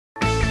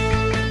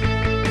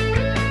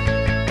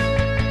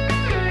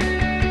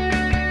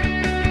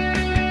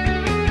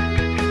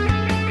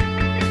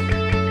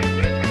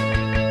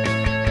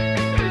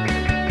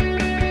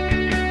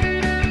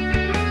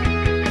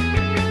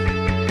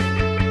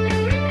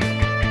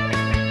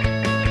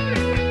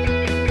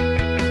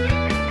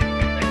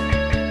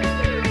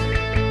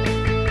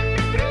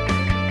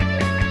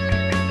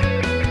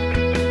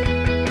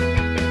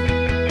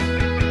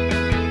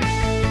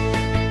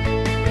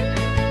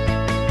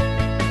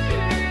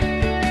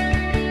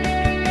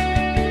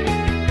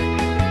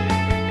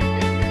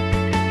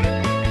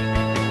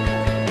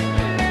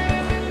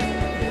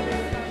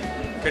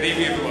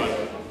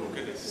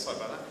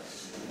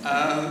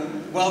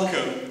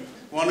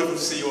Wonderful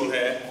to see you all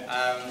here.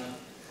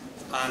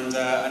 And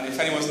if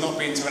anyone's not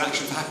been to an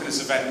Action for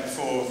Happiness event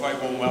before, very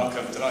warm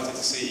welcome. Delighted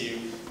to see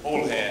you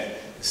all here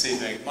this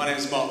evening. My name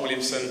is Mark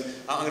Williamson.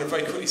 I'm going to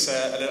very quickly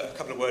say a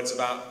couple of words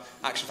about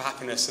Action for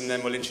Happiness, and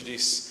then we'll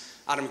introduce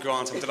Adam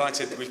Grant. I'm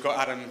delighted that we've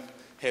got Adam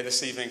here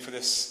this evening for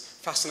this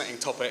fascinating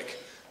topic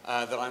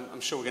that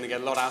I'm sure we're going to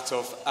get a lot out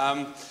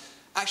of.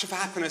 Action for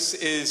Happiness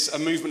is a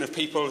movement of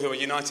people who are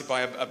united by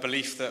a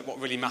belief that what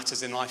really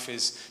matters in life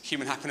is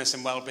human happiness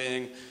and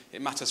well-being.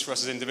 It matters for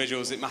us as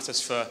individuals, it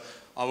matters for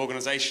our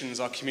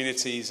organisations, our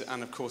communities,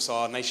 and of course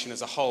our nation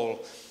as a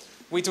whole.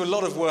 We do a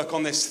lot of work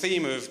on this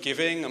theme of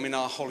giving. I mean,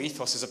 our whole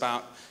ethos is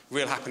about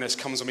real happiness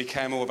comes when we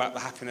care more about the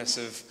happiness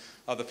of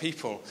other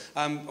people.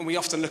 And we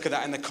often look at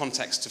that in the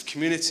context of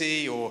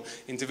community or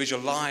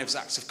individual lives,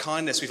 acts of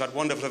kindness. We've had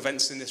wonderful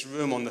events in this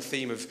room on the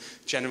theme of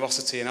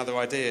generosity and other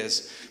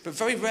ideas. But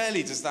very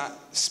rarely does that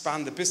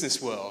span the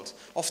business world.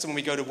 Often when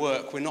we go to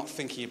work, we're not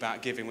thinking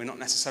about giving. We're not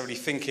necessarily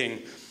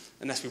thinking,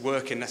 unless we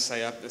work in, let's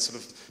say, a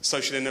sort of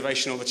social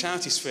innovation or the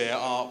charity sphere,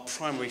 our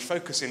primary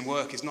focus in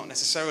work is not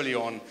necessarily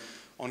on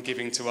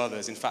giving to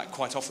others. In fact,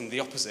 quite often the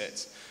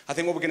opposite. I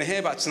think what we're going to hear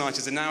about tonight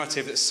is a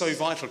narrative that's so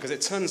vital because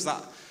it turns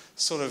that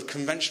sort of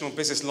conventional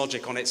business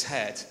logic on its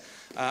head.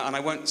 And I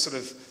won't sort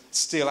of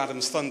steal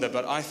Adam's thunder,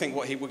 but I think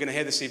what we're going to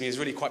hear this evening is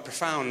really quite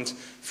profound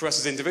for us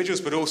as individuals,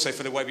 but also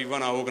for the way we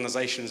run our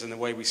organisations and the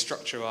way we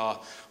structure our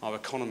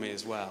economy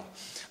as well.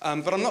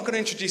 But I'm not going to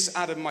introduce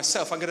Adam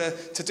myself.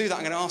 To do that,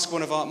 I'm going to ask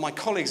one of my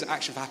colleagues at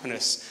Action for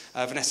Happiness,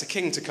 Vanessa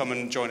King, to come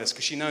and join us,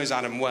 because she knows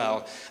Adam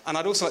well. And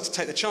I'd also like to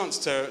take the chance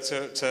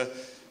to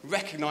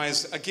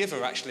recognise a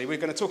giver, actually. We're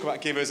going to talk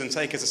about givers and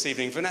takers this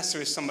evening. Vanessa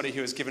is somebody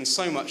who has given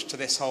so much to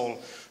this whole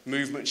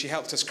movement. She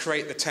helped us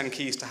create the 10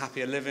 Keys to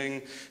Happier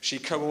Living. She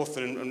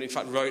co-authored and in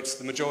fact wrote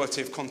the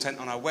majority of content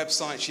on our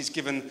website. She's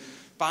given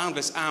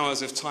boundless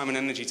hours of time and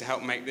energy to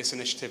help make this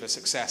initiative a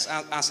success,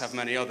 as have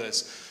many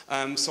others.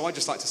 So I'd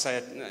just like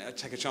to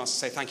take a chance to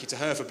say thank you to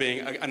her for being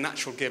a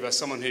natural giver,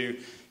 someone who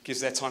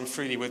gives their time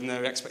freely with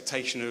no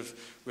expectation of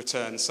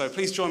return. So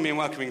please join me in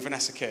welcoming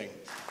Vanessa King.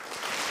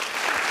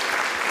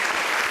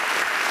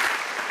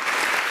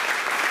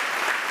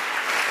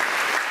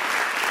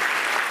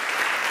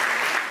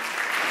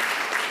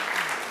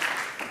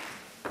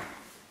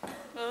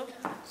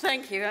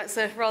 Thank you. That's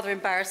rather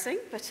embarrassing,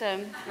 but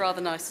rather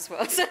nice as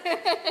well. So,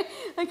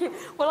 thank you.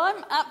 Well,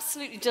 I'm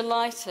absolutely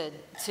delighted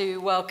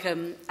to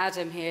welcome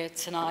Adam here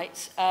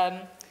tonight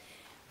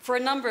for a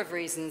number of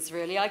reasons,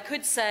 really. I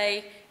could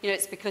say,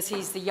 it's because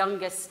he's the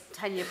youngest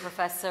tenure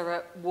professor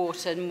at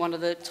Wharton, one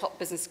of the top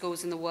business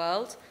schools in the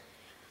world.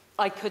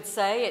 I could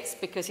say it's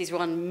because he's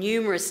won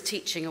numerous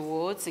teaching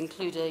awards,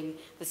 including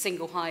the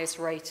single highest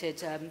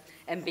rated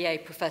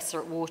MBA professor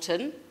at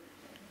Wharton.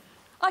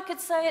 I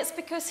could say it's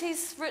because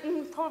he's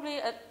written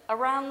probably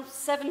around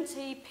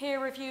 70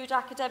 peer-reviewed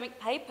academic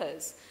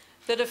papers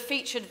that have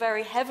featured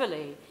very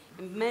heavily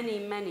in many,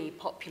 many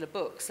popular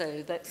books,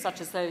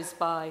 such as those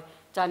by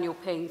Daniel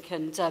Pink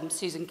and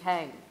Susan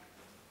Cain.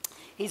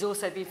 He's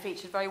also been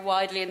featured very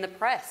widely in the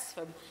press,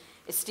 from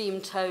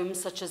esteemed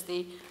tomes such as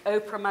the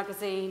Oprah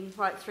magazine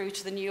right through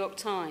to the New York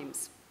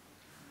Times.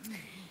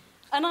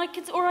 And I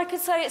could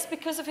say it's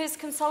because of his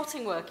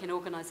consulting work in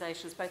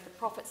organisations, both the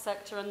profit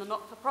sector and the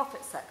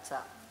not-for-profit sector.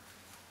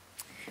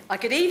 I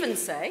could even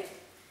say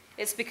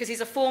it's because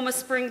he's a former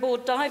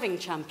springboard diving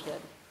champion,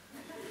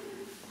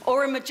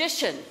 or a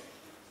magician,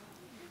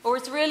 or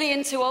is really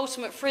into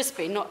ultimate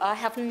frisbee. I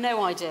have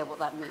no idea what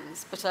that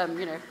means, but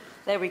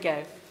there we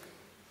go.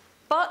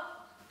 But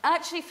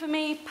actually, for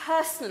me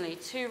personally,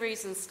 two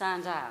reasons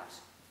stand out.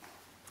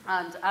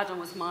 And Adam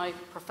was my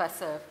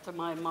professor for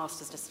my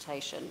master's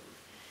dissertation.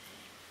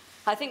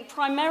 I think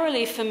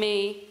primarily for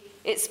me,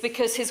 it's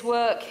because his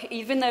work,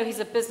 even though he's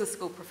a business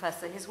school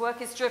professor, his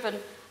work is driven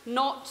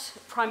not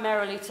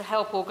primarily to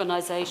help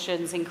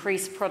organisations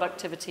increase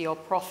productivity or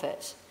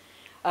profit,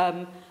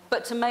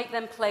 but to make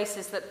them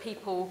places that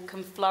people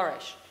can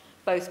flourish,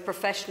 both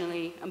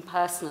professionally and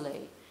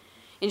personally.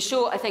 In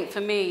short, I think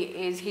for me,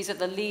 he's at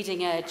the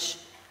leading edge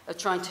of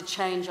trying to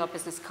change our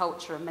business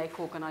culture and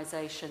make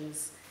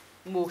organisations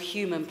more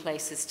human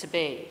places to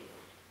be.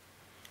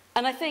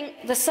 And I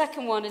think the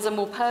second one is a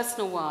more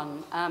personal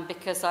one,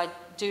 because I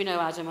do know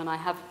Adam and I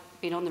have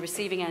been on the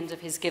receiving end of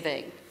his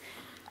giving.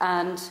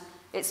 And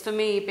it's for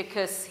me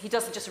because he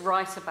doesn't just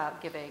write about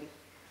giving,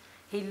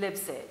 he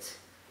lives it.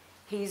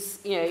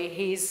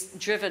 He's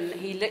driven,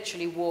 he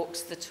literally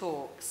walks the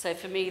talk. So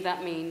for me,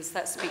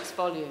 that speaks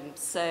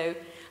volumes. So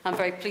I'm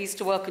very pleased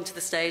to welcome to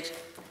the stage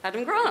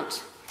Adam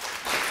Grant.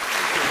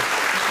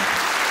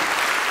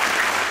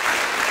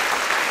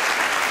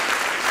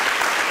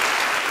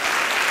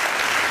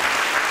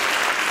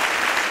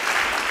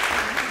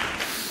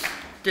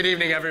 Good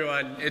evening,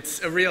 everyone. It's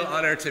a real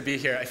honor to be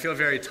here. I feel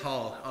very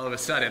tall all of a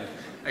sudden,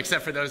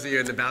 except for those of you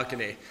in the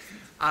balcony.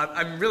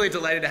 I'm really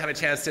delighted to have a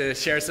chance to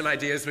share some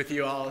ideas with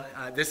you all.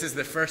 This is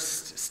the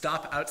first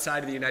stop outside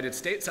of the United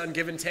States on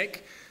Give and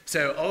Take.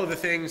 So all of the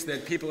things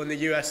that people in the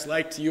US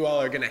liked, you all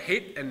are going to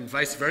hate, and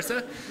vice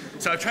versa.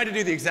 So I've tried to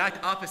do the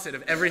exact opposite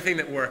of everything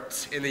that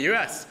worked in the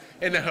US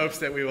in the hopes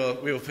that we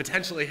will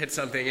potentially hit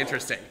something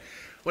interesting.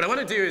 What I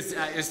want to do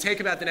is take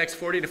about the next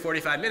 40 to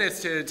 45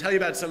 minutes to tell you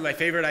about some of my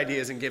favorite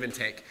ideas in Give and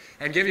Take,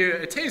 and give you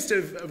a taste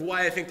of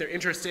why I think they're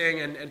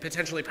interesting and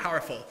potentially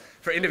powerful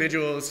for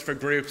individuals, for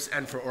groups,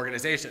 and for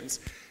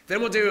organizations.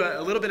 Then we'll do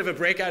a little bit of a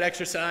breakout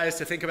exercise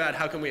to think about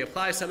how can we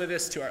apply some of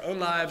this to our own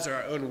lives or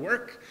our own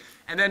work.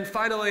 And then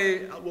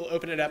finally, we'll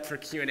open it up for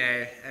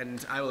Q&A,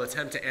 and I will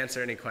attempt to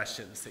answer any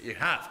questions that you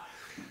have.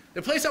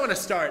 The place I want to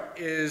start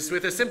is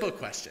with a simple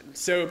question.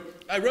 So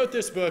I wrote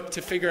this book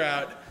to figure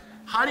out,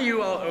 how do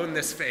you all own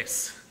this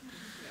face?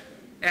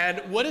 And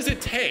what does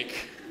it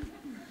take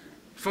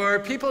for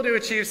people to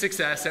achieve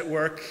success at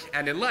work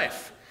and in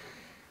life?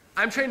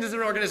 I'm trained as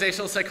an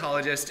organizational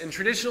psychologist, and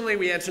traditionally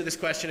we answer this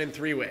question in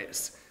three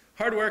ways: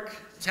 hard work,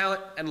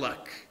 talent, and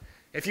luck.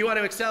 If you want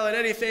to excel at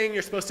anything,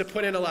 you're supposed to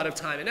put in a lot of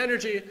time and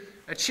energy,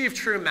 achieve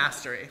true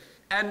mastery,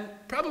 and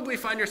probably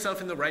find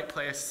yourself in the right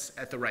place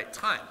at the right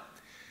time.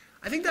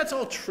 I think that's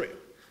all true.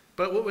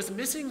 But what was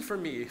missing for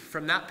me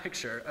from that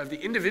picture of the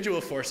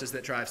individual forces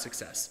that drive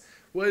success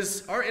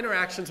was our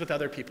interactions with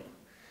other people.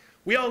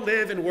 We all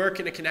live and work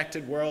in a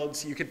connected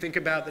world. You can think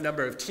about the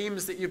number of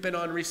teams that you've been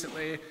on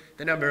recently,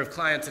 the number of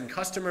clients and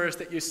customers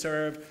that you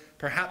serve,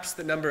 perhaps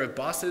the number of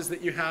bosses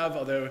that you have,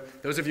 although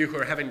those of you who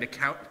are having to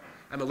count,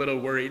 I'm a little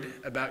worried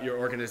about your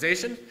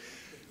organization.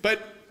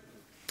 But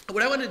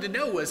what I wanted to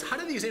know was, how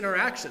do these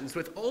interactions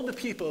with all the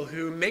people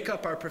who make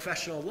up our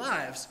professional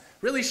lives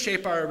really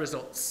shape our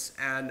results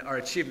and our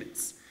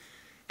achievements?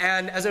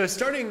 And as I was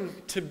starting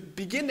to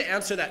begin to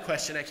answer that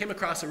question, I came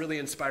across a really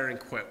inspiring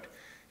quote.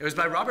 It was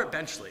by Robert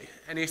Benchley,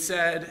 and he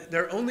said,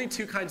 "There are only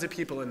two kinds of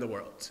people in the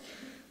world: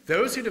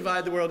 those who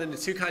divide the world into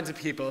two kinds of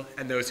people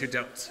and those who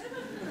don't."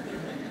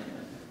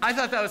 I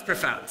thought that was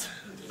profound.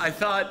 I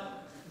thought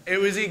it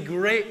was a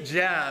great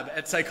jab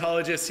at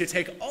psychologists who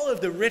take all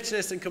of the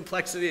richness and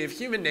complexity of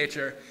human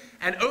nature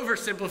and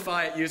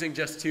oversimplify it using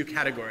just two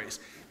categories.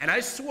 And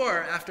I swore,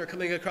 after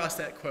coming across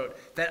that quote,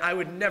 that I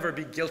would never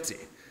be guilty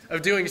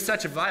of doing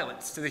such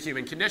violence to the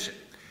human condition.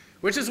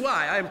 Which is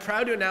why I am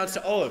proud to announce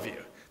to all of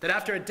you that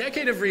after a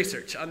decade of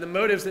research on the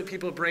motives that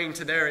people bring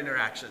to their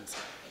interactions,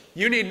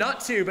 you need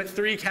not two, but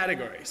three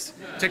categories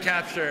to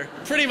capture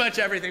pretty much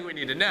everything we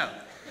need to know.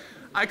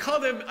 I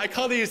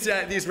call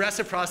these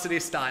reciprocity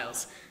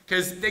styles,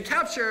 because they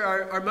capture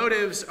our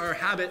motives, our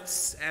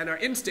habits, and our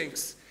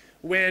instincts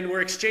when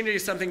we're exchanging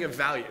something of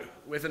value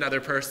with another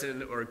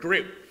person or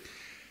group.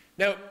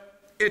 Now,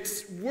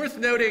 it's worth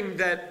noting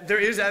that there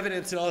is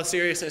evidence in all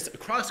seriousness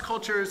across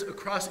cultures,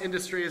 across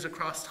industries,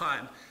 across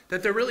time,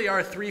 that there really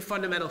are three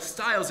fundamental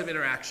styles of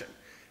interaction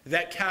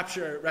that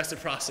capture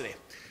reciprocity.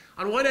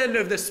 On one end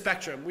of this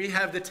spectrum, we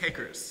have the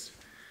takers,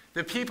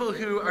 the people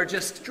who are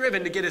just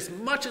driven to get as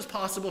much as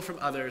possible from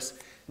others,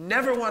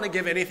 never want to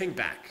give anything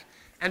back,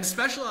 and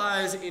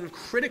specialize in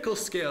critical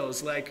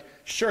skills like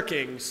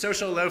shirking,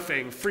 social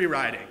loafing, free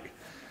riding,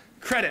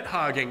 credit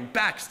hogging,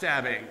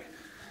 backstabbing,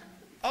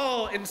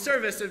 all in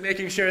service of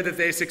making sure that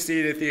they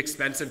succeed at the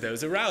expense of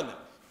those around them.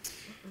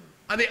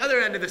 On the other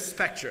end of the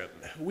spectrum,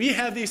 we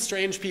have these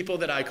strange people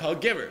that I call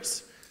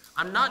givers.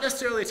 I'm not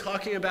necessarily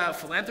talking about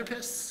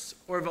philanthropists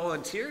or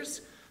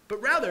volunteers,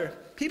 but rather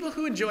people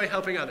who enjoy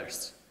helping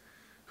others,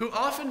 who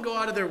often go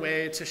out of their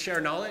way to share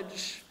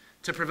knowledge,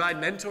 to provide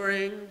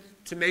mentoring,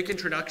 to make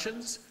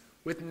introductions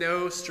with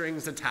no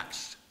strings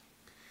attached.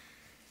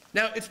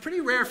 Now, it's pretty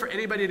rare for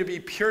anybody to be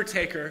pure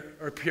taker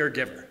or pure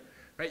giver.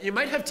 Right? You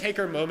might have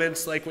taker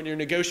moments like when you're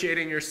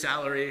negotiating your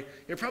salary.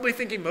 You're probably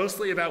thinking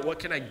mostly about what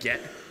can I get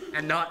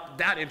and not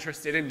that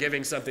interested in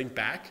giving something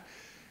back.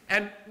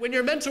 And when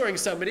you're mentoring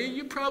somebody,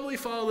 you probably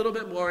fall a little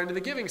bit more into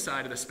the giving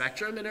side of the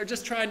spectrum and are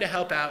just trying to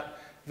help out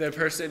the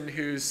person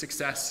whose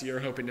success you're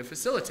hoping to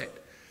facilitate.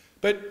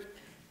 But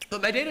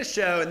what my data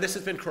show, and this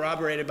has been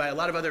corroborated by a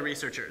lot of other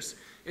researchers,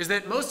 is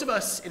that most of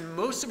us in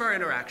most of our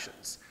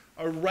interactions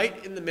are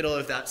right in the middle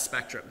of that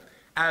spectrum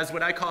as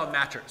what I call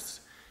matchers.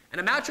 And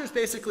a matcher is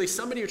basically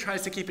somebody who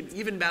tries to keep an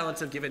even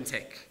balance of give and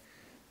take.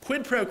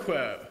 Quid pro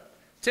quo,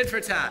 tit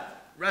for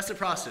tat,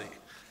 reciprocity.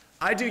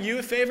 I do you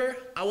a favor,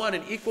 I want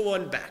an equal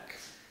one back.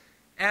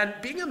 And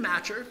being a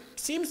matcher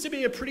seems to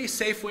be a pretty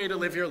safe way to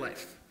live your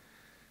life.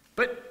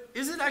 But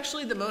is it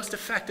actually the most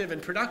effective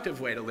and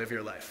productive way to live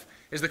your life?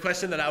 Is the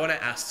question that I want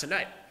to ask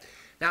tonight.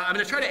 Now, I'm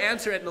going to try to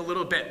answer it in a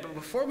little bit, but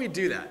before we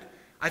do that,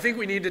 I think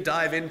we need to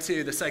dive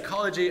into the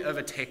psychology of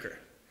a taker.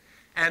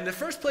 And the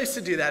first place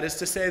to do that is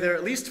to say there are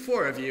at least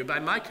 4 of you, by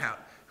my count,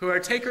 who are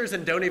takers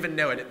and don't even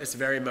know it at this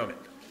very moment.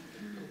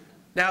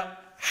 Now,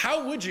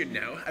 how would you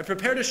know? I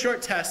prepared a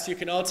short test. You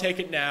can all take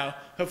it now.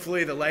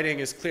 Hopefully the lighting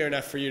is clear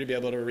enough for you to be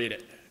able to read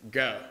it.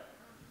 Go.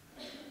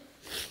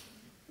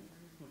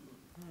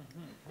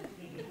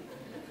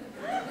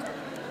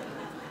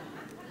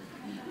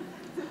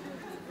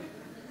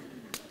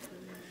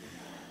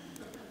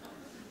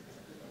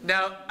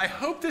 Now, I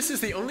hope this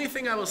is the only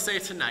thing I will say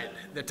tonight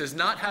that does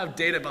not have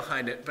data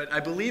behind it, but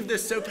I believe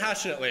this so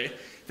passionately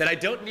that I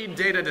don't need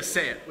data to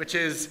say it, which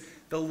is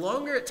the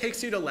longer it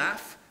takes you to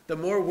laugh, the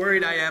more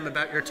worried I am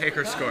about your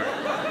taker score.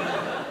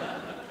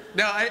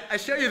 Now, I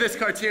show you this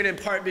cartoon in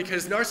part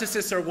because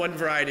narcissists are one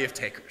variety of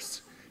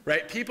takers,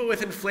 right? People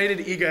with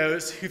inflated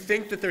egos who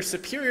think that they're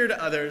superior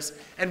to others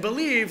and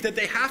believe that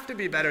they have to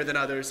be better than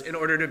others in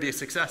order to be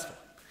successful.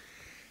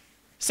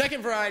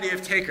 Second variety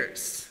of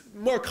takers,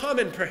 more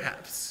common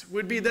perhaps,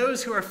 would be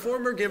those who are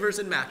former givers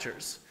and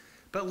matchers,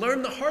 but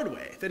learn the hard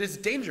way that it's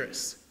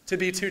dangerous to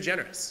be too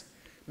generous.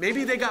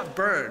 Maybe they got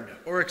burned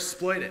or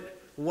exploited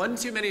one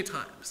too many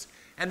times,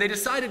 and they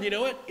decided, you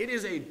know what, it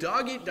is a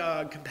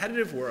dog-eat-dog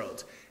competitive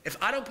world. If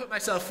I don't put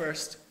myself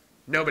first,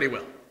 nobody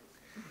will.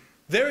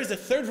 There is a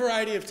third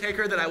variety of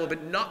taker that I will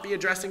not be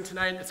addressing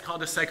tonight. It's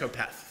called a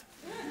psychopath.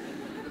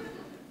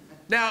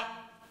 Now,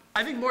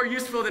 I think more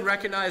useful than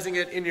recognizing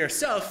it in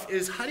yourself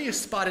is how do you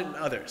spot it in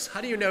others? How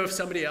do you know if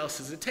somebody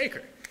else is a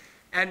taker?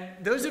 And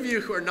those of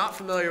you who are not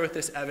familiar with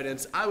this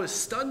evidence, I was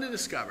stunned to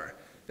discover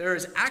there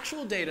is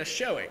actual data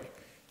showing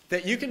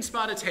that you can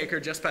spot a taker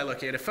just by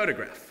looking at a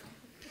photograph.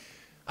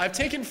 I've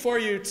taken for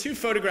you 2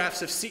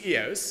 photographs of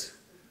CEOs.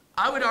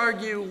 I would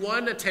argue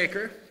one a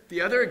taker,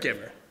 the other a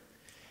giver.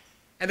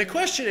 And the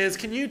question is,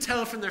 can you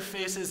tell from their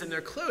faces and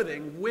their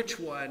clothing which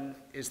one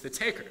is the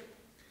taker?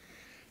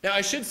 Now,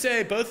 I should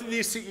say both of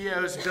these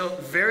CEOs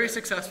built very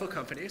successful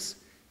companies.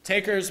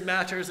 Takers,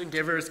 matchers, and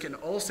givers can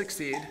all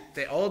succeed.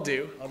 They all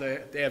do, although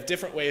they have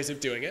different ways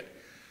of doing it.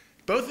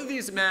 Both of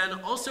these men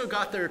also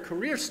got their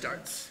career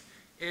starts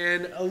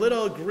in a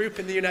little group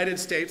in the United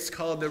States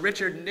called the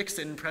Richard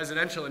Nixon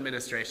Presidential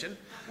Administration,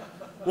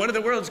 one of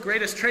the world's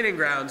greatest training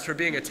grounds for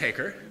being a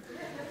taker.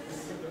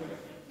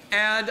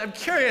 And I'm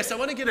curious, I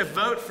want to get a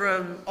vote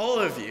from all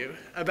of you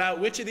about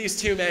which of these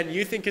 2 men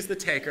you think is the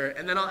taker,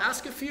 and then I'll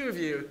ask a few of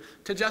you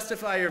to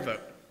justify your vote.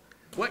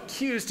 What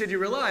cues did you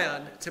rely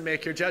on to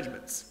make your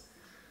judgments?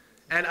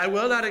 And I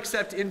will not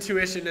accept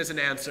intuition as an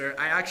answer.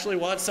 I actually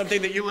want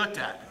something that you looked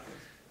at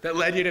that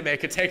led you to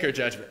make a taker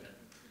judgment.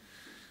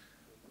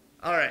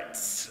 All right.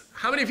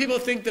 How many people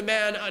think the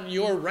man on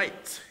your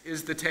right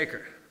is the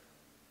taker?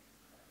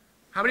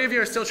 How many of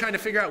you are still trying to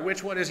figure out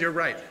which one is your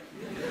right?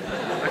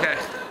 Okay.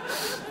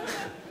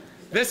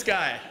 This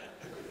guy.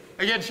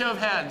 Again, show of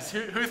hands.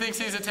 Who thinks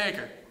he's a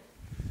taker?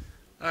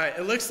 All right,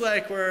 it looks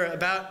like we're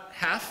about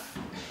half.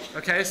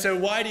 Okay, so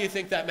why do you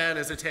think that man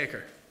is a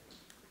taker?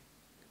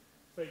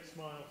 Fake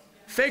smile.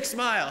 Fake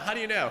smile. How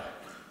do you know?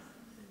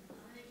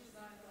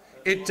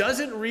 It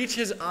doesn't reach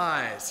his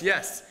eyes.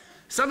 Yes.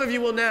 Some of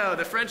you will know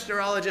the French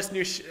neurologist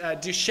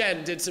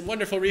Duchenne did some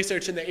wonderful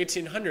research in the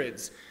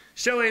 1800s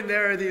showing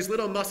there are these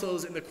little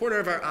muscles in the corner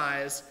of our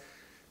eyes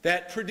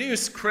that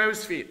produce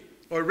crow's feet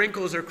or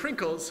wrinkles or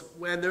crinkles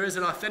when there is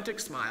an authentic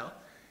smile,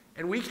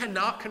 and we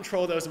cannot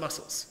control those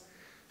muscles.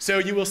 So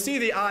you will see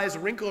the eyes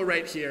wrinkle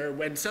right here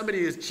when somebody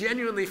is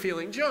genuinely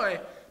feeling joy,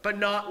 but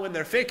not when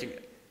they're faking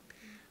it.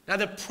 Now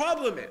the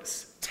problem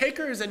is,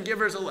 takers and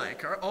givers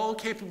alike are all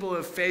capable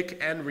of fake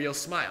and real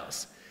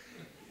smiles.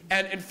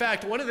 And in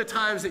fact, one of the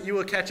times that you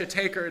will catch a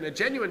taker in a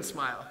genuine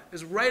smile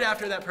is right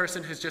after that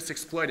person has just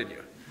exploited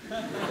you.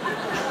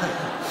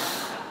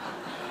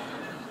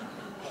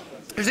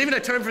 There's even a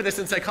term for this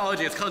in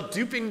psychology. It's called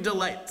duping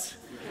delight.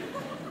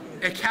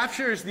 It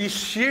captures the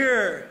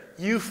sheer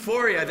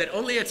euphoria that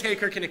only a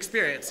taker can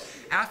experience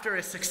after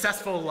a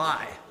successful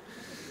lie.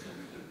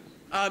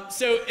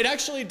 So it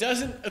actually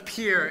doesn't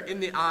appear in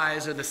the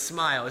eyes or the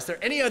smile. Is there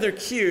any other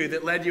cue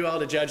that led you all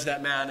to judge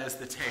that man as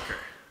the taker?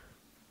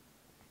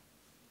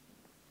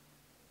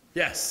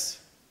 Yes?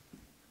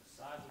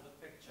 Size of the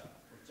picture,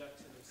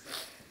 projected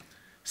himself.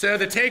 So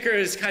the taker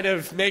is kind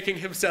of making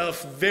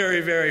himself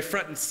very, very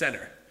front and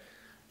center.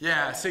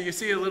 Yeah, so you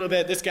see a little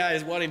bit, this guy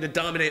is wanting to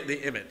dominate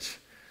the image.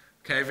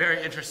 Okay,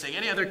 very interesting.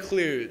 Any other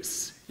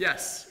clues?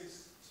 Yes?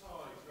 His tie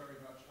is very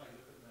much, hey,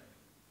 look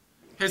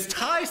at me. His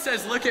tie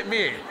says, look at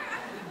me.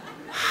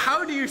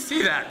 How do you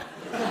see that?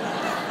 To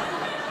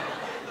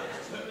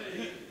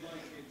me,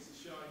 like it's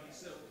a shiny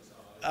silk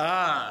tie.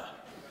 Ah.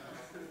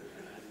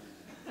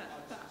 I'm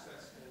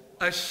successful.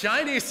 A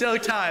shiny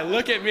silk tie.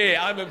 Look at me.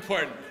 I'm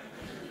important.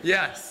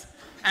 Yes.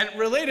 And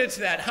related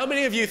to that, how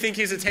many of you think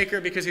he's a taker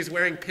because he's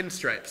wearing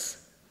pinstripes?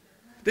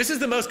 This is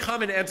the most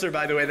common answer,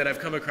 by the way, that I've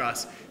come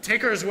across.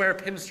 Takers wear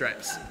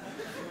pinstripes.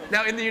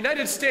 Now, in the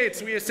United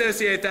States, we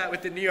associate that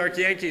with the New York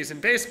Yankees in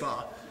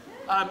baseball.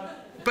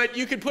 But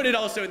you could put it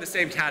also in the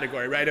same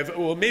category, right? Of,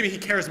 well, maybe he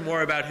cares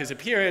more about his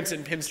appearance,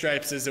 and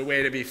pinstripes is a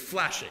way to be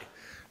flashy,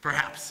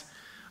 perhaps.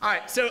 All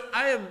right, so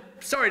I am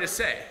sorry to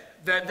say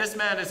that this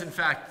man is, in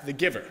fact, the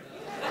giver.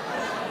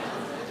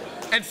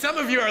 And some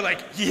of you are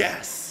like,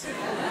 yes.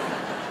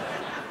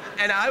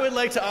 And I would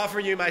like to offer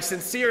you my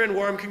sincere and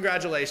warm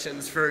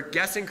congratulations for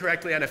guessing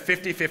correctly on a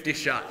 50-50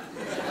 shot.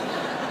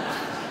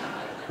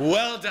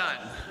 Well done.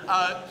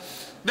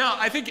 No,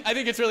 I think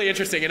it's really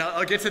interesting, and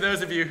I'll get to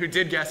those of you who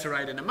did guess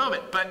right in a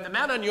moment. But the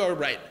man on your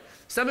right,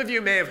 some of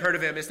you may have heard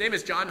of him. His name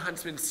is Jon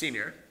Huntsman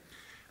Sr.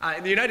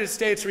 In the United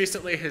States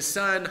recently, his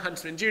son,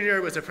 Huntsman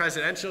Jr., was a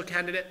presidential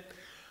candidate.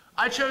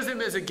 I chose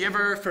him as a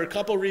giver for a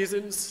couple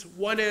reasons.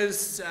 One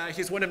is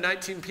he's one of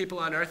 19 people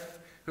on Earth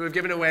who have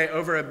given away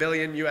over $1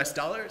 billion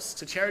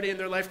to charity in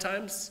their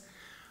lifetimes.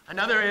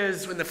 Another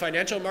is when the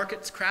financial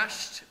markets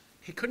crashed,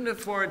 he couldn't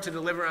afford to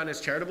deliver on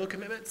his charitable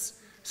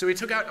commitments, so he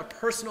took out a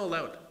personal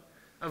loan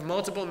of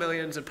multiple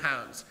millions of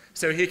pounds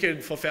so he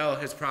could fulfill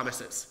his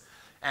promises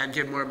and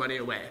give more money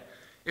away.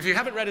 If you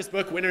haven't read his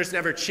book, Winners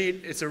Never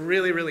Cheat, it's a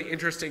really, really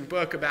interesting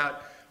book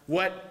about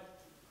what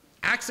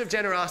acts of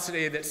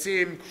generosity that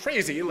seem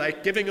crazy,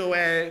 like giving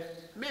away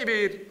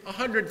maybe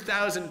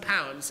 100,000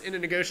 pounds in a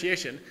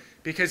negotiation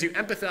because you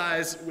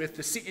empathize with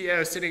the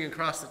CEO sitting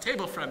across the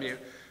table from you,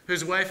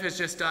 whose wife has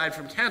just died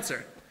from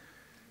cancer.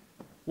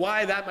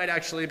 Why that might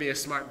actually be a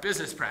smart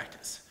business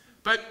practice.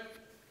 But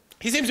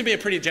he seems to be a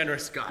pretty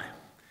generous guy.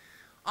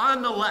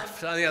 On the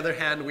left, on the other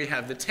hand, we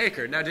have the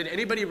taker. Now, did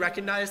anybody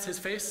recognize his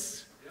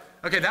face?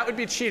 Okay, that would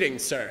be cheating,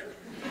 sir.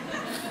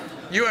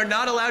 You are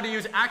not allowed to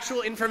use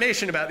actual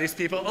information about these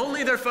people,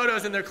 only their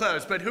photos and their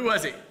clothes. But who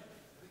was he? I think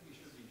he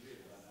should be jailed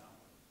by now.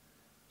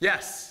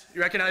 Yes. You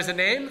recognize the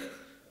name? I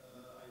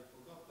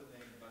forgot the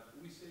name, but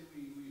we say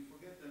we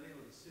forget the name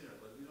of the sinner,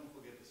 but we don't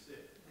forget the sin.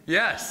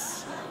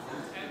 Yes.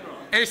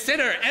 Enron. A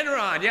sinner,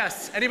 Enron,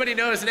 yes. Anybody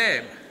know his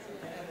name?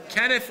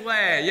 Kenneth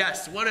Lay,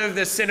 yes, one of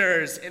the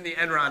sinners in the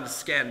Enron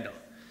scandal.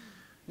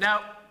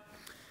 Now,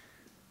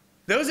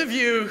 those of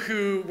you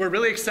who were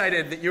really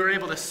excited that you were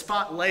able to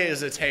spot Lay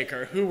as a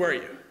taker, who were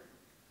you?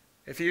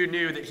 If you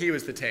knew that he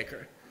was the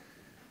taker.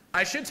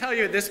 I should tell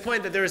you at this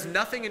point that there is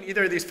nothing in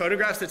either of these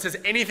photographs that says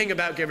anything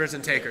about givers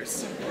and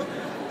takers.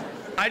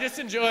 I just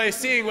enjoy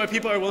seeing what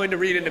people are willing to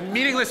read into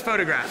meaningless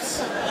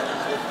photographs.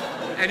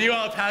 And you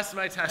all passed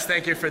my test,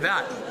 thank you for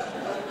that.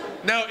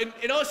 Now,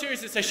 in all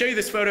seriousness, I show you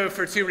this photo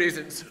for two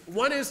reasons.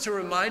 One is to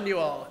remind you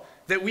all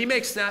that we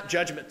make snap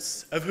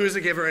judgments of who's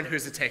a giver and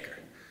who's a taker,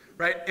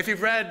 right? If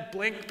you've read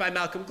Blink by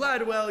Malcolm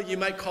Gladwell, you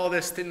might call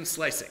this thin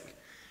slicing.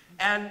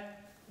 And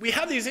we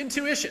have these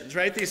intuitions,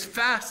 right? These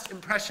fast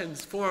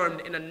impressions formed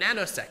in a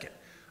nanosecond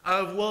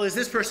of, well, is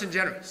this person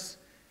generous?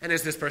 And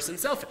is this person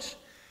selfish?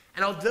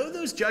 And although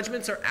those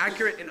judgments are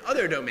accurate in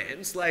other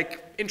domains,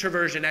 like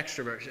introversion,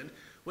 extroversion,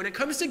 when it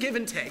comes to give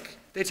and take,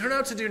 they turn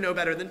out to do no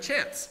better than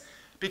chance.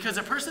 Because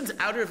a person's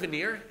outer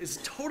veneer is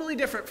totally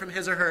different from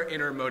his or her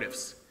inner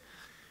motives.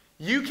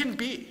 You can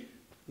be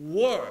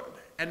warm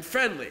and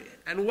friendly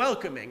and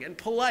welcoming and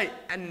polite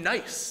and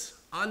nice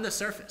on the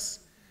surface,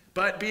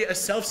 but be a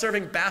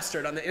self-serving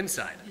bastard on the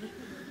inside.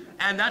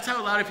 And that's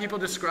how a lot of people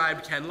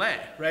describe Ken Lay,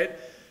 right?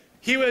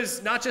 He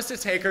was not just a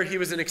taker, he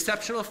was an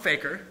exceptional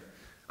faker,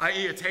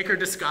 i.e. a taker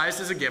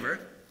disguised as a giver.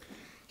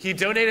 He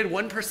donated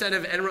 1%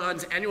 of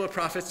Enron's annual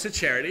profits to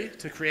charity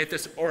to create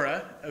this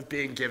aura of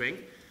being giving.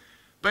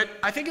 But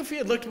I think if we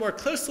had looked more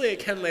closely at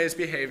Ken Lay's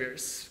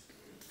behaviors,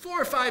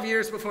 4 or 5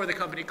 years before the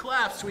company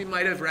collapsed, we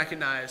might have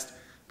recognized,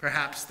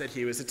 perhaps, that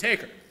he was a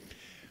taker.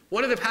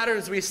 One of the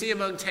patterns we see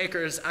among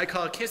takers I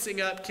call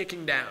kissing up,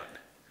 kicking down.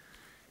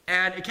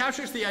 And it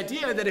captures the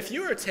idea that if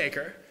you're a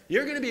taker,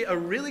 you're going to be a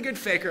really good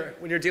faker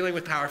when you're dealing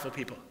with powerful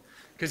people,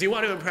 because you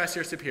want to impress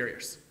your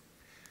superiors.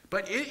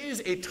 But it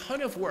is a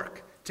ton of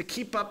work to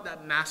keep up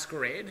that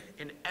masquerade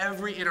in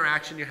every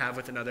interaction you have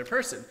with another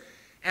person.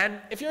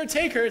 And if you're a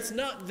taker, it's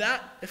not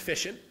that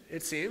efficient,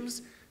 it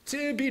seems,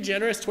 to be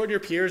generous toward your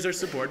peers or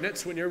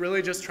subordinates when you're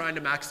really just trying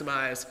to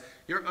maximize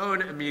your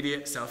own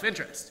immediate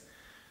self-interest.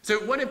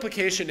 So one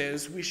implication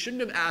is we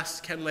shouldn't have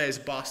asked Ken Lay's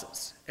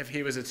bosses if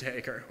he was a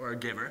taker or a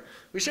giver.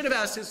 We should have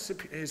asked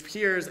his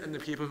peers and the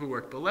people who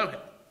work below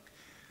him.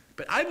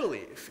 But I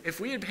believe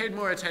if we had paid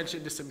more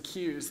attention to some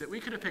cues that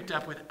we could have picked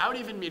up without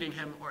even meeting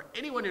him or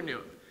anyone who knew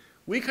him,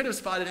 we could have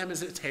spotted him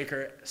as a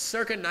taker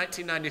circa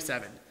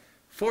 1997.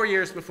 4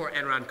 years before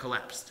Enron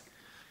collapsed.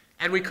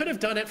 And we could have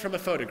done it from a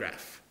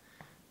photograph.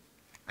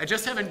 I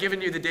just haven't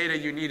given you the data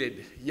you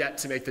needed yet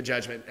to make the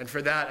judgment, and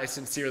for that I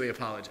sincerely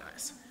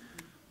apologize.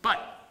 But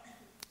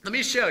let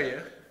me show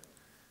you.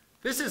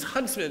 This is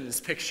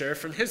Huntsman's picture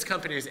from his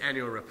company's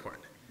annual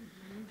report.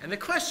 And the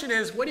question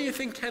is, what do you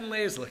think Ken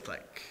Lay's looked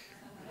like?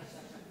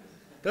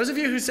 Those of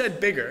you who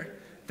said bigger,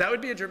 that would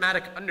be a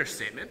dramatic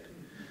understatement.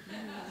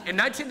 In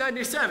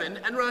 1997,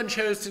 Enron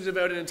chose to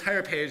devote an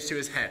entire page to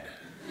his head.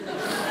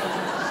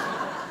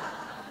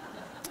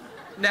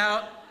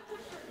 Now,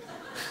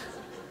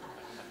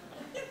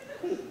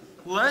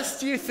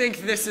 lest you think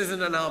this is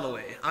an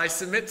anomaly, I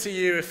submit to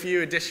you a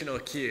few additional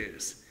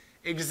cues.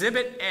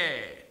 Exhibit A.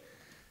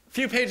 A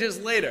few pages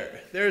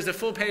later, there's a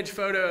full-page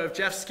photo of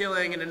Jeff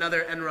Skilling and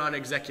another Enron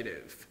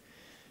executive.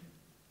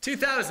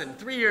 2000,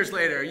 3 years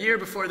later, a year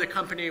before the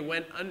company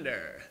went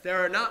under,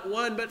 there are not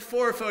 1 but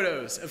 4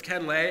 photos of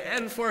Ken Lay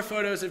and 4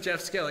 photos of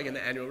Jeff Skilling in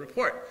the annual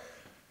report.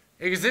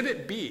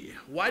 Exhibit B,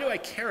 why do I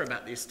care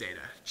about these data?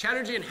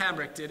 Chatterjee and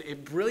Hamrick did a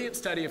brilliant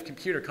study of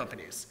computer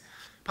companies,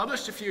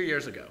 published a few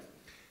years ago.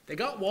 They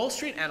got Wall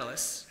Street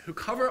analysts who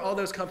cover all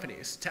those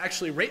companies to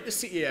actually rate the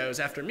CEOs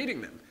after meeting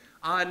them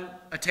on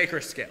a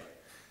taker scale.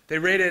 They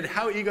rated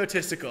how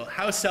egotistical,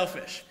 how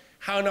selfish,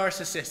 how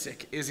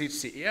narcissistic is each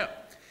CEO.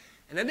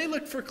 And then they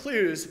looked for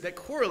clues that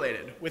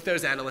correlated with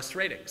those analyst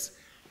ratings.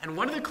 And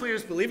one of the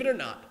clues, believe it or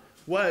not,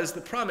 was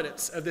the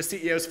prominence of the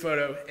CEO's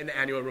photo in the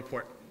annual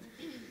report.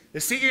 The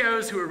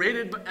CEOs who were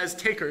rated as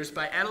takers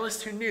by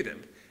analysts who knew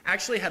them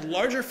actually had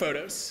larger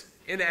photos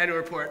in the annual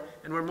report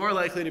and were more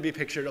likely to be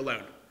pictured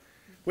alone,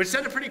 which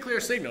sent a pretty clear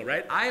signal,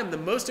 right? I am the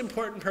most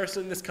important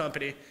person in this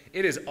company.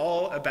 It is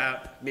all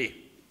about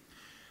me.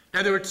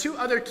 Now, there were two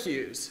other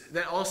cues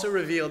that also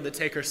revealed the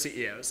taker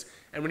CEOs.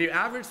 And when you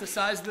average the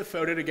size of the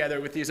photo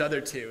together with these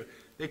other two,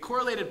 they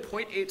correlated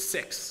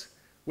 0.86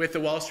 with the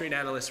Wall Street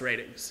analyst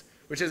ratings,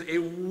 which is a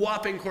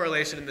whopping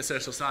correlation in the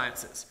social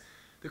sciences.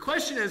 The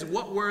question is,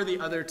 what were the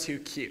other two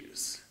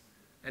cues?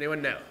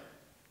 Anyone know?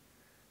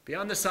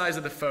 Beyond the size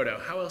of the photo,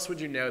 how else would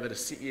you know that a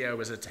CEO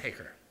was a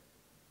taker?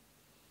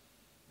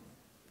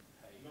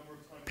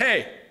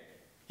 Pay.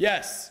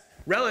 Yes.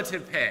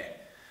 Relative pay.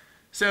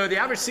 So the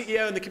average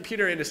CEO in the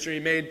computer industry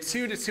made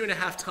 2 to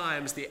 2.5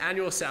 times the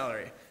annual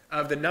salary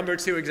of the number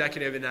 2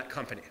 executive in that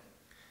company.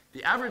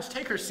 The average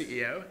taker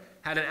CEO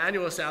had an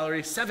annual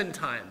salary 7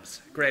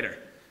 times greater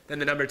than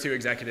the number 2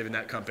 executive in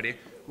that company,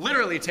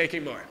 literally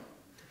taking more.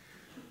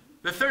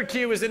 The third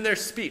cue was in their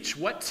speech.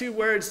 What 2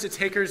 words do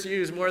takers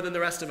use more than the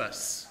rest of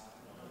us?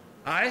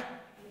 I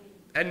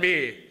and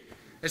me,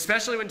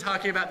 especially when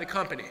talking about the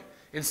company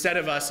instead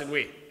of us and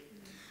we.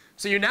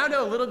 So you now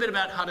know a little bit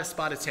about how to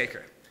spot a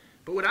taker.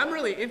 But what I'm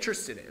really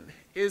interested in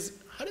is,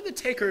 how do the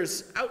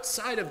takers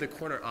outside of the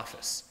corner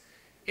office,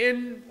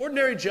 in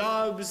ordinary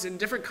jobs, in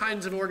different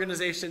kinds of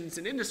organizations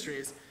and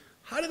industries,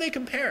 how do they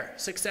compare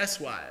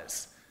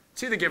success-wise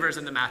to the givers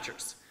and the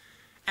matchers?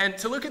 And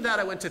to look at that,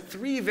 I went to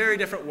 3 very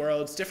different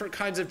worlds, different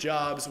kinds of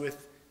jobs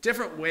with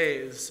different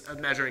ways of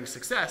measuring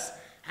success,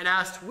 and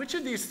asked which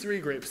of these 3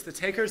 groups, the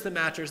takers, the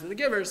matchers, and the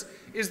givers,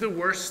 is the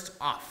worst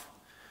off.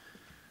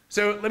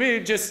 So let me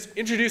just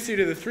introduce you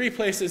to the 3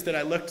 places that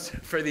I looked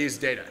for these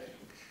data.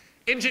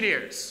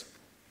 Engineers.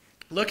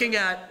 Looking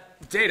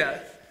at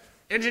data,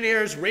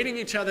 engineers rating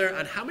each other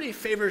on how many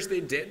favors they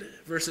did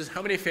versus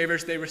how many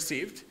favors they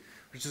received,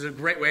 which is a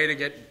great way to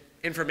get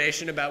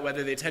information about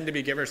whether they tend to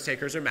be givers,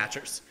 takers, or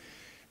matchers.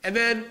 And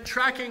then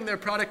tracking their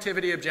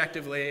productivity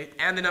objectively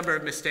and the number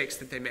of mistakes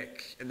that they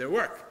make in their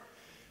work.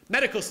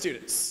 Medical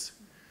students.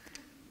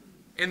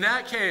 In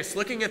that case,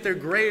 looking at their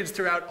grades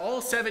throughout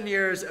all 7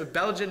 years of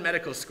Belgian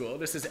medical school,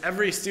 this is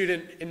every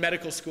student in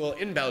medical school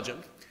in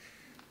Belgium,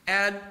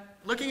 and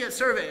looking at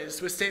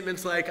surveys with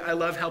statements like, I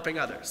love helping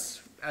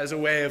others, as a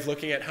way of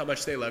looking at how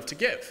much they love to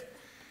give.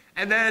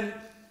 And then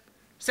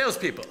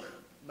salespeople,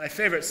 my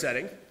favorite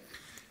setting,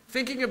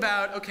 thinking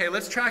about, okay,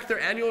 let's track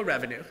their annual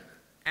revenue,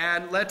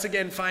 and let's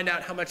again find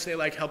out how much they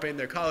like helping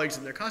their colleagues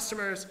and their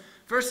customers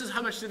versus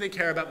how much do they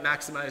care about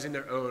maximizing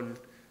their own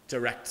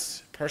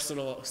direct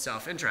personal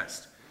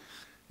self-interest.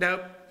 Now,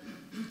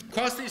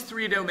 across these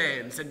 3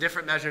 domains and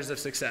different measures of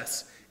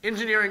success,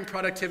 engineering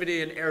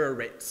productivity and error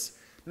rates,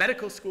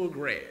 medical school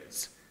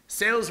grades,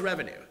 sales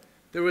revenue,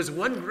 there was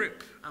one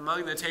group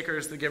among the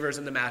takers, the givers,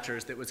 and the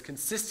matchers that was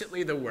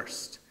consistently the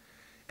worst.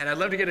 And I'd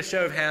love to get a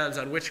show of hands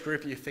on which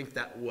group you think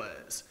that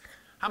was.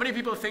 How many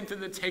people think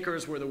that the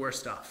takers were the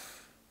worst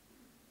off?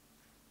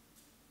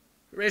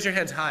 Raise your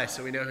hands high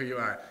so we know who you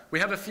are. We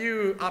have a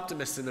few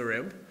optimists in the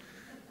room.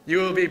 You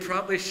will be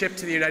promptly shipped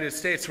to the United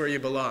States where you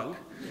belong.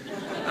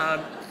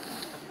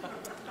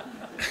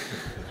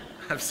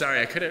 I'm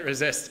sorry, I couldn't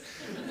resist.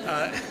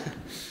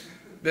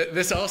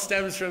 This all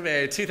stems from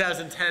a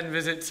 2010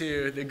 visit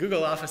to the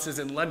Google offices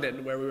in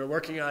London, where we were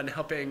working on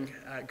helping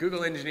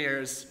Google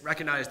engineers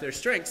recognize their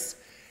strengths.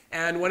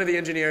 And one of the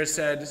engineers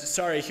said,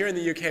 sorry, here in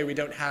the UK we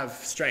don't have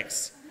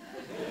strengths.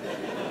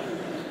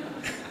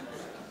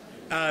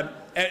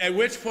 At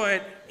which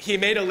point, he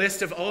made a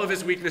list of all of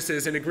his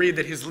weaknesses and agreed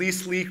that his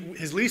least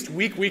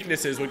weak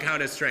weaknesses would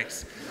count as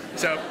strengths.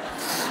 So,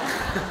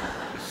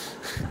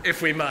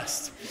 if we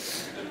must.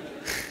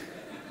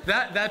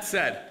 That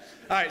said,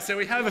 all right, so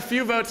we have a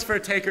few votes for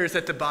takers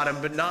at the bottom,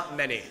 but not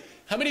many.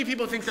 How many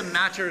people think the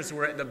matchers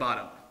were at the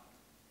bottom?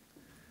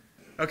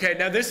 Okay,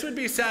 now this would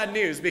be sad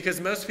news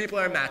because most people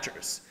are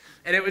matchers.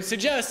 And it would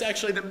suggest,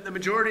 actually, that the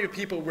majority of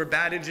people were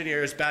bad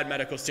engineers, bad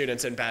medical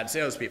students, and bad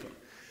salespeople.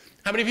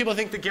 How many people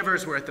think the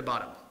givers were at the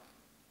bottom?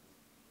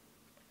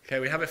 Okay,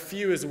 we have a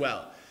few as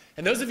well.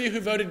 And those of you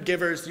who voted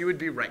givers, you would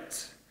be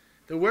right.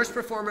 The worst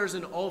performers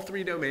in all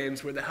 3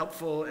 domains were the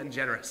helpful and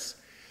generous.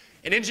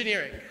 In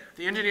engineering,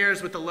 the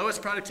engineers with the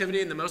lowest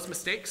productivity and the most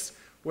mistakes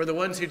were the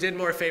ones who did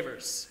more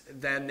favors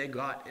than they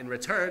got in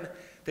return.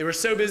 They were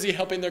so busy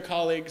helping their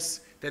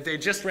colleagues that they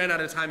just ran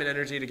out of time and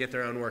energy to get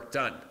their own work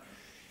done.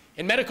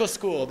 In medical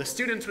school, the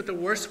students with the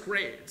worst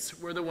grades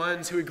were the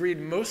ones who agreed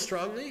most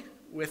strongly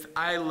with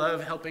I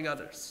love helping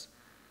others.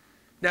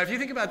 Now, if you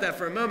think about that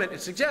for a moment,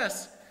 it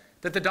suggests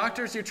that the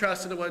doctors you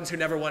trust are the ones who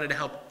never wanted to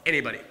help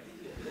anybody.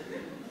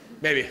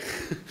 Maybe.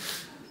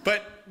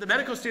 But the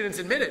medical students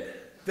admitted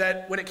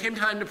that when it came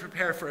time to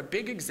prepare for a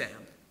big exam,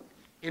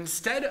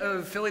 instead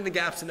of filling the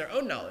gaps in their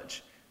own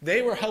knowledge,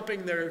 they were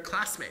helping their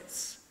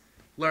classmates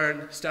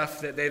learn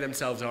stuff that they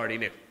themselves already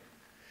knew.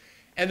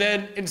 And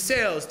then in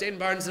sales, Dane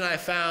Barnes and I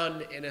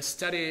found in a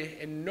study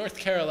in North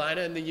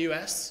Carolina in the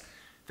US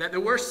that the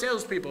worst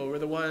salespeople were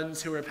the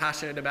ones who were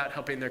passionate about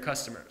helping their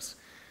customers.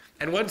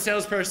 And one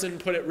salesperson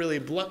put it really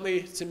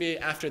bluntly to me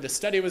after the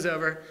study was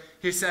over.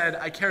 He said,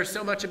 "I care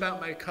so much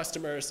about my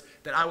customers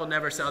that I will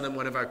never sell them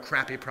one of our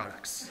crappy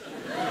products."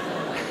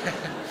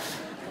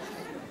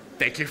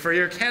 Thank you for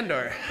your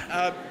candor.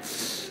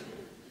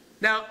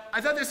 Now, I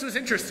thought this was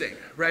interesting,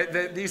 right?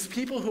 That these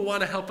people who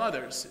want to help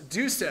others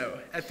do so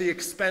at the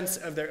expense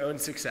of their own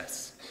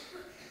success.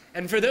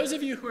 And for those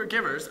of you who are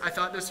givers, I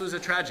thought this was a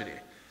tragedy.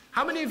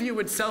 How many of you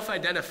would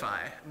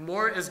self-identify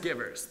more as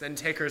givers than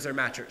takers or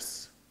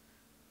matchers?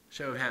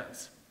 Show of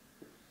hands.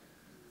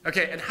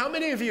 Okay, and how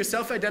many of you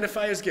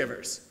self-identify as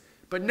givers,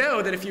 but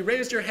know that if you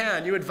raised your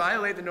hand, you would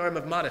violate the norm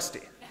of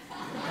modesty?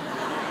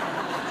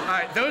 All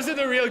right, those are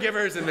the real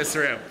givers in this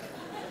room.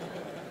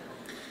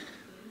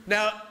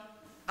 Now,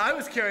 I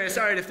was curious,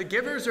 all right, if the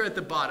givers are at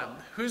the bottom,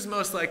 who's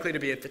most likely to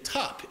be at the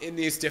top in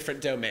these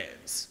different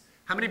domains?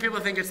 How many people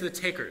think it's the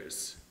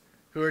takers,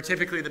 who are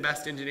typically the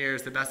best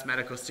engineers, the best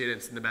medical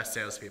students, and the best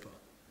salespeople?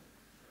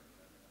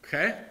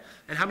 Okay,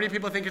 and how many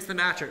people think it's the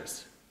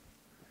matchers?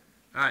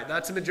 All right,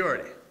 that's a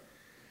majority.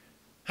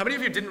 How many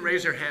of you didn't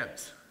raise your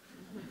hands?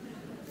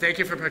 Thank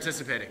you for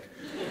participating.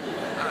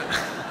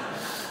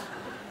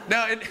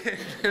 Now,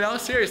 in all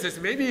seriousness,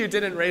 maybe you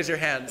didn't raise your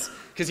hands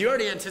because you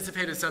already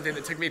anticipated something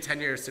that took me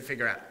 10 years to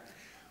figure out,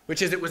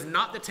 which is it was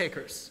not the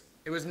takers.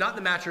 It was not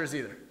the matchers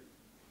either.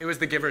 It was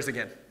the givers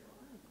again.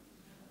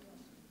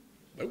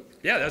 Oh,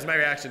 yeah, that was my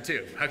reaction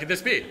too. How could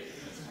this be?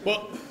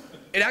 Well,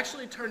 it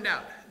actually turned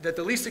out that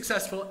the least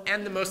successful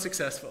and the most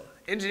successful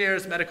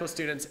engineers, medical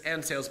students,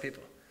 and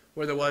salespeople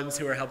were the ones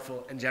who were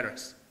helpful and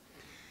generous.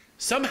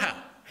 Somehow,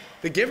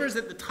 the givers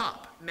at the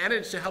top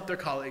managed to help their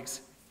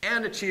colleagues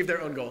and achieve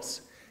their own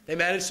goals. They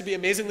managed to be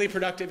amazingly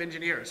productive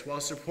engineers while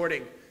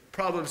supporting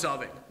problem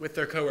solving with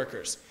their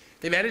coworkers.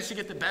 They managed to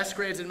get the best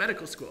grades in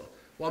medical school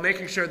while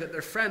making sure that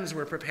their friends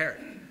were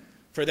prepared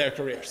for their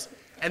careers.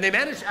 And they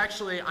managed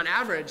actually, on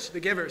average, the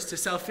givers to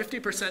sell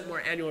 50%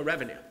 more annual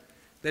revenue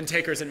than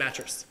takers and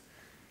matchers.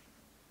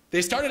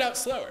 They started out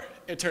slower,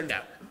 it turned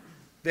out.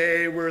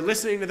 They were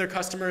listening to their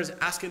customers,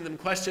 asking them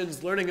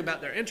questions, learning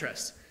about their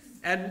interests.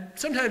 And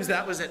sometimes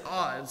that was at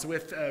odds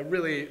with a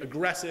really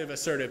aggressive,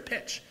 assertive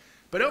pitch.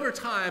 But over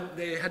time,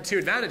 they had two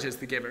advantages,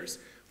 the givers.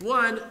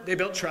 One, they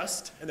built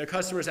trust, and their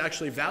customers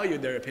actually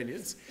valued their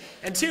opinions.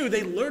 And two,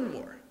 they learned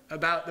more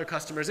about their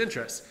customers'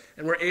 interests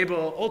and were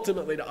able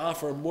ultimately to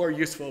offer more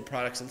useful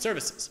products and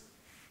services.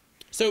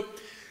 So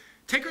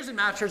takers and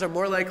matchers are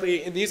more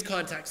likely in these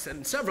contexts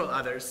and several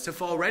others to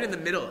fall right in the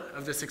middle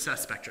of the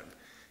success spectrum.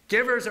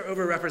 Givers are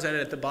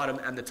overrepresented at the bottom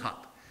and the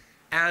top.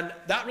 And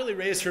that really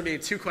raised for me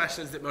two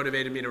questions that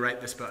motivated me to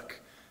write this book.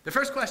 The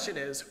first question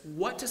is,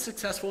 what do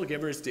successful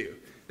givers do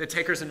that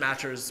takers and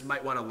matchers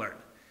might want to learn?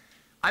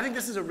 I think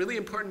this is a really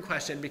important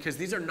question because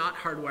these are not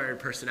hardwired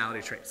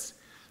personality traits.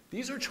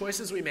 These are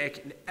choices we make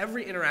in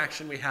every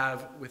interaction we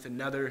have with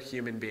another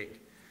human being.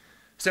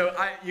 So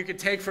you could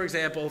take, for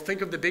example,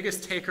 think of the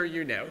biggest taker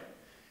you know,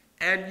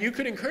 and you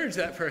could encourage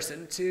that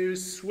person to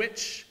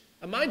switch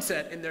a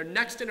mindset in their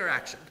next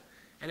interaction.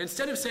 And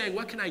instead of saying,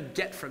 what can I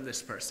get from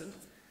this person?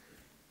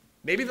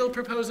 Maybe they'll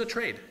propose a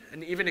trade,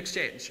 an even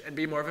exchange, and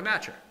be more of a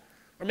matcher.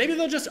 Or maybe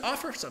they'll just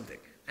offer something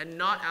and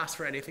not ask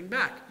for anything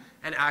back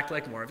and act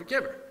like more of a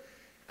giver.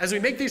 As we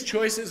make these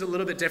choices a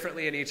little bit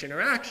differently in each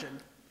interaction,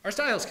 our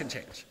styles can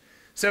change.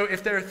 So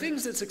if there are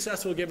things that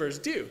successful givers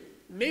do,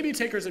 maybe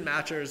takers and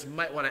matchers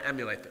might want to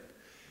emulate them.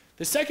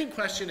 The second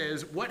question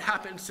is, what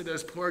happens to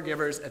those poor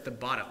givers at the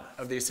bottom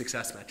of these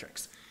success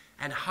metrics?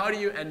 And how do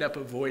you end up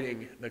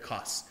avoiding the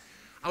costs?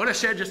 I want to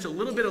shed just a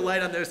little bit of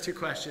light on those two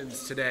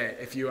questions today,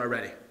 if you are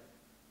ready.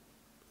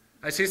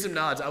 I see some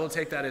nods. I will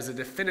take that as a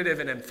definitive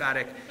and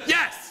emphatic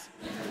yes!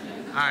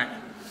 All right.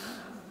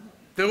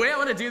 The way I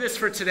want to do this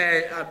for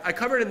today, I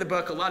covered in the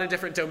book a lot of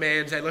different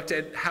domains. I looked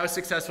at how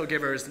successful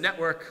givers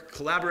network,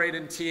 collaborate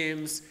in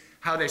teams,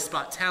 how they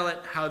spot talent,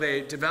 how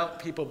they develop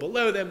people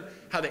below them,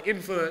 how they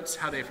influence,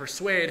 how they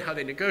persuade, how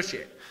they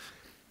negotiate.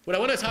 What I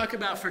want to talk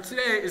about for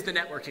today is the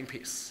networking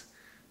piece.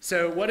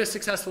 So what do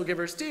successful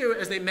givers do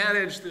as they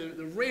manage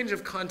the range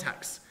of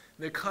contacts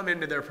that come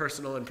into their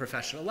personal and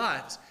professional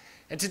lives?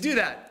 And to do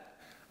that,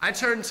 I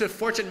turned to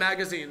Fortune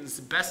magazine's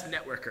Best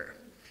Networker.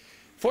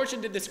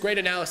 Fortune did this great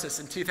analysis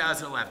in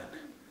 2011,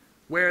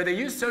 where they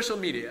used social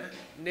media,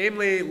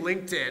 namely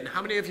LinkedIn.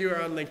 How many of you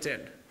are on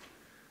LinkedIn?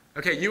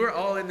 Okay, you were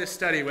all in this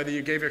study, whether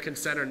you gave your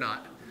consent or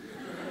not.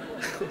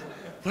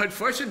 What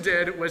Fortune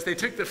did was they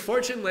took the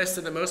Fortune list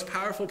of the most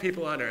powerful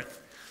people on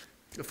earth,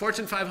 the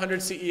Fortune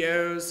 500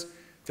 CEOs,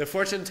 the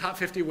Fortune top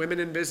 50 women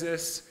in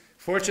business,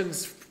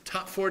 Fortune's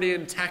top 40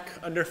 in tech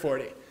under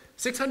 40,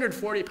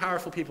 640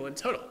 powerful people in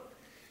total.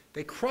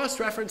 They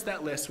cross-referenced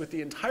that list with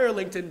the entire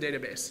LinkedIn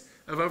database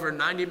of over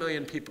 90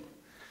 million people.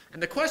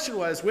 And the question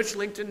was, which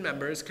LinkedIn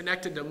members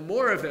connected to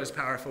more of those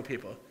powerful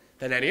people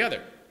than any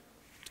other?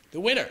 The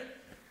winner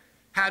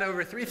had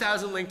over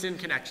 3,000 LinkedIn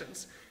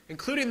connections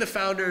including the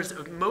founders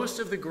of most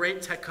of the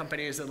great tech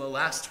companies in the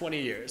last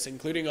 20 years,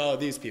 including all of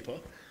these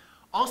people,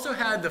 also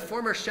had the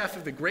former chef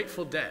of the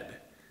Grateful Dead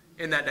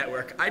in that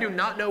network. I do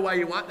not know why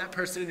you want that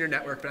person in your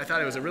network, but I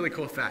thought it was a really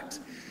cool fact.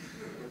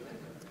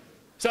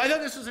 So I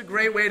thought this was a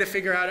great way to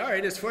figure out, all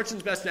right, is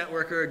Fortune's Best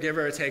Networker a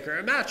giver, a taker,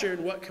 a matcher,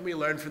 and what can we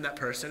learn from that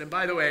person? And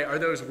by the way, are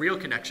those real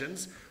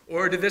connections,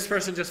 or did this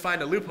person just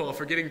find a loophole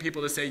for getting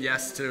people to say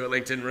yes to a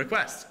LinkedIn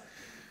request?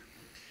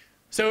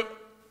 So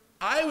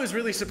I was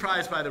really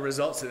surprised by the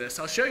results of this.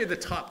 I'll show you the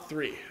top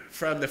 3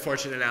 from the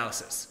Fortune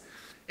analysis.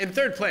 In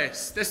 3rd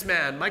place, this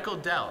man, Michael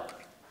Dell,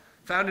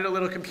 founded a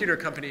little computer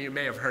company you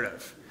may have heard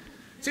of.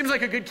 Seems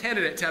like a good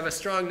candidate to have a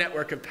strong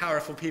network of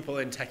powerful people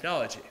in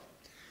technology.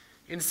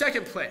 In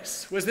 2nd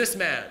place was this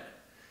man,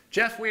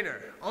 Jeff Weiner,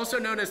 also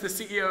known as the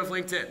CEO of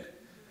LinkedIn,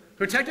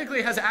 who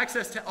technically has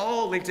access to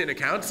all LinkedIn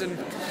accounts and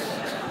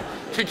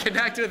can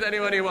connect with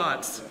anyone he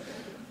wants,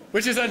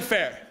 which is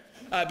unfair.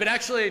 But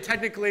actually,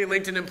 technically,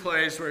 LinkedIn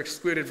employees were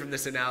excluded from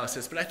this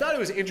analysis. But I thought it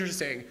was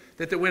interesting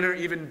that the winner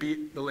even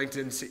beat the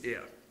LinkedIn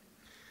CEO.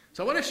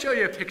 So I want to show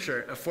you a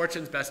picture of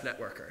Fortune's Best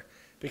Networker,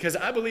 because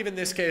I believe in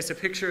this case, a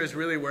picture is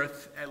really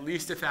worth at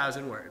least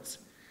 1,000 words.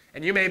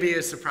 And you may be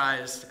as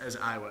surprised as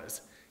I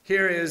was.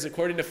 Here is,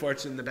 according to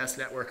Fortune, the best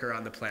networker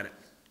on the planet.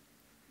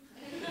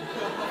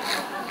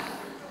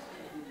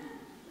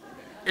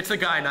 It's the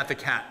guy, not the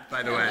cat,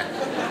 by the way.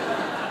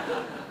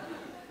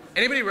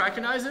 Anybody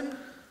recognize him?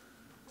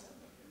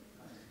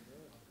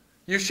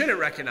 You shouldn't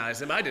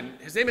recognize him. I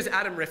didn't. His name is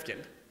Adam Rifkin.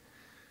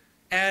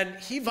 And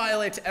he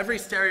violates every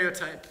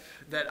stereotype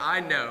that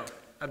I know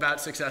about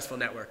successful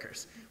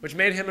networkers, which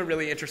made him a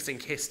really interesting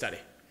case study.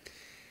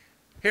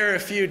 Here are a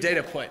few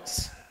data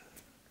points.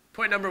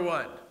 Point number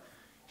 1.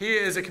 He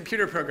is a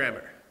computer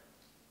programmer.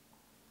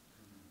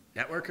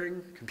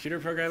 Networking, computer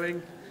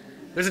programming.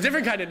 There's a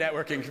different kind of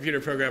networking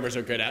computer programmers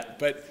are good at,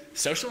 but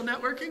social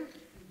networking?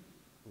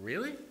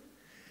 Really?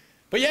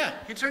 But yeah,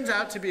 he turns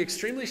out to be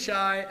extremely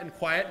shy and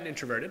quiet and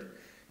introverted.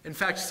 In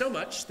fact, so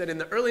much that in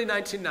the early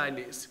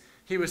 1990s,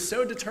 he was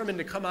so determined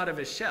to come out of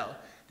his shell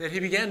that he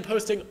began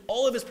posting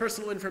all of his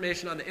personal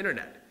information on the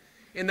internet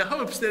in the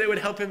hopes that it would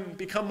help him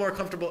become more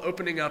comfortable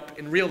opening up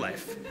in real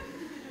life.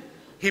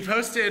 He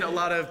posted a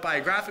lot of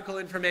biographical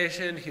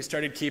information. He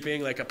started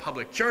keeping like a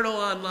public journal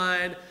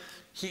online.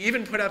 He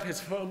even put up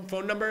his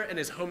phone number and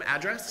his home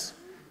address,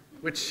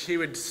 which he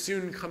would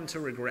soon come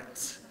to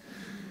regret.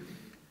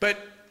 But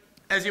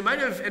as you might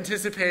have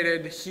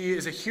anticipated, he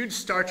is a huge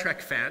Star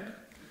Trek fan.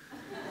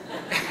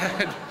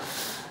 And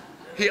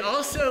he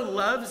also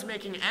loves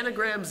making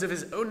anagrams of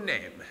his own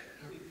name,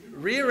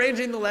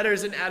 rearranging the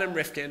letters in Adam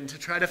Rifkin to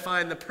try to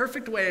find the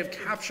perfect way of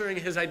capturing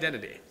his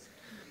identity.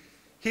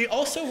 He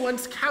also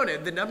once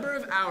counted the number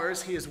of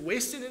hours he has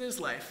wasted in his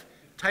life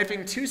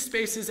typing 2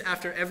 spaces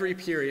after every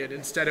period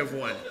instead of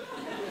 1.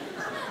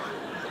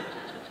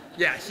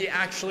 Yeah, he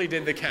actually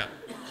did the count.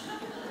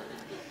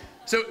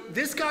 So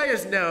this guy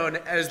is known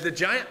as the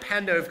giant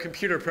panda of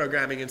computer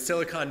programming in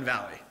Silicon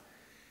Valley.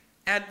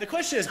 And the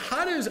question is,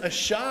 how does a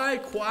shy,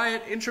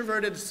 quiet,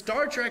 introverted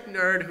Star Trek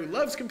nerd who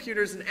loves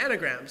computers and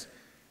anagrams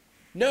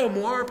know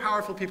more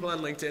powerful people on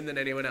LinkedIn than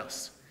anyone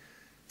else?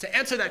 To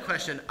answer that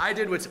question, I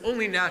did what's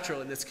only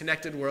natural in this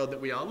connected world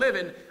that we all live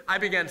in. I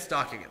began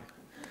stalking him.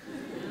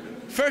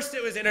 First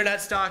it was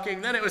internet stalking,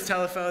 then it was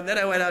telephone, then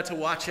I went out to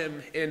watch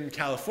him in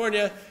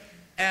California.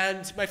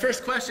 And my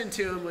first question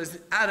to him was,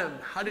 Adam,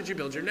 how did you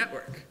build your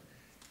network?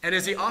 And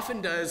as he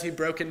often does, he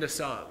broke into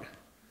song.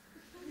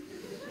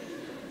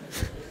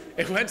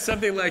 It went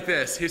something like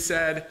this. He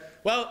said,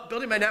 well,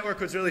 building my network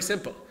was really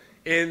simple.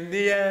 In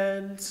the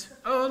end,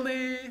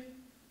 only...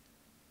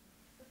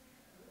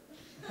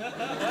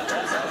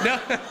 No,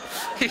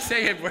 he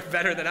sang it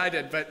better than I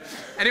did, but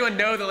anyone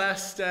know the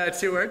last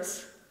 2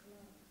 words?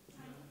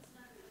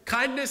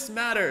 Kindness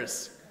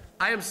matters.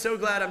 I am so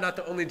glad I'm not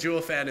the only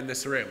Jewel fan in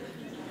this room.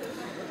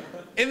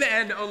 In the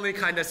end, only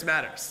kindness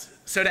matters.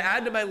 So to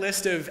add to my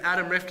list of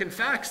Adam Rifkin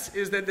facts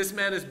is that this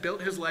man has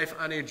built his life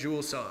on a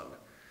Jewel song.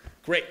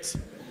 Great.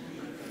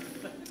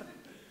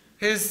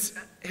 His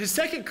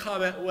second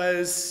comment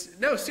was,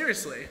 no,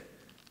 seriously.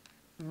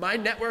 My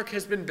network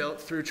has been built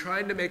through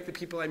trying to make the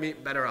people I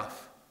meet better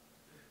off.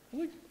 I'm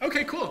like,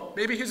 okay, cool.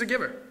 Maybe he's a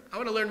giver. I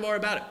want to learn more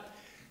about it.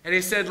 And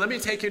he said, let me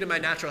take you to my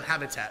natural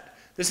habitat.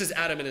 This is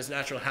Adam in his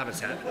natural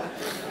habitat.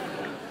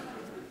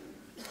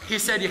 He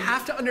said, you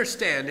have to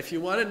understand, if you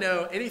want to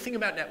know anything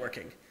about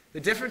networking, the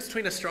difference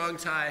between a strong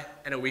tie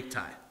and a weak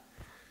tie.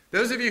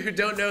 Those of you who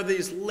don't know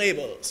these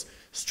labels,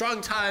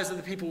 strong ties are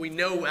the people we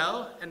know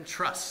well and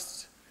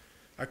trust,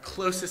 our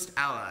closest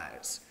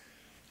allies.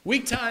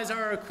 Weak ties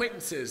are our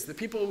acquaintances, the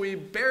people we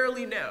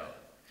barely know.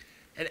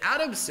 And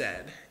Adam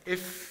said,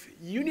 if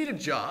you need a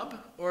job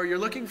or you're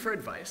looking for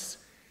advice,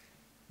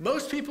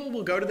 most people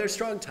will go to their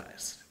strong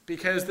ties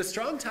because the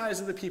strong ties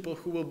are the people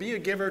who will be a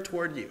giver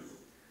toward you.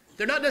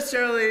 They're not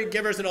necessarily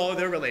givers in all of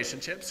their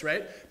relationships,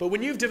 right? But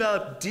when you've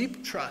developed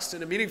deep trust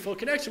and a meaningful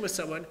connection with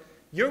someone,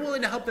 you're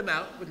willing to help them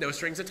out with no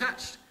strings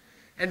attached.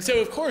 And so,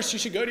 of course, you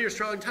should go to your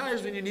strong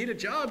ties when you need a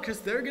job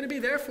because they're going to be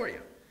there for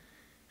you.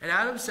 And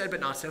Adam said,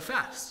 but not so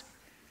fast.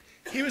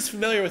 He was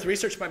familiar with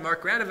research by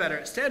Mark Granovetter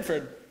at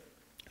Stanford,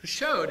 who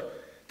showed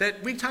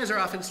that weak ties are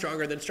often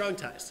stronger than strong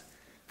ties.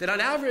 That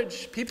on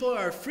average, people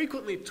are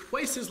frequently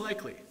twice as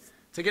likely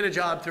to get a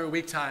job through a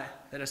weak tie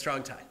than a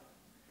strong tie.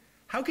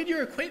 How could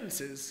your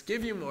acquaintances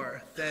give you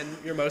more than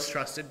your most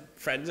trusted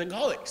friends and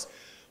colleagues?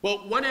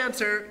 Well, one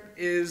answer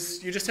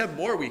is you just have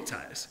more weak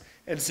ties.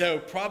 And so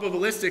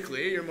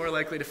probabilistically, you're more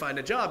likely to find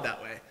a job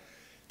that way.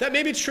 That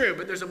may be true,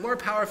 but there's a more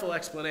powerful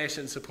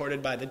explanation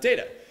supported by the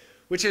data,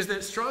 which is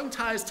that strong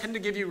ties tend to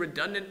give you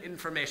redundant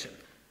information.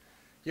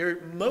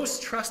 Your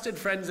most trusted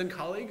friends and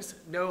colleagues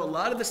know a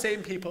lot of the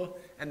same people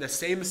and the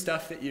same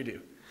stuff that you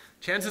do.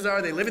 Chances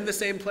are they live in the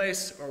same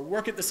place or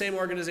work at the same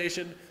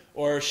organization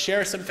or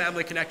share some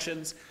family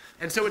connections.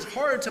 And so it's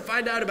hard to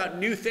find out about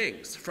new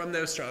things from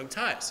those strong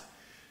ties.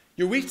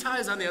 Your weak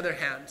ties, on the other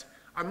hand,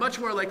 are much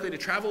more likely to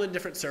travel in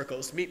different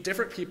circles, meet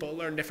different people,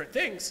 learn different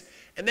things,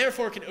 and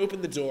therefore can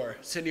open the door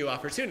to new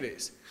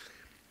opportunities.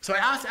 So I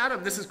asked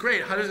Adam, this is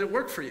great, how does it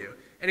work for you?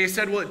 And he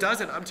said, well, it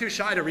doesn't. I'm too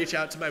shy to reach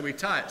out to my weak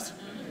ties.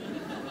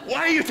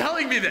 Why are you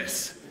telling me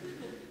this?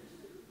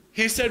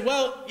 He said,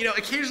 well,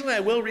 occasionally I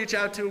will reach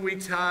out to a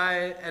weak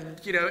tie, and,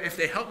 if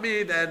they help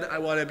me, then I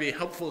want to be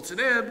helpful to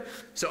them,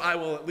 so I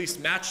will at least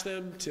match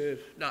them to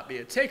not be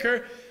a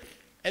taker.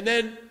 And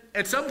then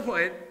at some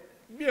point,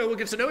 we'll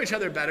get to know each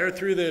other better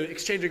through the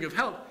exchanging of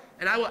help,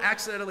 and I will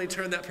accidentally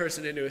turn that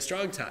person into a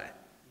strong tie.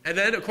 And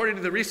then, according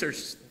to the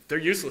research, they're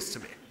useless to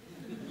me.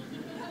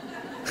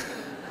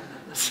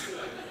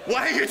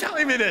 Why are you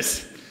telling me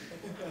this?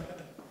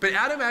 But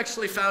Adam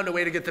actually found a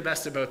way to get the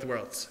best of both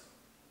worlds.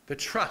 The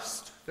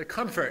trust, the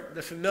comfort,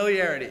 the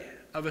familiarity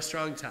of a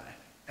strong tie,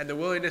 and the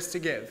willingness to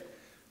give,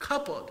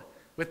 coupled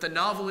with the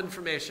novel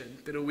information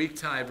that a weak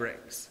tie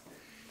brings.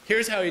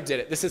 Here's how he did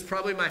it. This is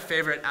probably my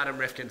favorite Adam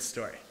Rifkin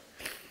story.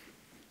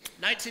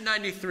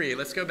 1993,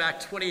 let's go back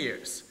 20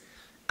 years.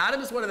 Adam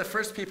is one of the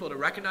first people to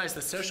recognize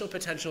the social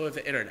potential of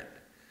the internet.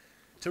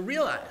 To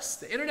realize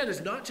the internet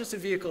is not just a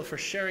vehicle for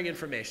sharing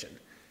information,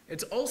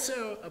 it's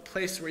also a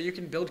place where you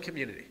can build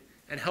community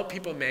and help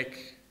people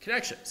make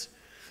connections.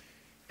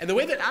 And the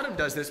way that Adam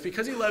does this,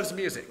 because he loves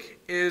music,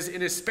 is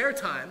in his spare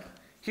time,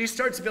 he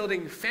starts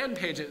building fan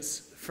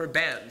pages for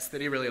bands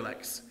that he really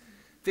likes.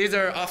 These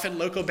are often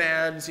local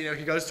bands. He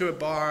goes to a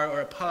bar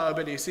or a pub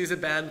and he sees a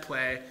band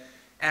play,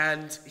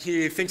 and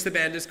he thinks the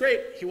band is great.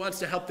 He wants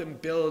to help them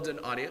build an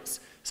audience.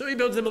 So he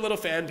builds them a little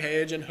fan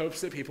page and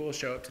hopes that people will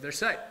show up to their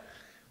site.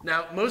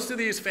 Now, most of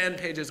these fan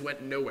pages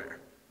went nowhere.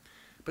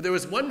 But there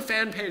was one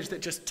fan page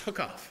that just took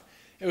off.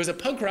 It was a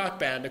punk rock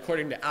band,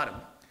 according to Adam.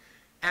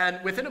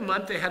 And within a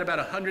month, they had about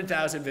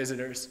 100,000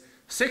 visitors.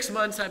 6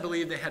 months, I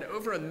believe, they had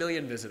over 1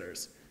 million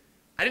visitors.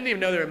 I didn't even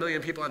know there were 1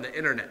 million people on the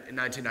internet in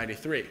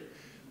 1993.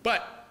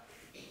 But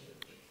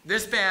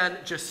this band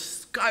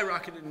just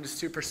skyrocketed into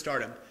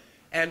superstardom.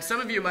 And some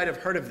of you might have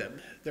heard of them.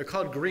 They're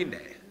called Green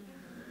Day.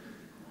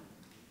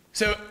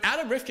 So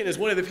Adam Rifkin is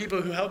one of the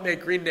people who helped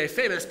make Green Day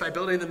famous by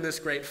building them this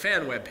great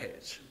fan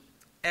webpage.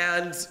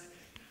 And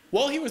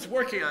while he was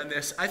working on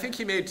this, I think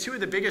he made two of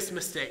the biggest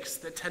mistakes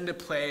that tend to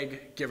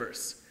plague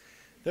givers.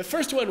 The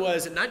first one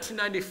was in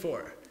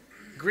 1994.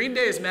 Green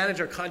Day's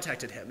manager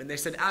contacted him and they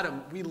said,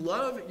 Adam, we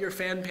love your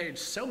fan page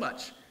so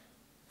much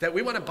that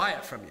we want to buy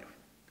it from you.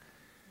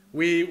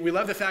 We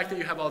love the fact that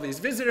you have all these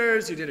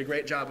visitors, you did a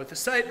great job with the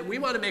site, and we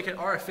want to make it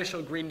our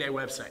official Green Day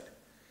website.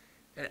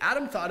 And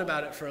Adam thought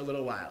about it for a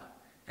little while.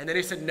 And then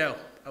he said, no,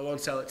 I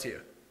won't sell it to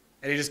you.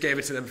 And he just gave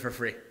it to them for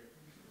free.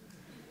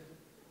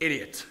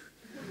 Idiot.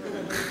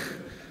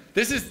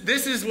 This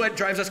is what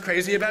drives us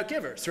crazy about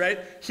givers, right?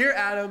 Here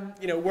Adam,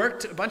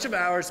 worked a bunch of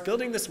hours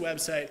building this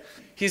website.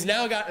 He's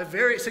now got a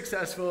very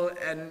successful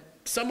and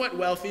somewhat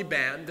wealthy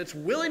band that's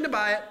willing to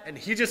buy it, and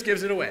he just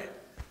gives it away.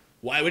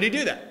 Why would he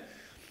do that?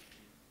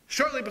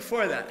 Shortly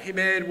before that, he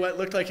made what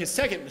looked like his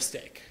second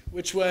mistake,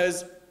 which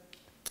was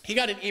he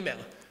got an email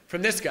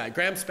from this guy,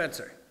 Graham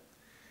Spencer.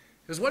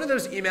 It was one of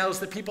those emails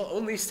that people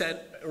only sent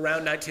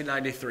around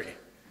 1993.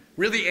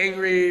 Really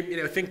angry,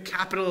 think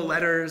capital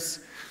letters.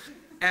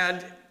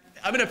 And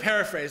I'm going to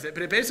paraphrase it,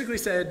 but it basically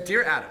said,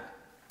 Dear Adam,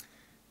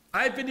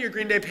 I've been to your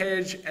Green Day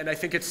page and I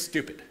think it's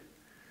stupid.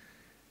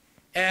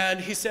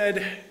 And he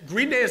said,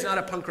 Green Day is not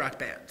a punk rock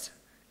band.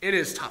 It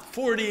is top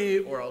 40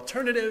 or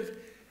alternative,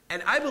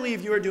 and I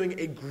believe you are doing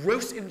a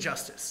gross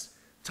injustice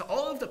to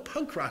all of the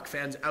punk rock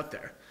fans out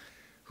there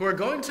who are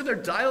going to their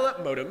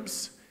dial-up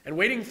modems and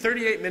waiting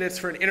 38 minutes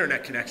for an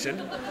internet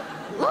connection.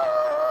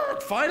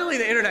 Finally,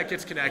 the internet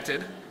gets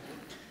connected.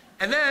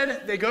 And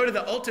then they go to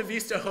the Alta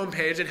Vista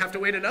homepage and have to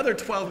wait another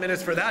 12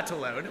 minutes for that to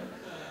load.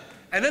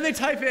 And then they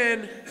type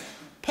in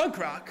punk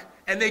rock,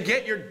 and they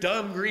get your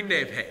dumb Green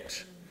Day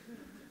page.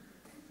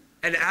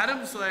 And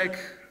Adam's like,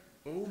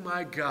 oh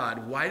my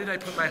God, why did I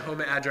put my home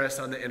address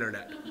on the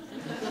internet?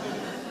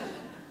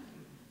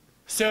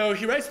 So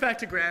he writes back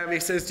to Graham. He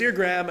says, Dear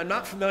Graham, I'm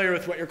not familiar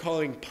with what you're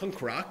calling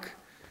punk rock.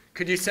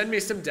 Could you send me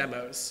some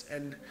demos?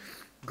 And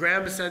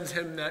Graham sends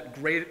him that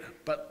great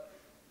but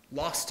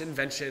lost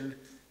invention,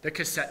 the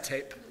cassette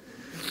tape.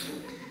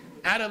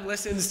 Adam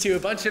listens to a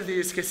bunch of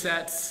these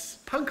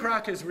cassettes, punk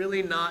rock is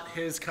really not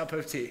his cup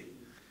of tea.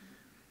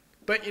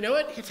 But you know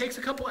what? He takes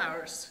a couple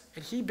hours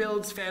and he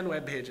builds fan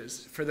web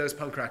pages for those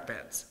punk rock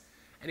bands.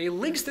 And he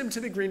links them to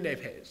the Green Day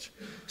page.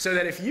 So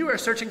that if you are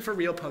searching for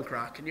real punk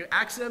rock and you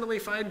accidentally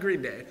find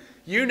Green Day,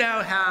 you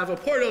now have a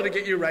portal to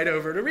get you right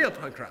over to real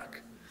punk rock.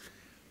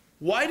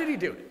 Why did he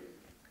do it?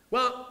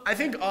 Well, I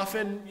think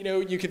often,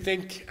 you could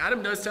think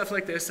Adam does stuff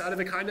like this out of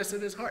the kindness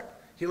of his heart.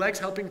 He likes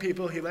helping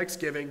people, he likes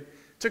giving.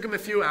 Took him a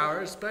few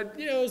hours, but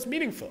it was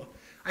meaningful.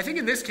 I think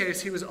in this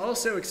case, he was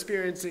also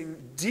experiencing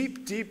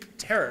deep, deep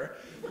terror.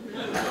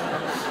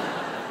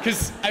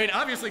 Because,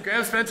 obviously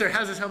Graham Spencer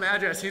has his home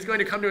address. He's going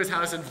to come to his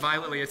house and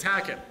violently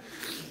attack him.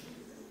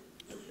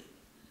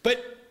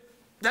 But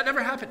that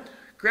never happened.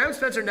 Graham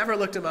Spencer never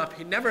looked him up.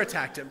 He never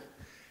attacked him.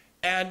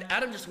 And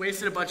Adam just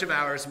wasted a bunch of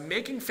hours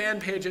making fan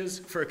pages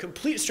for a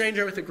complete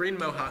stranger with a green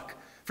mohawk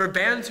for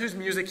bands whose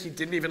music he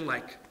didn't even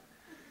like.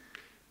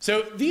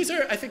 So these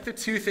are, I think, the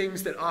two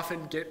things that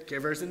often get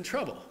givers in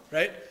trouble,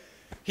 right?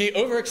 He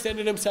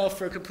overextended himself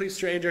for a complete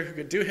stranger who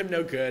could do him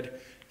no good,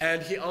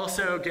 and he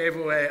also gave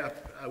away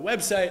a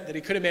website that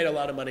he could have made a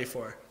lot of money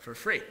for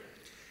free.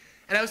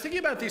 And I was thinking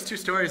about these two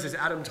stories as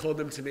Adam told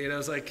them to me, and I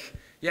was like,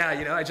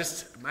 yeah,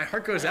 my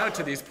heart goes out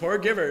to these poor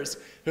givers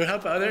who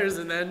help others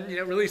and then,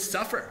 really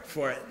suffer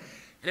for it.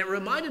 And it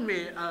reminded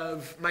me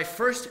of my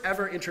first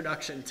ever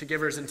introduction to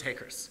givers and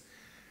takers.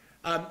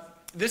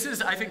 This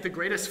is, I think, the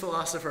greatest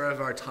philosopher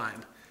of our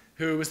time,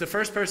 who was the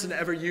first person to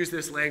ever use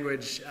this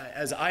language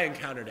as I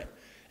encountered it,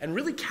 and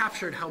really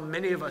captured how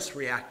many of us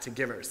react to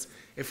givers,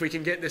 if we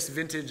can get this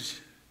vintage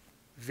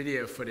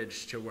video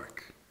footage to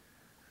work.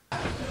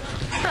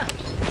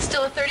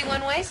 Still a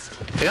 31 waist?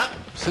 Yep,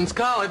 since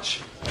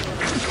college.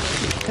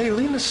 Hey,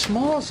 Lena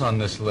Small's on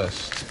this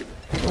list.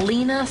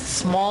 Lena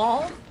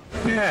Small?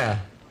 Yeah.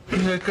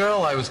 The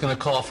girl I was going to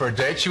call for a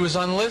date, she was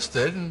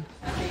unlisted, and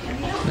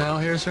now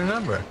here's her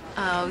number.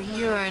 Oh,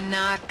 you're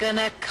not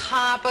gonna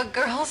cop a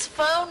girl's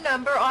phone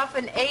number off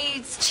an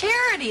AIDS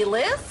charity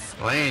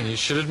list. Lane, you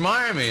should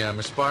admire me. I'm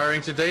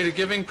aspiring to date a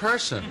giving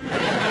person.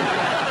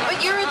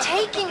 But you're a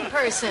taking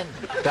person.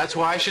 That's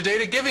why I should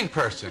date a giving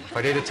person. If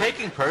I date a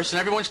taking person,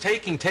 everyone's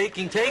taking.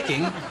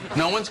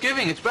 No one's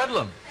giving. It's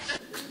bedlam.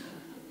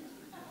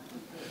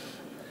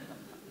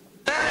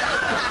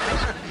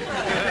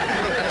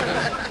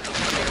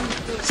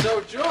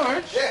 So,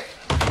 George... Yeah.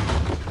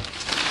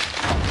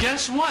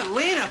 Guess what?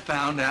 Lena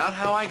found out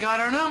how I got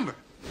her number.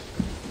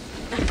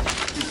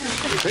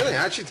 Really?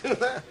 How'd you do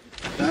that?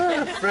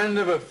 A friend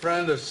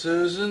of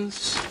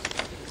Susan's.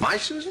 My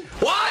Susan?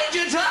 Why'd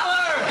you tell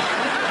her?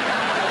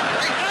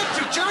 I have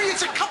to, Jerry.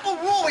 It's a couple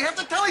rule. We have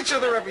to tell each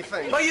other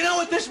everything. Well, you know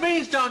what this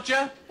means, don't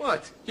you?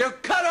 What? You're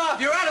cut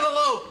off. You're out of the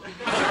loop.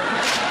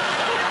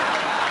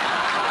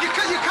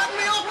 You cutting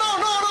me off?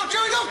 No,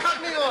 Jerry, don't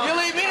cut me off. You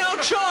leave me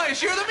no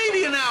choice. You're the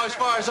media now, as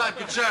far as I'm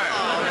concerned.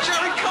 Oh,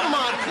 Jerry, come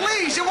on,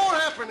 please. It won't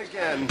happen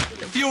again.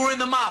 If you were in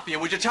the mafia,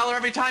 would you tell her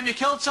every time you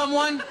killed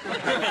someone?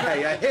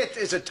 Hey, a hit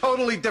is a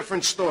totally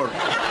different story.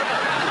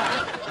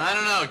 I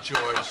don't know,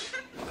 George.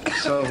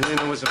 So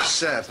Lena was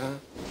upset, huh?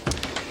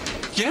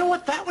 You know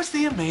what? That was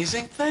the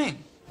amazing thing.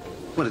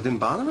 What, it didn't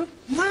bother her?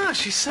 No,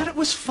 she said it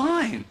was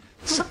fine.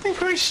 Something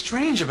very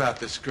strange about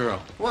this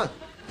girl. What?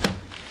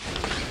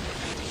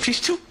 She's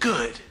too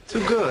good.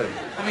 Too good.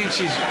 I mean,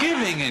 she's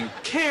giving and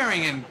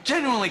caring and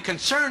genuinely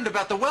concerned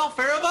about the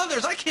welfare of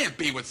others. I can't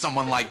be with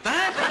someone like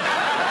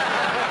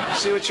that.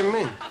 See what you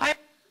mean?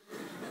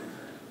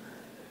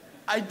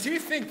 I do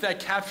think that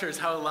captures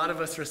how a lot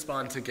of us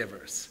respond to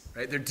givers,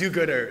 right? They're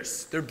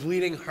do-gooders. They're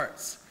bleeding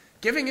hearts.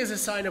 Giving is a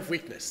sign of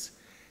weakness.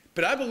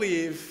 But I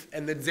believe,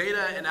 and the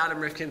data in Adam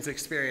Rifkin's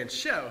experience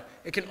show,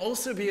 it can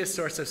also be a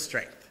source of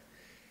strength.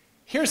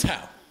 Here's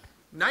how.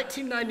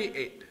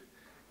 1998.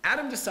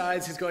 Adam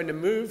decides he's going to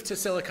move to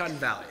Silicon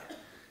Valley,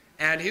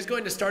 and he's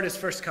going to start his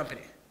first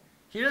company.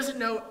 He doesn't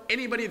know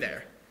anybody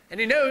there, and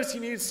he knows he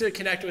needs to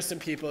connect with some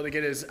people to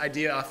get his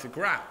idea off the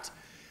ground.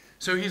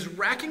 So he's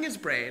racking his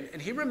brain,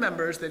 and he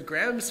remembers that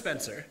Graham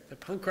Spencer, the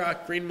punk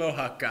rock green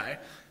mohawk guy,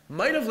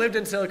 might have lived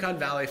in Silicon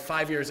Valley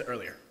 5 years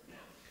earlier.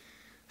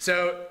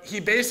 So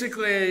he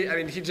basically,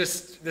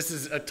 this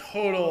is a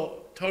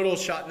total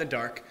shot in the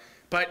dark.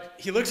 But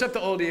he looks up the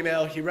old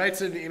email, he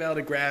writes an email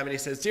to Graham, and he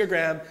says, "Dear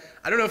Graham,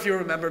 I don't know if you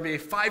remember me,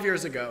 5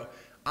 years ago,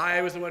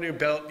 I was the one who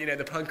built,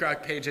 the punk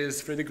rock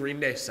pages for the Green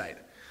Day site.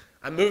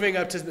 I'm moving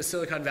up to the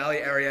Silicon Valley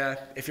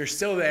area. If you're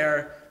still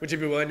there, would you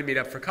be willing to meet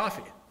up for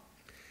coffee?"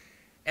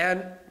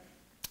 And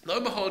lo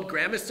and behold,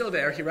 Graham is still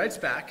there. He writes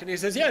back, and he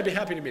says, "Yeah, I'd be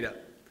happy to meet up."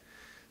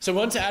 So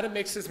once Adam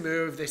makes his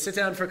move, they sit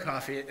down for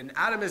coffee, and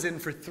Adam is in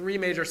for 3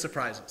 major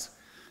surprises.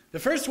 The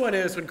first one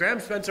is when Graham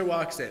Spencer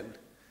walks in,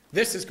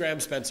 this is Graham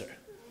Spencer.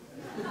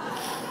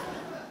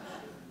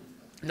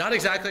 Not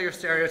exactly your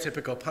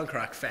stereotypical punk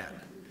rock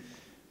fan.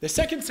 The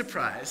second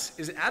surprise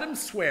is Adam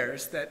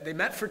swears that they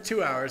met for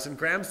 2 hours and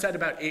Graham said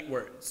about 8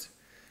 words.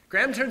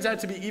 Graham turns out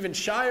to be even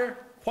shyer,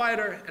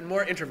 quieter, and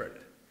more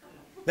introverted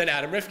than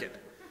Adam Rifkin.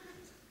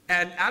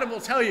 And Adam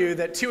will tell you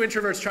that 2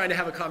 introverts trying to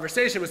have a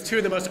conversation was 2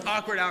 of the most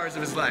awkward hours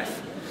of his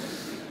life,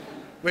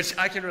 which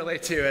I can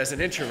relate to as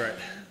an introvert.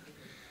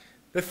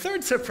 The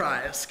third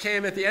surprise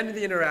came at the end of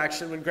the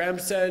interaction when Graham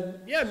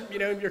said, yeah,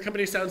 your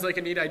company sounds like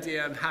a neat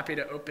idea. I'm happy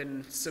to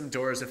open some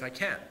doors if I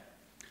can.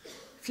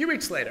 A few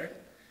weeks later,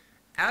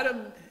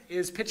 Adam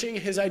is pitching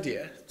his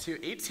idea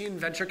to 18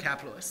 venture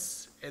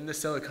capitalists in the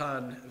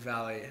Silicon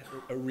Valley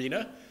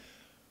arena,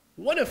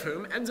 one of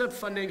whom ends up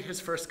funding his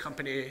first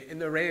company in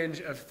the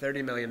range of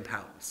 30 million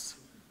pounds.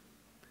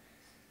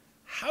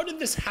 How did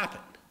this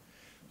happen?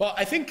 Well,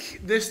 I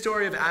think this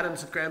story of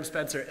Adam's with Graham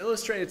Spencer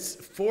illustrates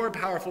 4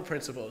 powerful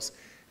principles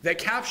that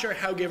capture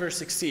how givers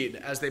succeed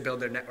as they build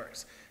their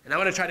networks. And I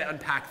want to try to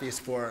unpack these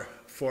 4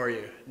 for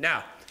you.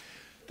 Now,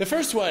 the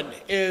first one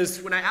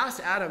is when I asked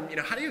Adam,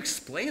 how do you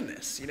explain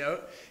this?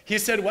 He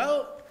said,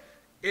 well,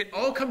 it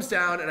all comes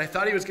down, and I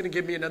thought he was going to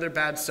give me another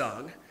bad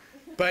song,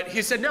 but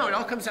he said, no, it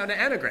all comes down to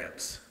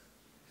anagrams.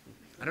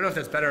 I don't know if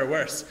that's better or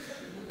worse,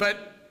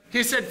 but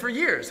he said, for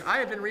years, I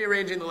have been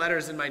rearranging the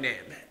letters in my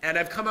name, and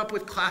I've come up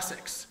with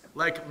classics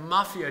like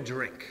mafia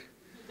drink.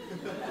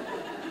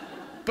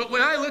 But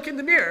when I look in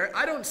the mirror,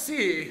 I don't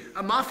see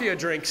a mafia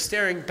drink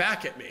staring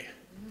back at me,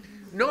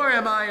 nor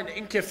am I an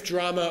Inkif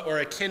drama or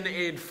a kin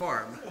aid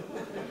farm.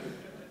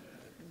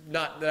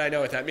 Not that I know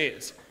what that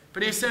means.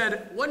 But he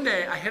said, one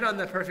day I hit on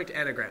the perfect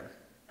anagram.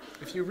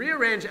 If you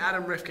rearrange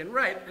Adam Rifkin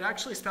right, it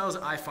actually spells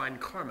I find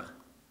karma.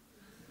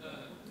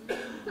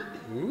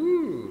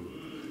 Ooh.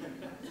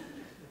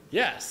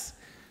 Yes.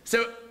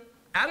 So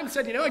Adam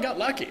said, I got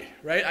lucky,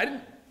 right?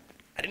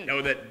 I didn't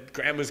know that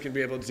Graham was going to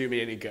be able to do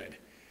me any good.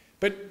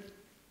 But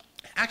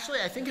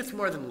actually, I think it's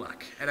more than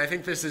luck. And I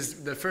think this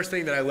is the first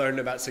thing that I learned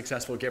about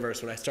successful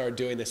givers when I started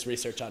doing this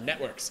research on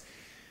networks.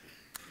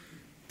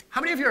 How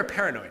many of you are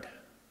paranoid?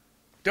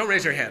 Don't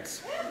raise your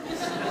hands.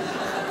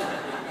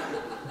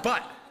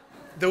 But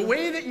the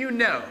way that you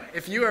know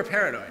if you are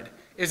paranoid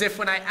is if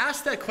when I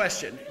asked that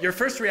question, your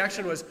first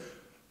reaction was,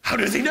 how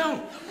does he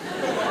know?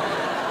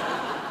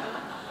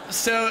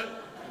 So,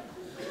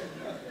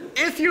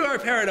 if you are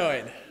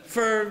paranoid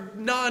for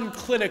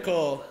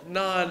non-clinical,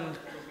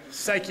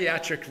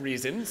 non-psychiatric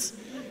reasons,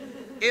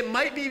 it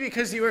might be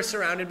because you are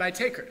surrounded by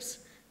takers.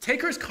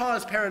 Takers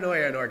cause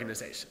paranoia in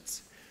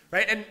organizations,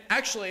 right? And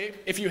actually,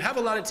 if you have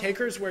a lot of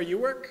takers where you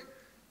work,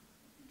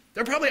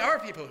 there probably are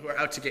people who are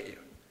out to get you.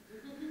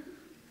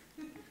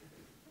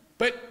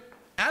 But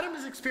Adam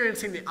is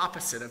experiencing the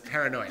opposite of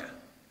paranoia.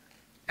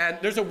 And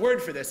there's a word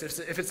for this.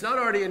 If it's not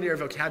already in your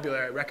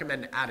vocabulary, I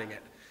recommend adding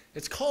it.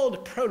 It's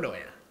called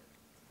pronoia,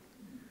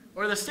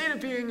 or the state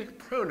of being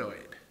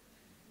pronoid.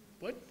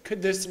 What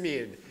could this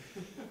mean?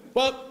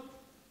 Well,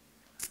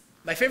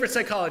 my favorite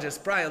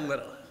psychologist, Brian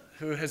Little,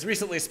 who has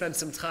recently spent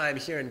some time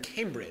here in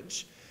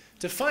Cambridge,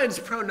 defines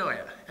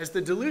pronoia as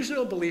the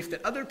delusional belief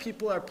that other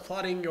people are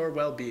plotting your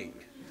well-being.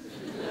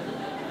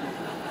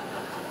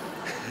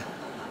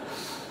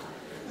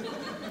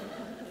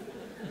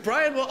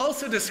 Brian will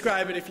also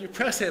describe it, if you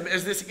press him,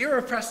 as this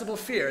irrepressible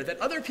fear that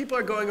other people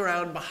are going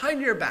around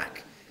behind your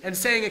back and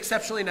saying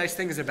exceptionally nice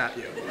things about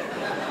you.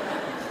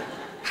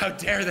 How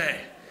dare they?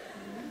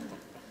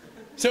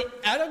 So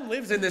Adam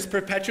lives in this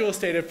perpetual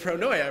state of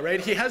pronoia,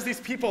 right? He has these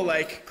people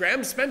like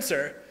Graham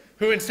Spencer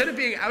who, instead of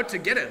being out to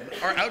get him,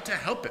 are out to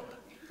help him.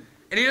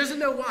 And he doesn't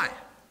know why.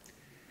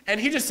 And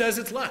he just says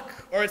it's luck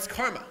or it's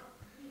karma.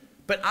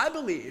 But I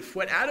believe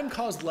what Adam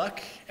calls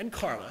luck and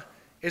karma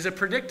is a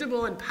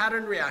predictable and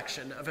patterned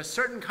reaction of a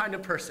certain kind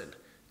of person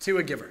to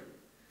a giver.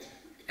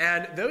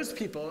 And those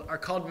people are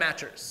called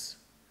matchers.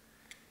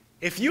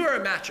 If you are a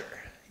matcher,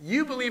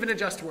 you believe in a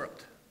just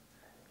world.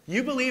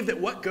 You believe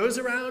that what goes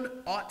around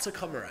ought to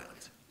come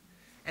around.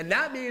 And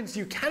that means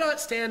you cannot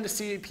stand to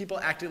see people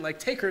acting like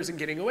takers and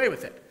getting away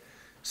with it.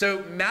 So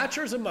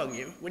matchers among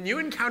you, when you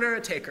encounter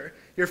a taker,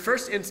 your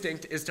first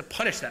instinct is to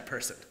punish that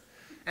person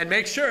and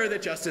make sure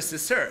that justice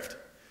is served.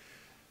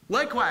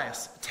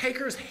 Likewise,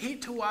 takers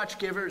hate to watch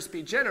givers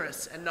be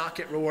generous and not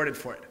get rewarded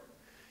for it.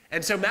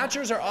 And so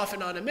matchers are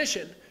often on a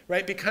mission,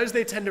 right? Because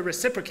they tend to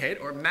reciprocate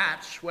or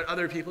match what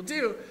other people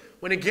do.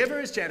 When a giver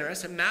is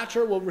generous, a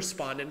matcher will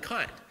respond in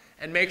kind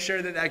and make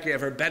sure that that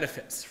giver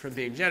benefits from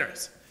being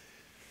generous.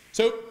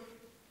 So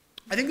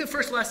I think the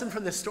first lesson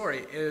from this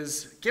story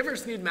is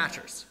givers need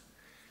matchers.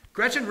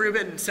 Gretchen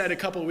Rubin said a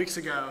couple weeks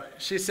ago,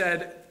 she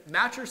said,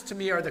 matchers to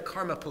me are the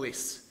karma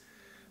police.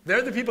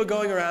 They're the people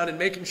going around and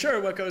making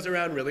sure what goes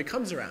around really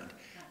comes around.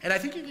 And I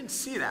think you can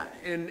see that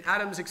in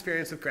Adam's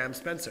experience with Graham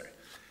Spencer.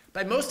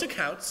 By most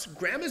accounts,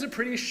 Graham is a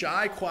pretty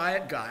shy,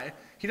 quiet guy.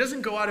 He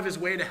doesn't go out of his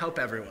way to help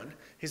everyone.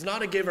 He's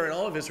not a giver in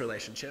all of his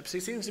relationships. He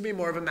seems to be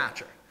more of a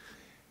matcher.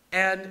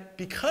 And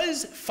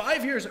because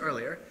 5 years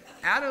earlier,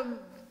 Adam,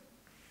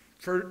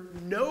 for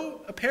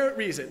no apparent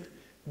reason,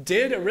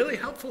 did a really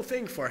helpful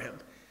thing for him,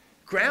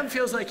 Graham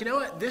feels like, you know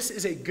what, this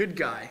is a good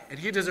guy, and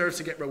he deserves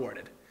to get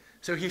rewarded.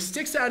 So he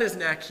sticks out his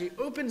neck, he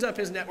opens up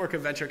his network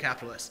of venture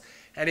capitalists,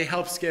 and he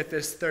helps get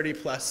this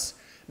 30+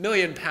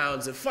 million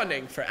pounds of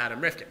funding for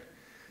Adam Rifkin.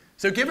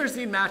 So givers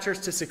need matchers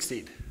to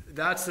succeed.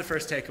 That's the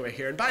first takeaway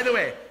here. And by the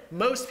way,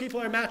 most people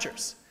are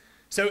matchers.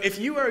 So if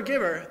you are a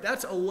giver,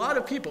 that's a lot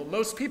of people,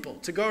 most people,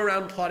 to go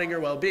around plotting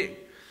your well-being.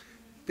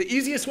 The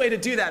easiest way to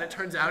do that, it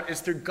turns out, is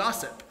through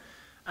gossip.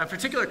 a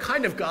particular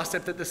kind of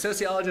gossip that the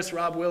sociologist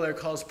Rob Willer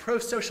calls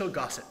pro-social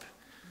gossip,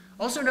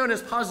 also known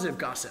as positive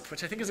gossip,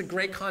 which I think is a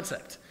great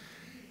concept.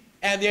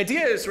 And the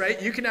idea is,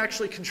 right, you can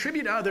actually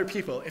contribute to other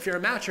people if you're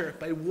a matcher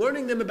by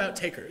warning them about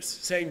takers,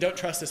 saying don't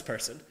trust this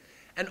person,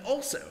 and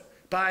also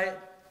by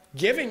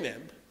giving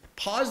them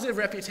positive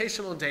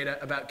reputational data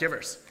about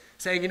givers,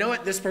 saying, you know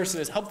what, this person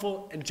is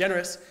helpful and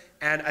generous,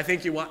 and I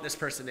think you want this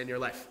person in your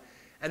life.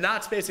 And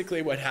that's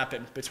basically what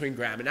happened between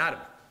Graham and Adam.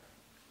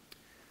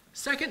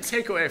 Second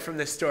takeaway from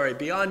this story,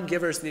 beyond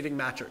givers needing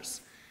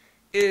matchers,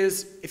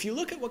 is if you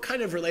look at what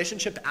kind of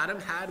relationship Adam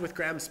had with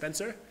Graham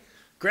Spencer,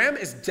 Graham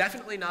is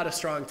definitely not a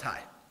strong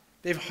tie.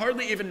 They've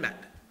hardly even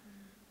met.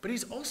 But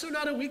he's also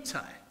not a weak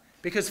tie,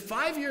 because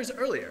 5 years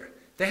earlier,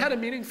 they had a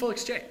meaningful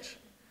exchange.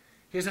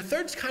 He has a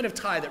third kind of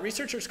tie that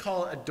researchers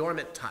call a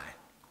dormant tie.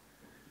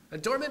 A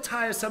dormant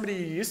tie is somebody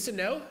you used to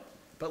know,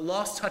 but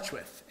lost touch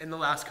with in the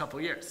last couple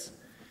years.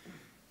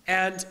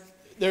 And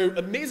there are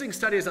amazing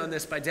studies on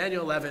this by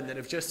Daniel Levin that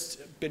have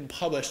just been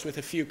published with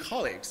a few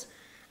colleagues.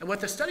 And what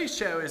the studies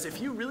show is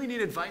if you really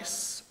need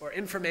advice or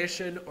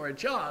information or a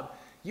job,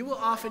 you will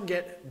often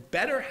get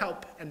better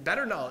help and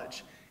better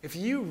knowledge if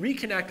you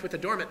reconnect with a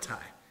dormant tie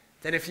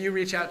than if you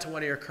reach out to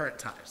one of your current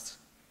ties.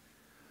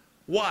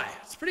 Why?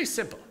 It's pretty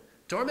simple.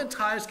 Dormant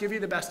ties give you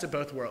the best of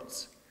both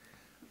worlds.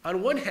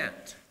 On one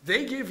hand,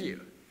 they give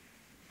you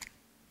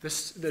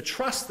the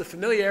trust, the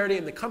familiarity,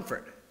 and the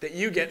comfort that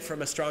you get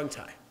from a strong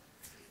tie.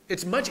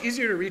 It's much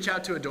easier to reach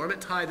out to a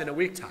dormant tie than a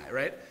weak tie,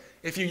 right?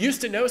 If you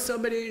used to know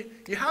somebody,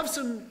 you have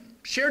some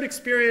shared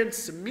experience,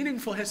 some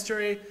meaningful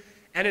history,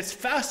 and it's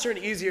faster and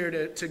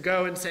easier to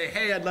go and say,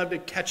 hey, I'd love to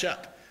catch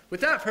up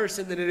with that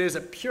person than it is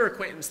a pure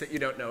acquaintance that you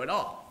don't know at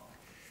all.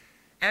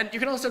 And you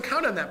can also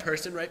count on that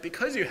person, right,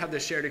 because you have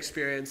this shared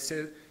experience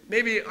to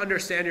maybe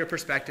understand your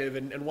perspective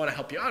and want to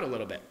help you out a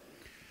little bit.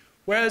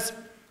 Whereas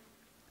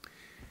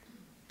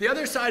the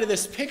other side of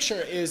this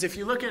picture is if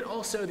you look at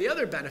also the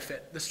other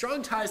benefit, the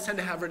strong ties tend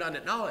to have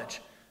redundant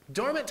knowledge.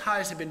 Dormant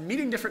ties have been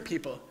meeting different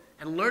people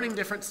and learning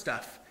different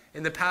stuff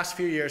in the past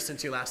few years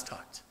since you last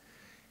talked.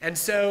 And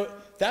so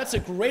that's a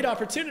great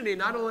opportunity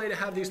not only to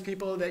have these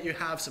people that you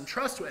have some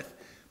trust with,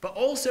 but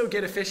also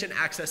get efficient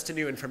access to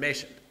new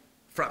information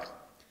from.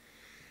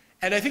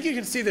 And I think you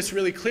can see this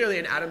really clearly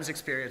in Adam's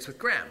experience with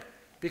Graham,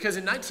 because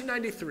in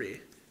 1993,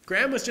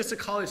 Graham was just a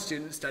college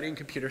student studying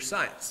computer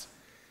science.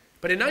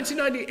 But in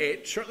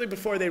 1998, shortly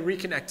before they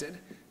reconnected,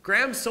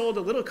 Graham sold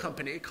a little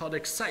company called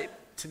Excite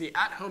to the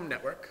At-Home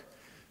Network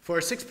for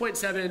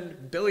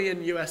 $6.7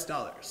 billion US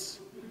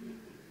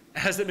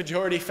as the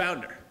majority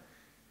founder.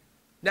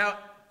 Now,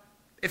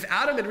 if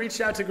Adam had reached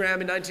out to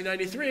Graham in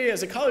 1993,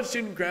 as a college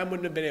student, Graham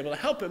wouldn't have been able to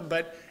help him,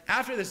 but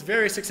after this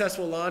very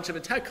successful launch of a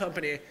tech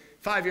company,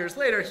 5 years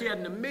later, he had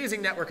an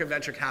amazing network of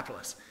venture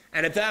capitalists.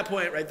 And at that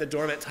point, right, the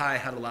dormant tie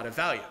had a lot of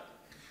value.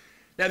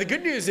 Now, the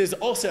good news is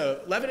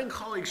also, Levin and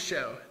colleagues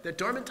show that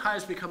dormant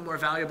ties become more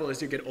valuable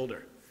as you get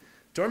older.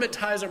 Dormant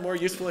ties are more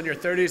useful in your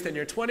 30s than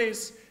your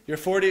 20s, your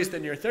 40s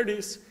than your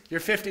 30s, your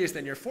 50s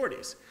than your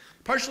 40s,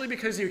 partially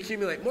because you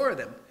accumulate more of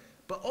them,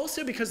 but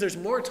also because there's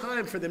more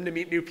time for them to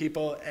meet new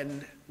people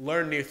and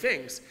learn new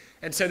things,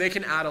 and so they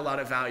can add a lot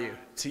of value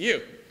to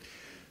you.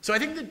 So I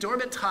think that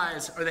dormant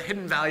ties are the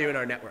hidden value in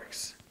our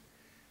networks.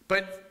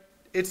 But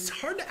it's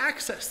hard to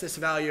access this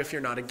value if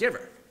you're not a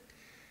giver.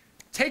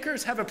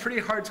 Takers have a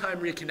pretty hard time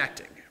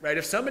reconnecting, right?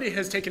 If somebody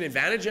has taken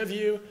advantage of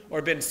you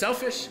or been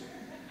selfish,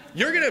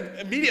 you're going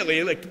to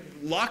immediately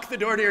lock the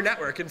door to your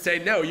network and say,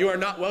 no, you are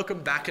not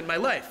welcome back in my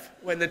life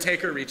when the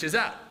taker reaches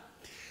out.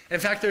 In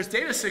fact, there's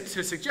data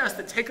to suggest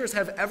that takers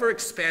have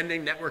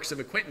ever-expanding networks of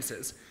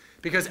acquaintances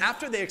because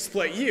after they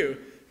exploit you,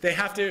 they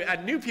have to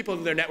add new people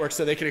to their network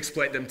so they can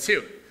exploit them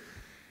too.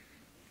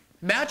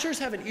 Matchers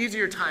have an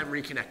easier time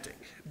reconnecting,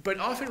 but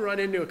often run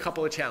into a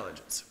couple of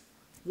challenges.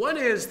 One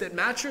is that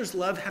matchers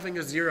love having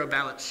a zero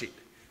balance sheet.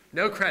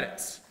 No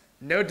credits,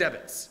 no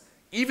debits,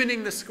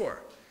 evening the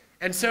score.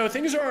 And so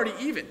things are already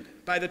even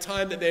by the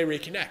time that they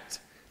reconnect.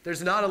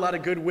 There's not a lot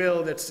of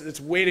goodwill that's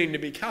waiting to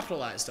be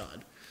capitalized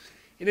on.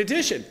 In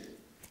addition,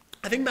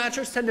 I think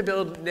matchers tend to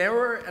build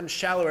narrower and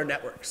shallower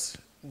networks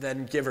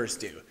than givers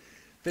do.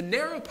 The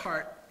narrow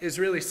part is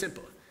really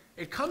simple.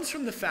 It comes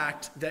from the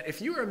fact that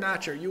if you are a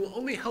matcher, you will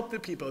only help the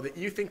people that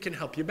you think can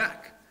help you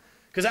back.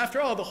 Because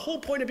after all, the whole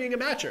point of being a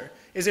matcher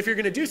is if you're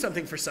going to do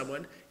something for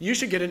someone, you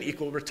should get an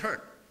equal return.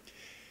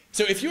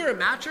 So if you were a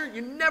matcher,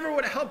 you never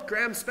would have helped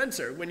Graham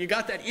Spencer when you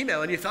got that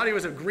email and you thought he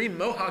was a green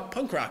Mohawk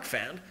punk rock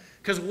fan,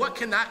 because what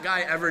can that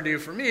guy ever do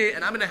for me,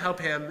 and I'm going to help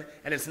him,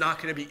 and it's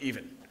not going to be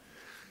even.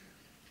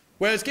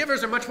 Whereas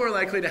givers are much more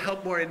likely to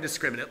help more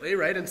indiscriminately,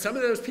 right? And some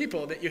of those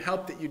people that you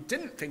helped that you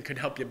didn't think could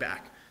help you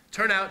back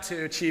turn out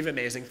to achieve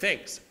amazing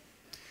things.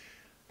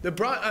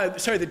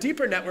 The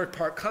deeper network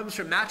part comes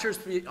from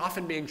matchers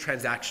often being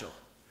transactional,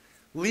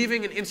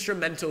 leaving an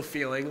instrumental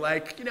feeling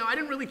like, I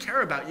didn't really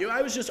care about you.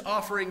 I was just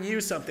offering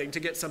you something to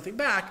get something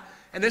back,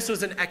 and this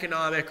was an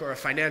economic or a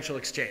financial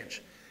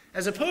exchange.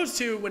 As opposed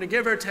to when a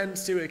giver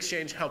tends to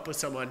exchange help with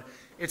someone,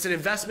 it's an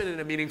investment in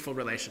a meaningful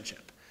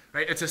relationship,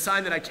 right? It's a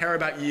sign that I care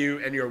about you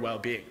and your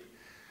well-being.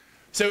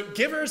 So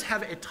givers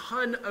have a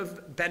ton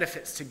of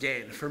benefits to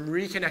gain from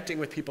reconnecting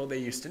with people they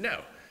used to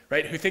know,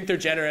 right? Who think they're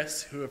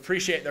generous, who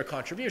appreciate their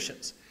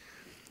contributions.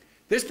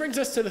 This brings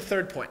us to the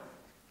third point.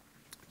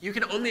 You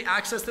can only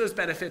access those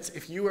benefits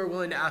if you are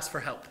willing to ask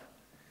for help.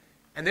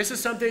 And this is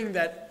something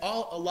that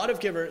a lot of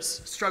givers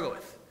struggle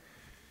with.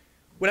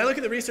 When I look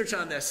at the research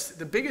on this,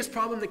 the biggest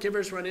problem that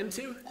givers run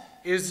into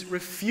is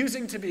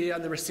refusing to be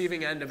on the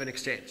receiving end of an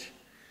exchange.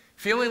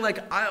 Feeling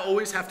like I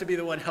always have to be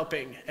the one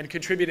helping and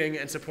contributing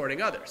and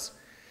supporting others.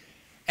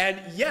 And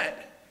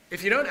yet,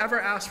 if you don't ever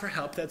ask for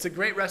help, that's a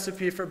great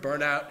recipe for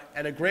burnout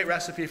and a great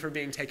recipe for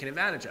being taken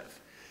advantage of.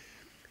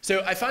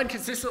 So I find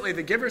consistently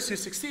the givers who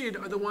succeed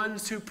are the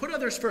ones who put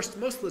others first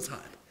most of the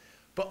time,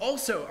 but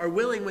also are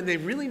willing when they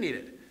really need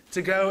it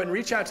to go and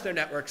reach out to their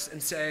networks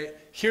and say,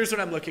 here's what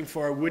I'm looking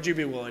for, would you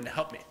be willing to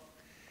help me?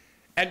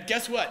 And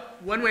guess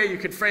what? One way you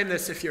could frame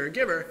this if you're a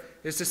giver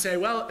is to say,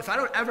 well, if I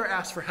don't ever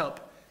ask for help,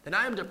 then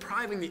I am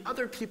depriving the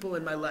other people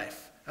in my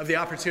life of the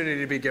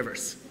opportunity to be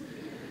givers.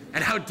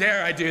 And how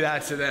dare I do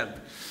that to them?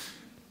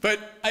 But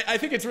I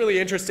think it's really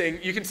interesting.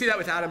 You can see that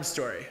with Adam's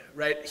story,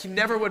 right? He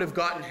never would have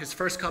gotten his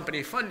first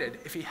company funded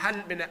if he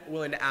hadn't been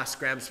willing to ask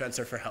Graham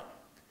Spencer for help.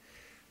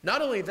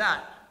 Not only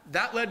that,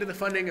 that led to the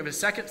funding of his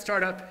second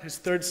startup, his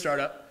third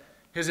startup,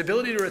 his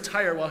ability to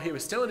retire while he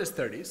was still in his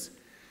 30s,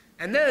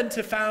 and then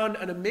to found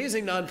an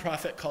amazing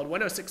nonprofit called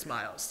 106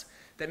 Miles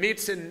that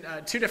meets in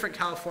 2 different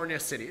California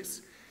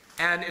cities.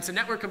 And it's a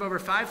network of over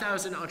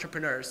 5,000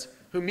 entrepreneurs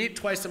who meet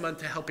twice a month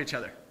to help each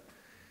other.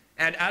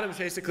 And Adam's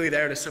basically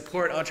there to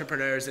support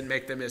entrepreneurs and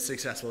make them as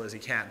successful as he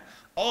can.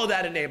 All of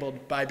that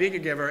enabled by being a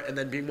giver and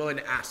then being willing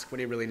to ask when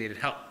he really needed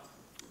help.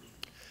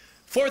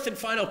 Fourth and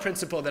final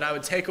principle that I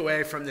would take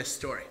away from this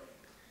story.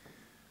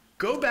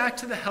 Go back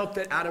to the help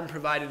that Adam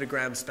provided to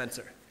Graham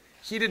Spencer.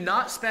 He did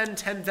not spend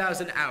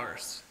 10,000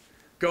 hours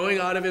going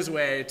out of his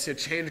way to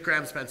change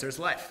Graham Spencer's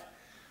life.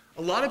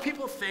 A lot of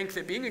people think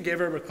that being a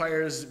giver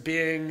requires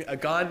being a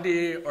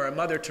Gandhi or a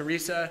Mother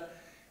Teresa,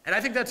 and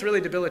I think that's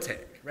really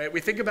debilitating, right?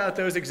 We think about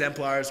those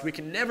exemplars, we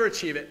can never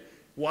achieve it,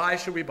 why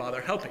should we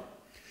bother helping?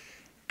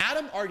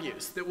 Adam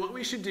argues that what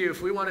we should do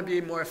if we want to be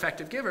more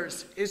effective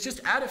givers is just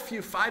add a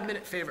few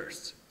 5-minute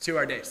favors to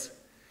our days.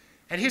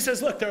 And he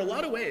says, look, there are a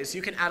lot of ways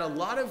you can add a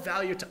lot of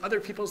value to other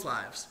people's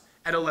lives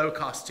at a low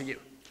cost to you.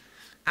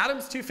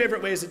 Adam's 2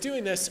 favorite ways of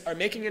doing this are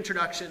making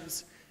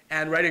introductions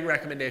and writing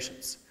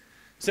recommendations.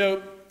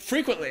 So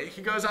frequently,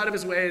 he goes out of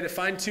his way to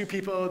find 2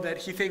 people that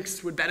he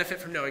thinks would benefit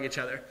from knowing each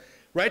other,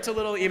 writes a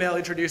little email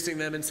introducing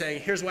them and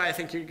saying, here's why I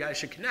think you guys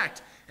should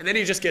connect, and then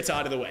he just gets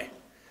out of the way.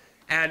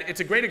 And it's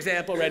a great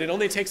example, right? It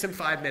only takes him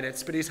 5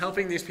 minutes, but he's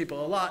helping these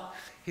people a lot.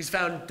 He's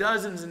found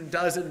dozens and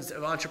dozens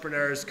of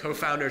entrepreneurs,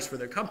 co-founders for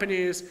their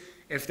companies,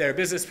 if they're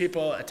business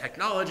people, a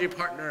technology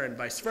partner, and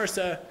vice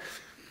versa.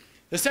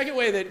 The second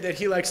way that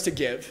he likes to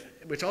give,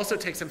 which also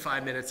takes him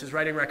 5 minutes, is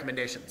writing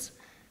recommendations.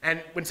 And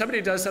when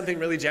somebody does something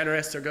really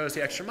generous or goes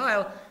the extra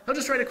mile, he'll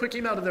just write a quick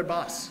email to their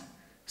boss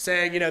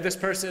saying, you know, this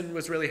person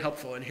was really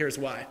helpful and here's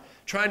why.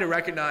 Trying to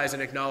recognize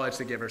and acknowledge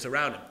the givers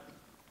around him.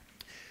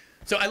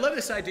 So I love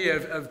this idea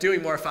of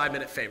doing more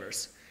 5-minute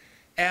favors.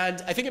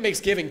 And I think it makes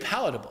giving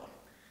palatable.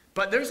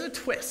 But there's a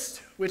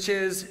twist, which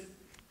is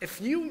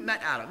if you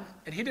met Adam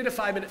and he did a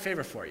 5-minute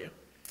favor for you,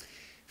 a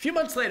few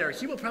months later,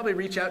 he will probably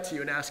reach out to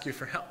you and ask you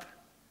for help.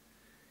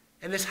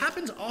 And this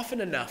happens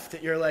often enough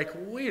that you're like,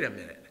 wait a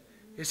minute.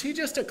 Is he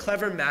just a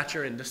clever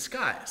matcher in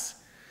disguise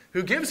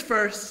who gives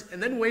first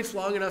and then waits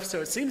long enough so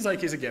it seems like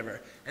he's a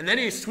giver, and then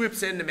he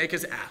swoops in to make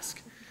his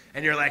ask,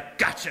 and you're like,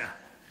 gotcha.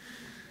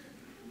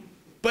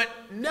 But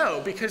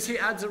no, because he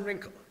adds a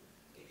wrinkle.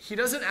 He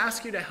doesn't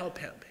ask you to help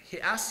him. He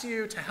asks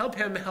you to help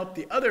him help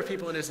the other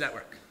people in his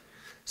network.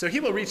 So he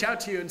will reach out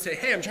to you and say,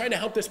 hey, I'm trying to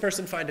help this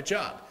person find a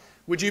job.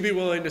 Would you be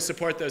willing to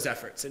support those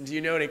efforts? And do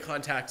you know any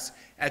contacts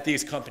at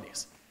these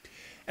companies?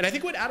 And I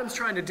think what Adam's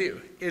trying to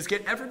do is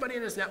get everybody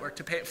in his network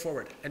to pay it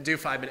forward and do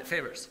 5-minute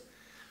favors.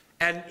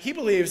 And he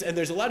believes, and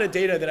there's a lot of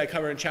data that I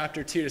cover in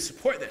chapter 2 to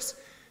support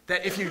this,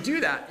 that if you do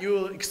that, you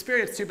will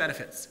experience 2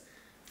 benefits.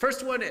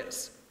 First one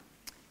is,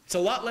 it's a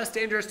lot less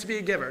dangerous to be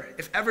a giver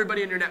if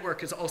everybody in your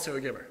network is also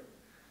a giver.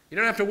 You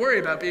don't have to worry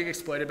about being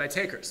exploited by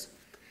takers.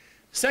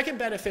 Second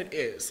benefit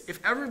is, if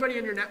everybody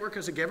in your network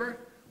is a giver,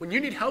 when you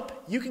need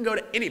help, you can go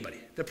to anybody,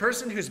 the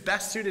person who's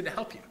best suited to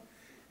help you,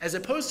 as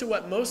opposed to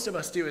what most of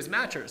us do as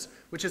matchers,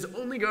 which is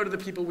only go to the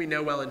people we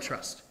know well and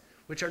trust,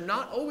 which are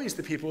not always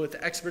the people with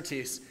the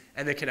expertise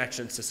and the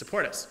connections to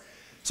support us.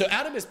 So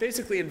Adam is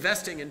basically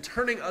investing in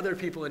turning other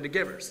people into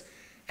givers.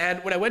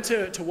 And when I went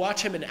to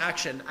watch him in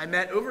action, I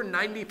met over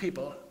 90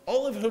 people,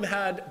 all of whom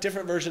had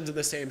different versions of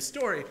the same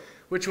story,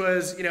 which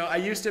was, you know, I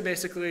used to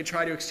basically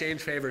try to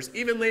exchange favors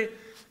evenly.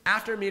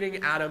 After meeting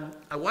Adam,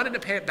 I wanted to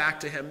pay it back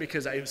to him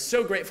because I was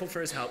so grateful for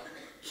his help.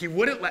 He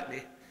wouldn't let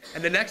me.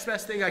 And the next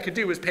best thing I could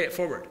do was pay it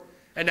forward.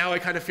 And now I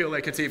kind of feel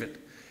like it's even.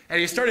 And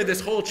he started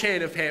this whole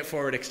chain of pay it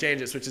forward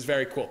exchanges, which is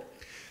very cool.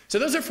 So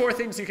those are 4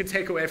 things you can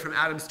take away from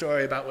Adam's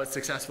story about what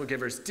successful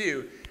givers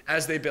do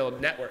as they build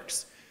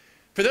networks.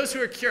 For those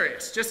who are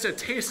curious, just a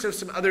taste of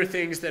some other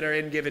things that are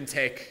in Give and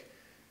Take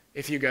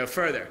if you go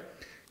further.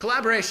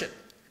 Collaboration.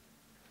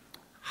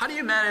 How do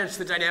you manage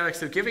the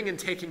dynamics of giving and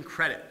taking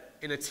credit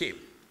in a team?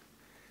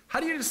 How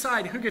do you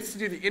decide who gets to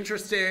do the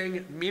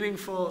interesting,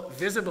 meaningful,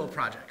 visible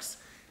projects,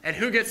 and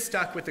who gets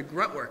stuck with the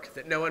grunt work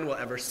that no one will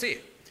ever see?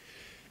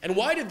 And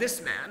why did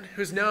this man,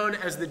 who's known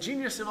as the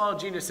genius of all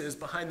geniuses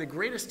behind the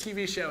greatest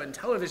TV show in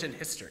television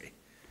history,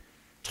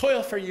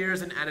 toil for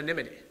years in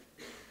anonymity?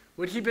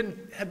 Would he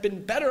have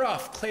been better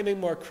off claiming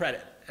more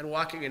credit and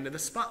walking into the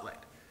spotlight?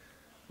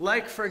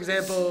 Like, for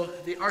example,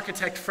 the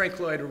architect Frank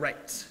Lloyd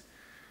Wright,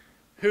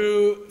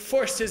 who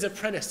forced his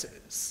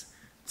apprentices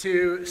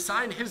to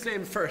sign his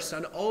name first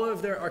on all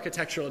of their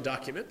architectural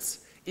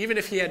documents, even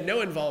if he had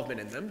no involvement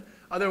in them,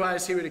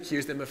 otherwise he would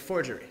accuse them of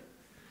forgery.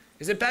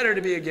 Is it better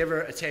to be a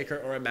giver, a taker,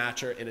 or a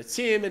matcher in a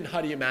team, and how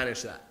do you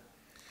manage that?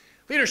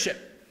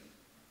 Leadership.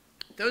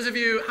 Those of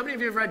you, how many of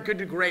you have read Good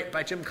to Great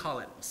by Jim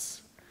Collins?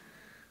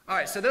 All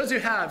right, so those who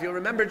have, you'll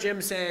remember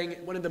Jim saying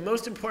one of the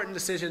most important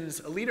decisions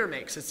a leader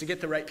makes is to get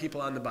the right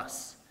people on the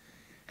bus.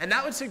 And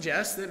that would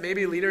suggest that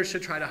maybe leaders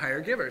should try to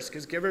hire givers,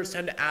 because givers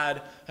tend to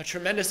add a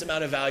tremendous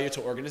amount of value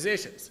to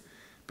organizations.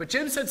 But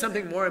Jim said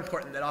something more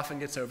important that often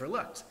gets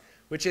overlooked,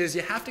 which is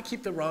you have to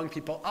keep the wrong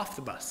people off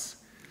the bus.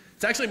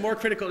 It's actually more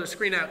critical to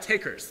screen out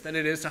takers than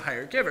it is to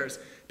hire givers,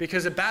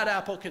 because a bad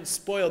apple can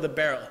spoil the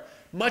barrel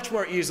much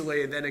more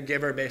easily than a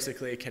giver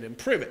basically can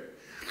improve it.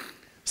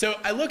 So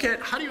I look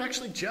at how do you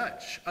actually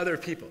judge other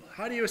people?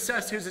 How do you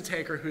assess who's a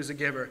taker, who's a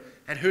giver,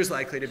 and who's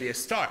likely to be a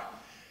star?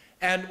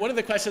 And one of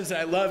the questions that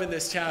I love in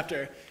this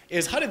chapter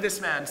is how did this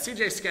man,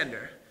 C.J.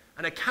 Skender,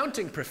 an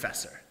accounting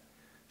professor,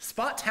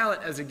 spot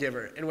talent as a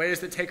giver in ways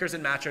that takers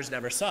and matchers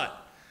never saw it?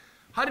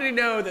 How did he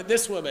know that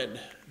this woman,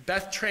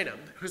 Beth Trainum,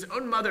 whose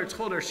own mother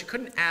told her she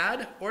couldn't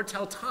add or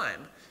tell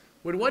time,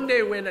 would one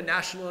day win a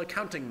national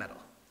accounting medal?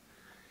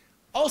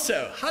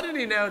 Also, how did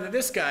he know that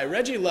this guy,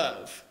 Reggie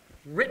Love,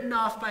 written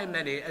off by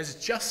many as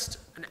just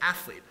an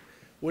athlete,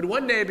 would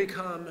one day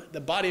become the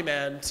body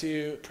man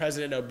to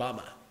President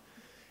Obama?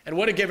 And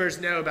what do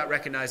givers know about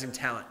recognizing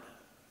talent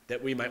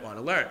that we might want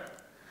to learn?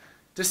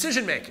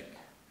 Decision making.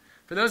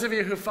 For those of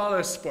you who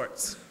follow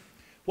sports,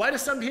 why do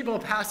some people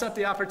pass up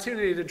the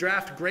opportunity to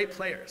draft great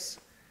players,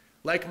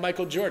 like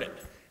Michael Jordan,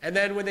 and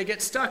then when they get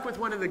stuck with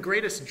one of the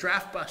greatest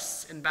draft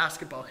busts in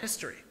basketball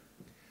history,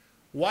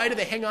 why do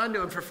they hang on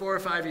to him for 4 or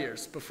 5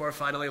 years before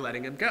finally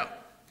letting him go?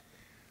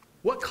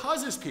 What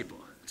causes people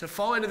to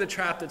fall into the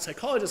trap that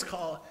psychologists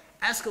call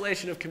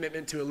escalation of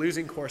commitment to a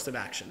losing course of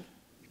action?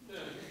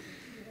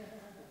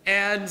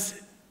 And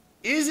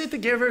is it the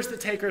givers, the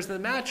takers,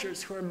 and the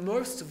matchers who are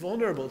most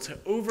vulnerable to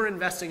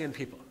over-investing in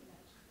people?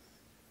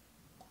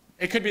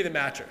 It could be the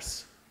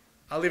matchers.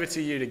 I'll leave it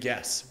to you to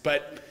guess.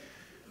 But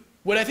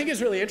what I think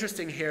is really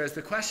interesting here is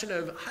the question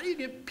of how do you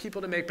get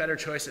people to make better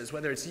choices,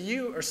 whether it's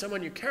you or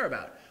someone you care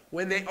about,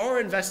 when they are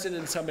invested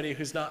in somebody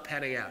who's not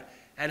panning out?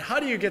 And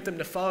how do you get them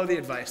to follow the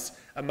advice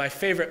of my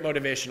favorite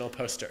motivational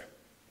poster?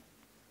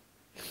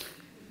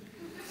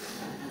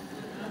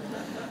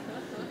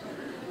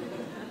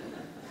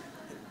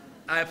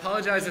 I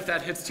apologize if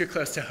that hits too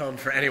close to home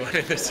for anyone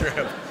in this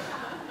room.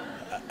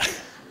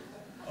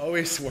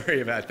 Always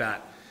worry about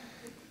that.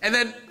 And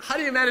then, how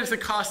do you manage the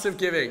cost of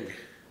giving?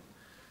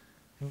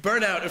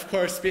 Burnout, of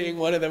course, being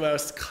one of the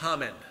most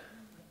common.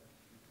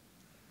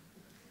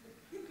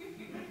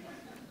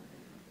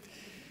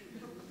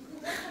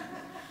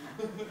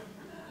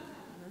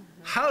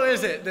 How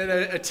is it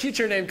that a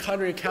teacher named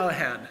Conry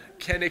Callahan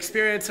can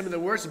experience some of the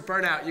worst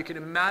burnout you can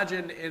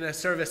imagine in a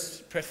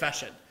service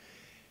profession,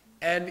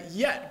 and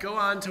yet go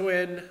on to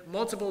win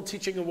multiple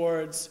teaching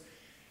awards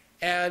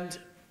and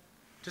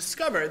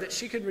discover that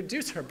she could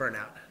reduce her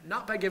burnout,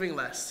 not by giving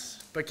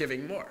less, but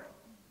giving more?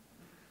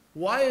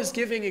 Why is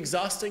giving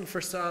exhausting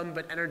for some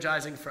but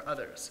energizing for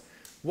others?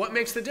 What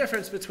makes the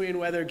difference between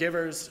whether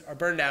givers are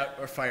burned out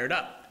or fired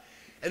up?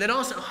 And then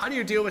also, how do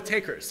you deal with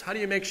takers? How do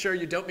you make sure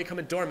you don't become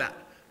a doormat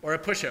or a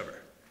pushover?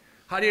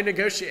 How do you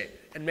negotiate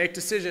and make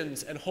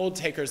decisions and hold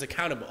takers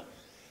accountable?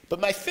 But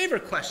my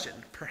favorite question,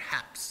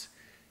 perhaps,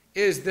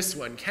 is this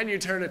one. Can you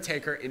turn a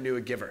taker into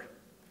a giver?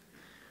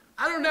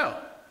 I don't know.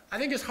 I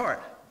think it's hard.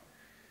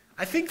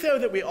 I think, though,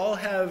 that we all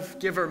have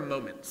giver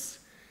moments.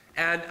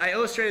 And I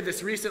illustrated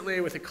this recently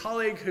with a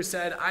colleague who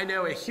said, I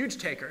know a huge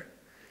taker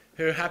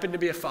who happened to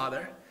be a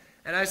father.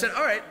 And I said,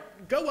 all right,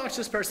 go watch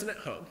this person at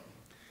home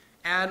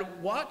and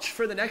watch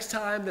for the next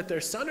time that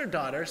their son or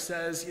daughter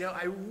says, you know,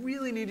 I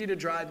really need you to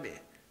drive me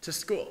to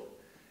school.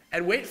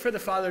 And wait for the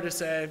father to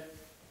say,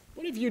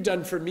 what have you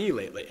done for me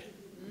lately?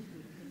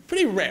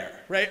 Pretty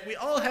rare, right? We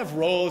all have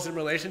roles and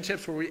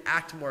relationships where we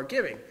act more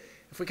giving.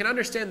 If we can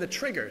understand the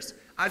triggers,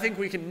 I think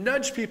we can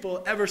nudge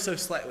people ever so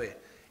slightly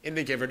in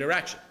the giver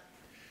direction.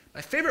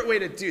 My favorite way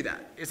to do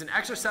that is an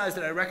exercise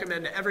that I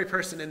recommend to every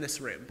person in this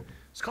room.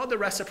 It's called the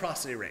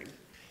reciprocity ring,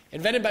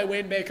 invented by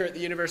Wayne Baker at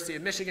the University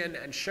of Michigan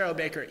and Cheryl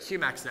Baker at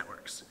Humax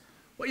Networks.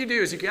 What you do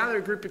is you gather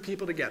a group of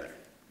people together,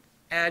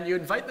 and you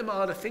invite them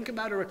all to think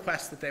about a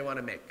request that they want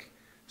to make,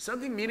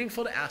 something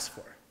meaningful to ask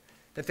for,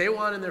 that they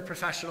want in their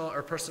professional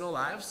or personal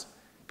lives,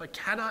 but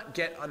cannot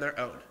get on their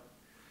own.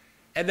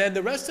 And then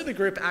the rest of the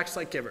group acts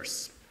like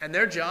givers, and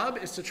their job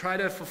is to try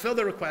to fulfill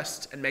the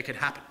request and make it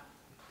happen.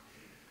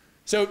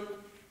 So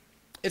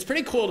it's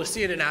pretty cool to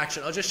see it in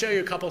action. I'll just show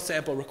you a couple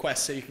sample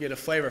requests so you can get a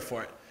flavor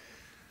for it.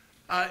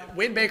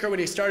 Wayne Baker, when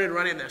he started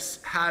running this,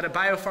 had a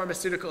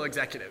biopharmaceutical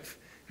executive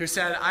who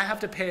said, I have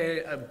to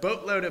pay a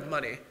boatload of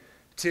money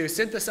to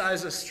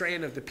synthesize a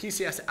strain of the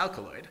PCS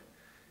alkaloid,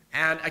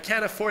 and I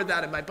can't afford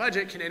that in my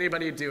budget. Can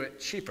anybody do it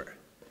cheaper?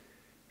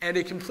 And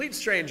a complete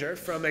stranger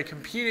from a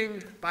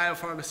competing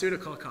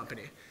biopharmaceutical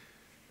company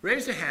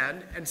raised a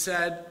hand and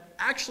said,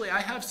 actually, I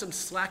have some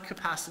slack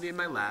capacity in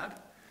my lab.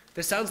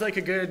 This sounds like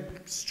a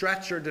good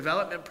stretch or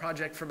development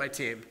project for my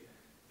team,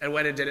 and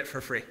went and did it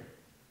for free,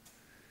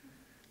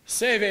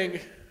 saving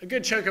a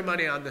good chunk of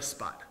money on this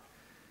spot.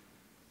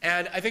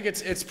 And I think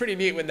it's pretty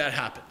neat when that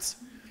happens.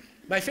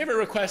 My favorite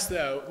request,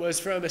 though, was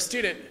from a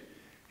student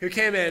who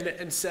came in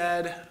and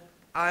said,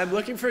 I'm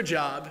looking for a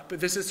job, but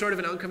this is sort of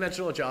an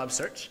unconventional job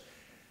search.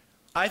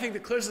 I think the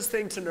closest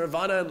thing to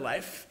nirvana in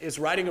life is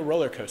riding a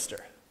roller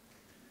coaster.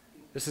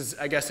 This is,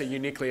 I guess, a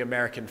uniquely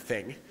American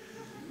thing.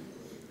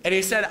 And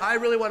he said, I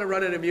really want to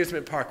run an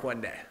amusement park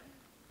one day.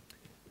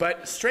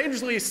 But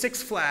strangely,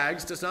 Six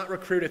Flags does not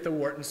recruit at the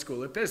Wharton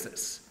School of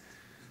Business.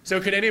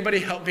 So could anybody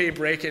help me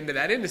break into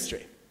that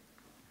industry?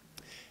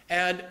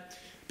 And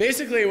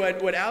basically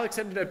what Alex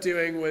ended up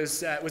doing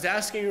was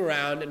asking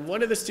around, and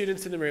one of the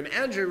students in the room,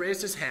 Andrew,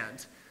 raised his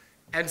hand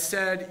and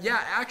said,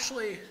 yeah,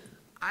 actually,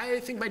 I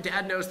think my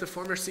dad knows the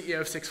former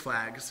CEO of Six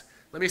Flags.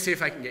 Let me see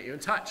if I can get you in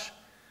touch.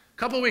 A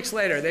couple of weeks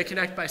later, they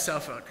connect by cell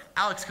phone.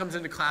 Alex comes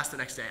into class the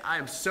next day. I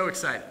am so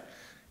excited.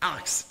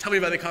 Alex, tell me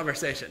about the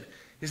conversation.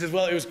 He says,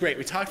 well, it was great.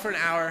 We talked for an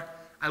hour.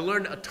 I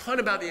learned a ton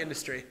about the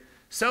industry,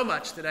 so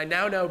much that I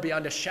now know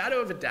beyond a shadow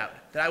of a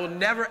doubt that I will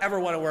never, ever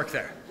want to work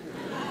there.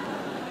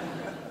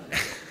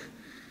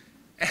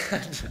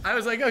 And I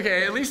was like,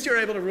 okay, at least you were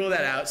able to rule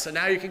that out, so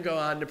now you can go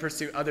on to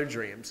pursue other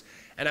dreams.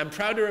 And I'm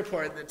proud to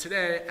report that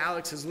today,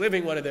 Alex is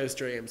living one of those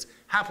dreams,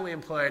 happily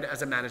employed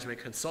as a management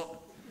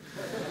consultant.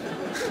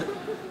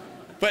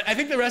 But I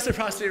think the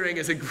reciprocity ring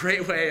is a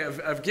great way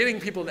of getting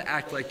people to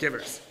act like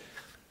givers.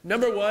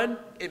 Number one,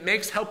 it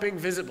makes helping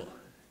visible.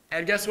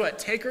 And guess what?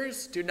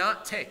 Takers do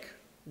not take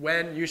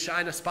when you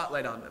shine a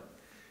spotlight on them.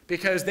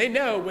 Because they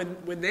know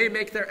when they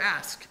make their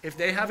ask, if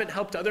they haven't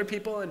helped other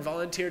people and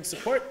volunteered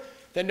support,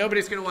 then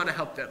nobody's going to want to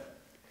help them.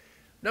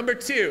 Number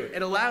two,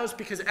 it allows,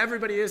 because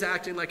everybody is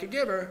acting like a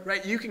giver,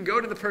 right? You can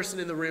go to the person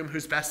in the room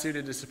who's best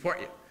suited to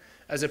support you,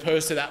 as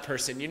opposed to that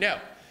person you know.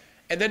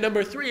 And then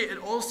number three, it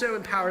also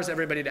empowers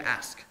everybody to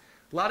ask.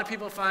 A lot of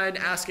people find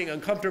asking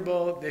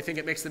uncomfortable. They think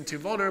it makes them too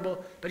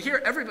vulnerable. But here,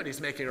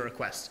 everybody's making a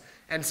request.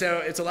 And so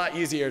it's a lot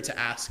easier to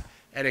ask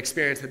and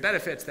experience the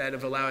benefits then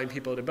of allowing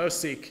people to both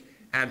seek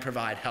and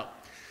provide help.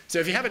 So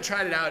if you haven't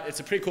tried it out, it's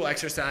a pretty cool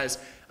exercise.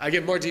 I'll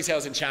give more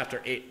details in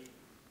Chapter 8.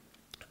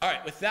 All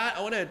right, with that,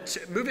 I want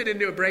to move it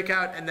into a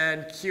breakout and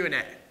then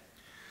Q&A.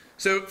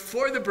 So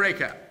for the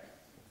breakout,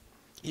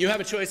 you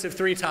have a choice of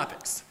 3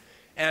 topics.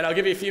 And I'll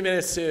give you a few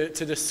minutes to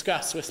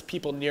discuss with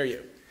people near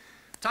you.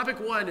 Topic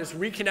 1 is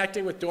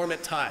reconnecting with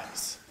dormant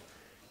ties.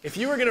 If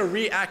you were going to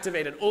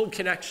reactivate an old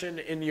connection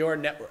in your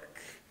network,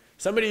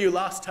 somebody you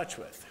lost touch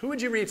with, who would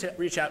you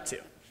reach out to?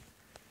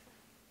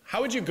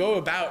 How would you go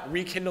about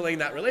rekindling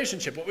that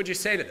relationship? What would you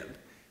say to them?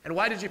 And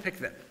why did you pick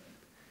them?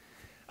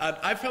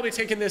 I've probably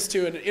taken this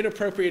to an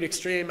inappropriate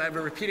extreme. I have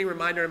a repeating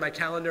reminder in my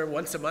calendar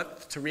once a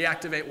month to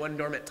reactivate one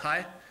dormant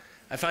tie.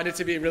 I find it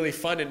to be really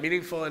fun and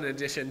meaningful in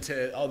addition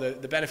to all the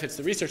benefits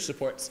the research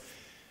supports.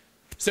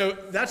 So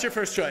that's your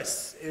first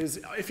choice, is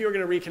if you were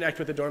going to reconnect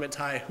with a dormant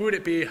tie, who would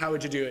it be, how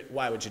would you do it,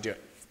 why would you do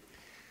it?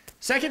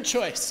 Second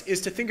choice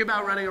is to think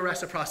about running a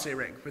reciprocity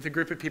ring with a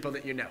group of people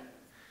that you know.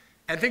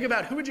 And think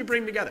about who would you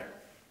bring together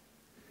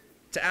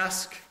to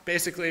ask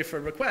basically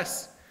for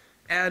requests.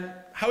 And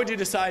how would you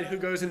decide who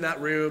goes in that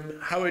room?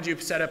 How would you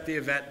set up the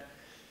event?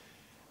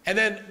 And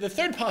then the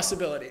third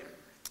possibility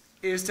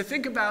is to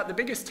think about the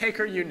biggest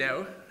taker you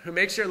know, who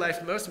makes your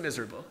life most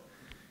miserable,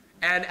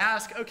 and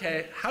ask,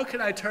 okay, how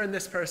can I turn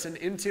this person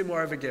into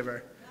more of a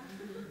giver,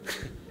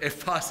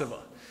 if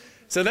possible?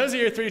 So those are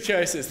your 3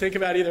 choices. Think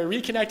about either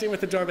reconnecting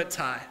with a dormant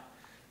tie,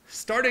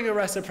 starting a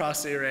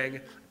reciprocity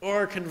ring,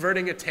 or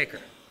converting a taker.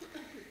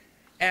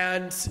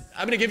 And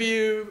I'm going to give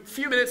you a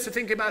few minutes to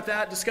think about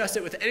that, discuss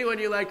it with anyone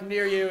you like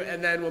near you,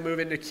 and then we'll move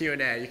into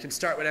Q&A. You can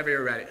start whenever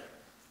you're ready.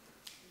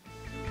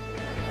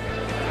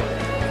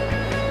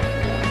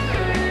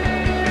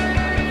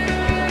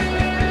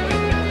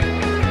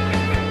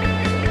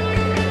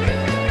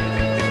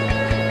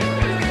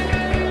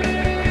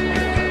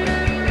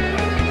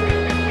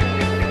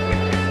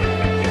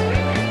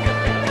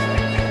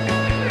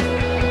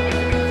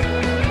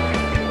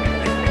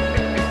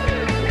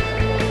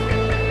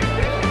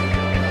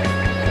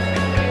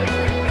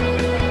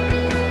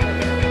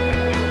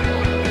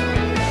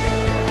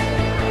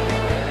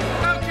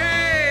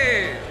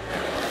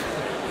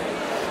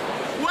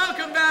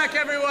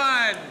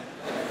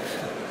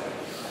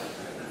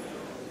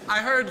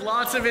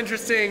 Lots of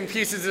interesting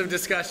pieces of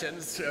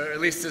discussions, or at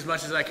least as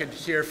much as I could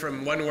hear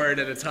from one word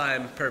at a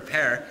time per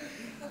pair.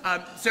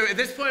 So at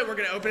this point, we're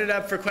going to open it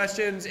up for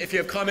questions. If you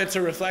have comments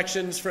or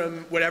reflections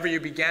from whatever you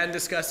began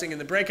discussing in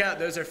the breakout,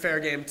 those are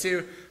fair game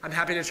too. I'm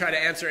happy to try to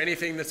answer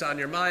anything that's on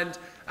your mind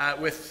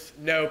with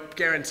no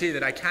guarantee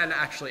that I can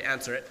actually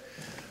answer it.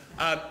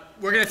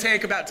 We're going to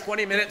take about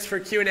 20 minutes for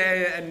Q&A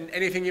and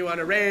anything you want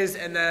to raise,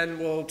 and then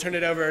we'll turn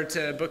it over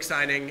to book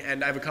signing,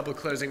 and I have a couple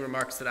closing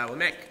remarks that I will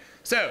make.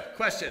 So,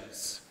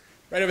 questions?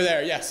 Right over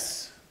there,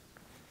 yes.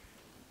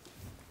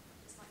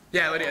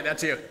 Yeah, Lydia,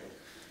 that's you.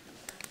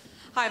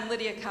 Hi, I'm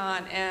Lydia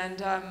Kahn,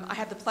 and I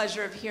had the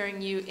pleasure of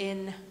hearing you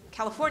in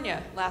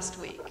California last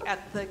week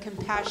at the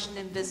Compassion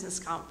in Business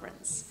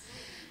Conference.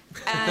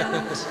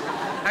 And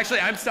actually,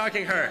 I'm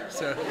stalking her,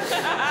 so.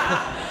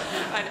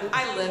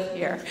 I live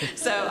here.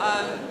 So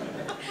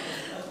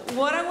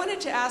what I wanted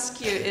to ask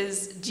you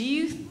is, do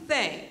you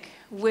think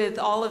with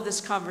all of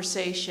this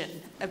conversation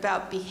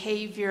about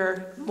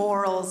behavior,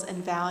 morals,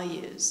 and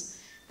values,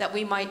 that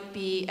we might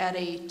be at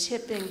a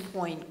tipping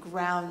point,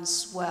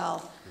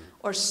 groundswell,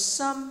 or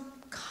some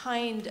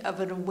kind of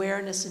an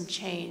awareness and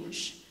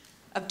change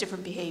of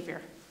different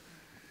behavior?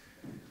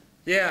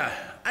 Yeah,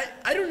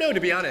 I don't know, to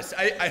be honest.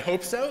 I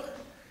hope so.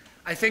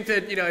 I think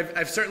that,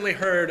 I've certainly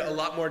heard a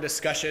lot more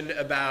discussion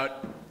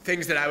about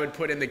things that I would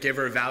put in the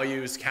giver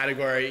values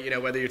category,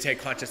 whether you take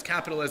conscious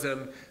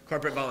capitalism,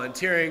 corporate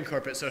volunteering,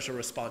 corporate social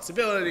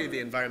responsibility, the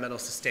environmental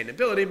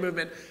sustainability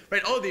movement,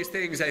 right? All of these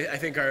things I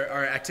think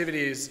are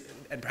activities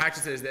and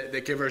practices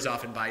that givers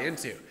often buy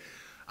into.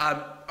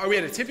 Are we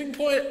at a tipping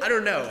point? I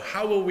don't know.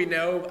 How will we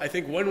know? I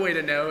think one way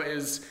to know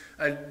is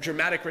a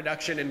dramatic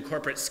reduction in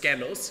corporate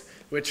scandals,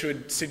 which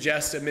would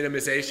suggest a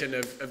minimization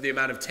of the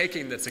amount of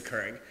taking that's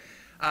occurring.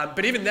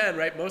 But even then,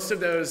 right, most of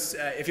those,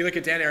 if you look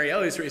at Dan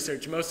Ariely's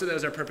research, most of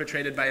those are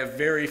perpetrated by a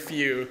very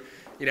few,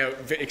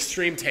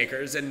 extreme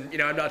takers. And,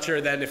 I'm not sure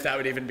then if that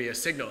would even be a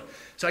signal.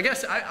 So I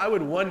guess I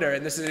would wonder,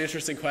 and this is an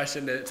interesting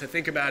question to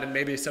think about, and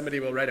maybe somebody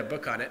will write a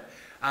book on it,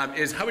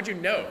 is how would you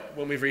know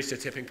when we've reached a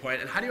tipping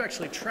point, and how do you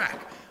actually track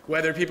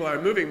whether people are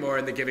moving more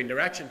in the giving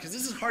direction? Because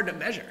this is hard to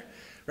measure,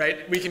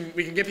 right? We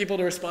can get people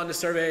to respond to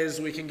surveys,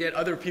 we can get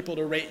other people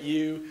to rate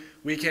you,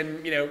 we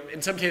can,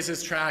 in some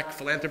cases track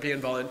philanthropy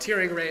and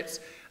volunteering rates,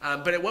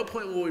 but at what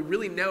point will we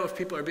really know if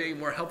people are being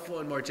more helpful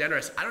and more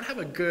generous? I don't have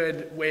a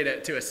good way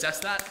to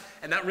assess that,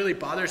 and that really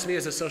bothers me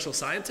as a social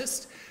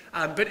scientist.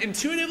 But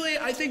intuitively,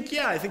 I think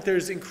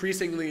there's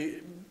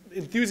increasingly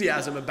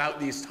enthusiasm about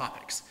these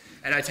topics.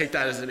 And I take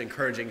that as an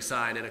encouraging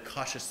sign in a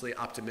cautiously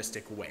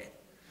optimistic way.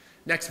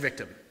 Next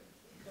victim.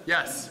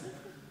 Yes.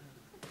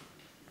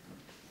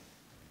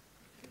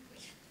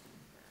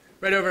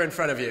 Right over in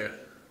front of you.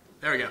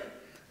 There we go.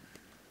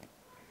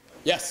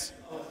 Yes.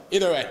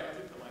 Either way.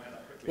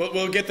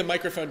 We'll get the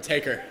microphone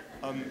taker.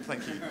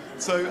 Thank you.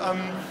 So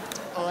I'm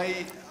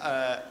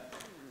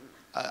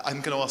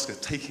going to ask a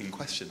taking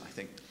question, I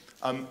think.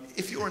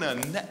 If you're in a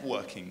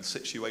networking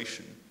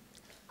situation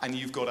and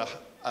you've got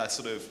a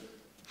sort of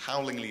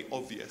howlingly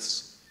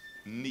obvious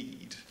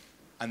need,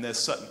 and there's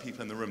certain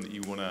people in the room that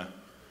you want to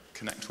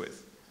connect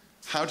with,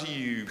 how do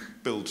you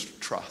build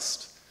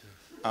trust?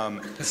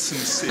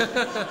 Sincere.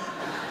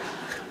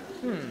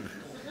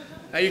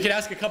 Now you could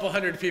ask a couple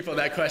hundred people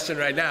that question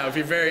right now.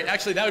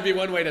 Actually, that would be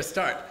one way to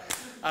start.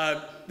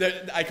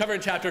 I cover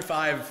in chapter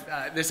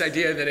 5 this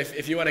idea that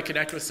if you want to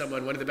connect with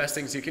someone, one of the best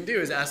things you can do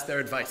is ask their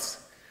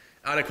advice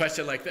on a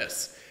question like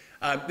this.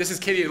 This is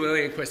Katie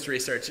Lillienquist's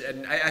research,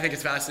 and I think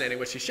it's fascinating.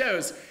 What she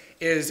shows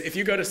is if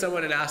you go to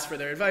someone and ask for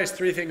their advice,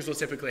 3 things will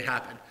typically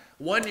happen.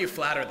 1, you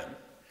flatter them.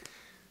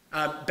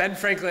 Ben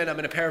Franklin, I'm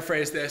going to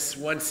paraphrase this,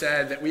 once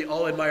said that we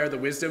all admire the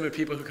wisdom of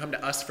people who come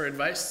to us for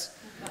advice.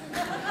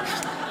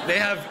 They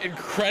have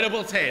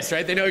incredible taste,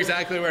 right? They know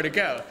exactly where to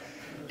go.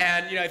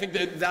 And I think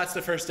that's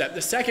the first step.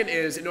 The second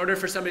is, in order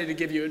for somebody to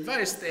give you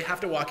advice, they have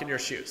to walk in your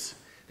shoes.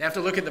 They have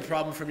to look at the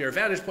problem from your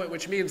vantage point,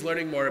 which means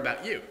learning more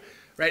about you,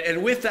 right?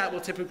 And with that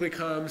will typically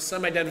come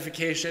some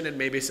identification and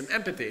maybe some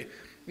empathy.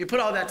 You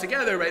put all that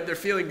together, right? They're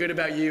feeling good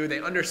about you,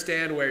 they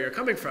understand where you're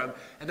coming from,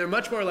 and they're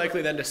much more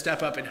likely then to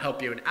step up and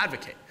help you and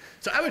advocate.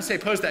 So I would say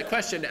pose that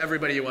question to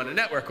everybody you want to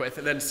network with,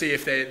 and then see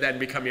if they then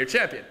become your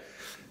champion.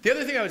 The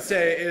other thing I would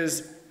say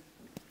is,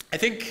 I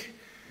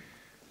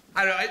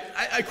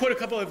quote a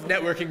couple of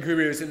networking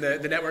gurus in the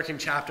networking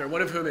chapter,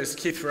 one of whom is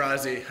Keith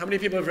Ferrazzi. How many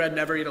people have read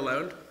Never Eat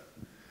Alone?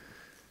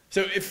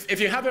 So if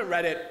you haven't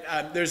read it,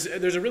 there's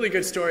a really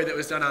good story that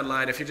was done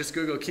online. If you just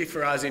Google Keith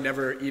Ferrazzi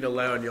Never Eat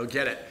Alone, you'll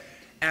get it.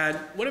 And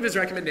one of his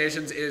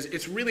recommendations is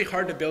it's really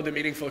hard to build a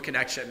meaningful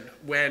connection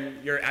when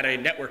you're at a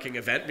networking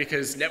event,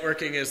 because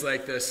networking is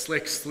like the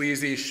slick,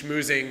 sleazy,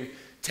 schmoozing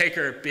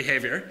taker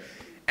behavior.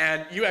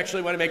 And you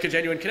actually want to make a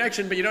genuine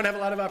connection, but you don't have a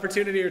lot of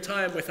opportunity or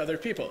time with other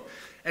people.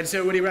 And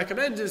so what he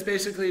recommends is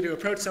basically to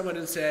approach someone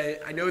and say,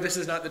 I know this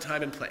is not the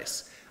time and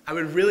place. I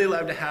would really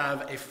love to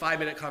have a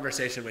 5-minute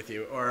conversation with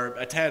you, or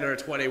a 10 or a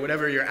 20,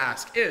 whatever your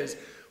ask is.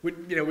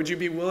 Would you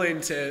be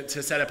willing to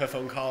set up a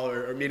phone call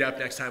or meet up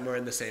next time we're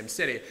in the same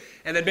city?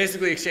 And then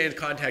basically exchange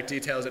contact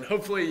details, and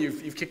hopefully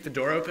you've kicked the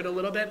door open a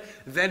little bit,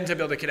 then to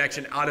build a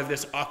connection out of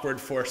this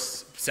awkward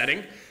force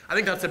setting. I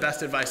think that's the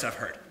best advice I've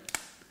heard.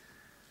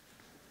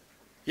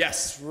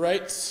 Yes,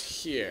 right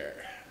here.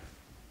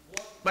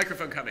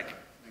 Microphone coming.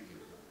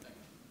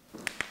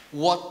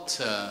 What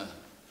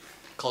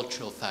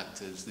cultural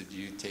factors did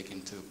you take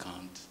into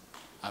account?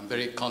 I'm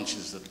very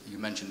conscious that you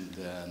mentioned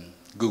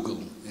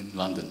Google in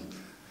London,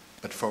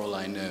 but for all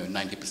I know,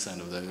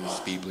 90% of those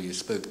people you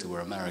spoke to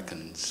were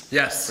Americans,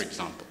 yes, for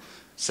example.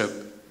 So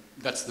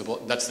that's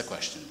the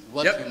question.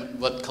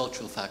 What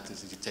cultural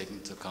factors did you take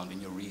into account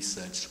in your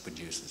research to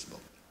produce this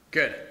book?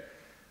 Good.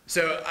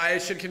 So I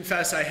should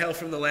confess I hail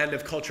from the land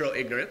of cultural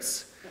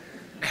ignorance,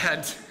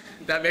 and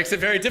that makes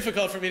it very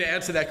difficult for me to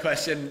answer that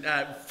question.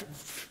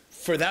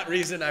 For that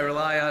reason, I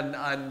rely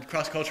on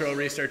cross-cultural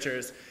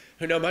researchers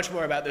who know much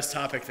more about this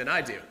topic than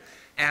I do.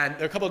 And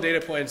there are a couple of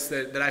data points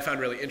that I found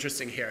really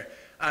interesting here.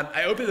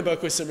 I opened the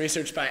book with some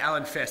research by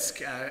Alan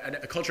Fisk,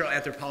 a cultural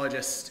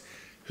anthropologist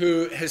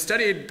who has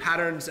studied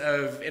patterns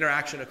of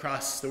interaction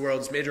across the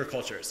world's major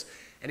cultures.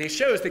 And he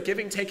shows that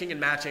giving, taking, and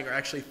matching are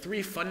actually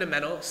 3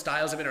 fundamental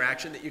styles of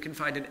interaction that you can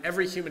find in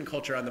every human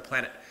culture on the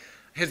planet.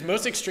 His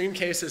most extreme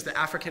case is the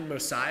African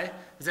Maasai.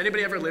 Has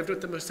anybody ever lived with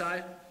the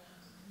Maasai?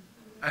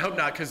 I hope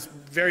not, because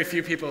very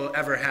few people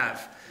ever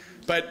have.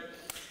 But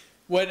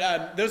what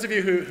those of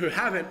you who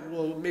haven't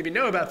will maybe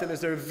know about them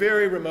is they're a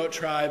very remote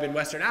tribe in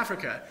Western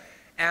Africa.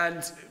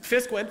 And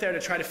Fisk went there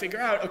to try to figure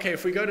out, okay,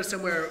 if we go to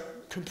somewhere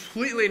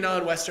completely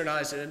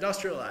non-Westernized and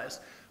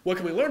industrialized, what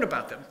can we learn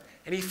about them?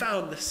 And he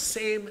found the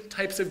same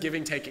types of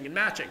giving, taking, and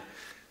matching.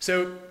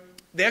 So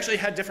they actually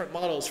had different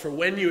models for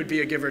when you would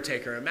be a giver,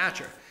 taker, or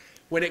matcher.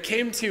 When it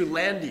came to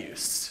land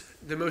use,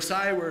 the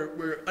Maasai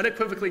were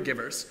unequivocally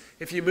givers.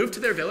 If you move to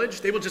their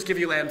village, they will just give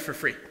you land for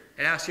free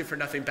and ask you for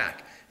nothing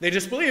back. They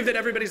just believe that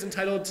everybody's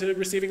entitled to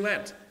receiving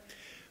land.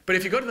 But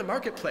if you go to the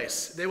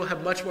marketplace, they will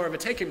have much more of a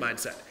taking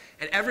mindset.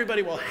 And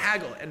everybody will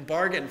haggle and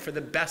bargain for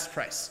the best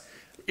price,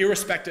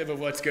 irrespective of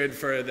what's good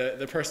for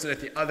the person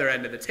at the other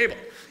end of the table.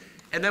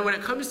 And then when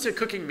it comes to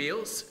cooking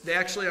meals, they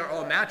actually are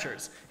all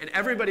matchers. And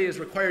everybody is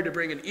required to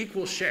bring an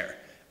equal share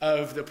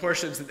of the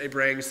portions that they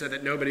bring so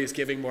that nobody is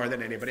giving more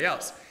than anybody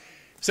else.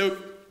 So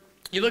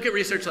you look at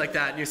research like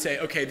that and you say,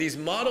 okay, these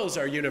models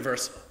are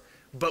universal.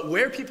 But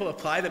where people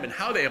apply them and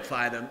how they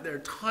apply them, there are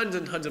tons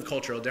and tons of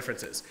cultural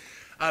differences.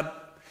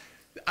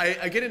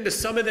 I get into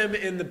some of them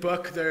in the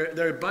book. There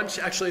are a bunch,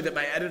 actually, that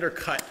my editor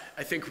cut,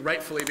 I think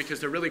rightfully, because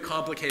they're really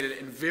complicated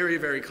and very,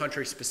 very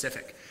country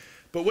specific.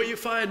 But what you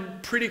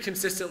find pretty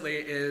consistently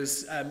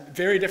is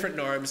very different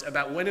norms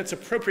about when it's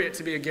appropriate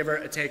to be a giver,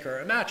 a taker, or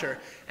a matcher,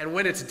 and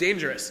when it's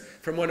dangerous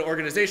from one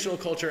organizational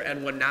culture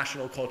and one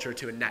national culture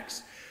to a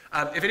next.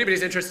 If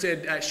anybody's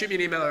interested, shoot me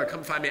an email or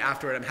come find me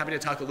afterward. I'm happy to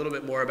talk a little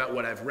bit more about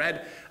what I've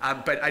read.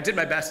 But I did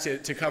my best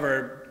to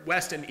cover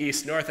West and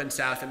East, North and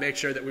South, and make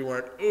sure that we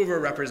weren't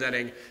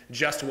over-representing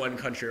just one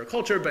country or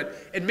culture. But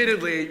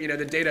admittedly, you know,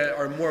 the data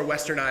are more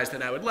westernized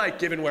than I would like,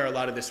 given where a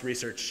lot of this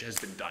research has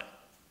been done.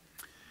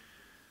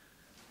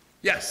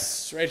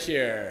 Yes, right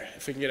here.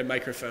 If we can get a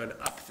microphone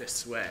up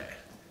this way.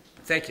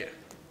 Thank you.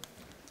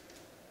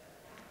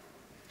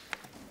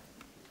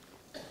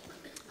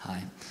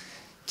 Hi.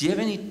 Do you have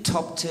any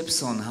top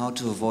tips on how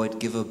to avoid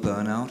giver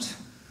burnout?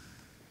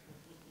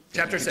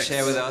 Chapter 6.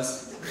 Share with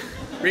us.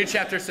 Read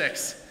chapter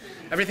 6.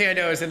 Everything I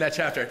know is in that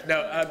chapter.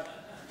 No,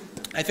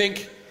 I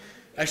think,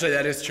 actually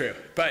that is true.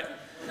 But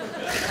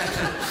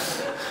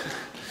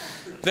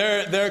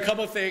there are a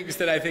couple things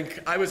that I think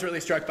I was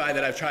really struck by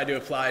that I've tried to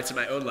apply to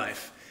my own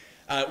life.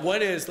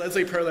 One is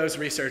Leslie Perlow's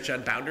research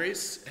on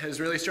boundaries has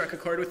really struck a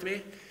chord with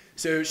me.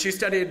 So she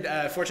studied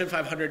Fortune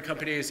 500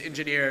 companies,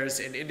 engineers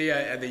in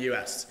India and the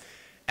US.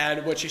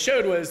 And what she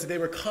showed was they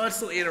were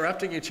constantly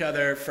interrupting each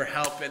other for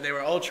help, and they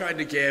were all trying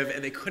to give,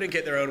 and they couldn't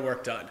get their own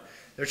work done.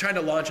 They were trying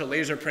to launch a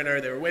laser printer.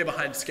 They were way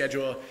behind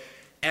schedule.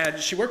 And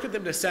she worked with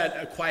them to set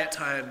a quiet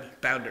time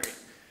boundary,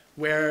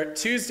 where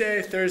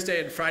Tuesday,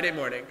 Thursday, and Friday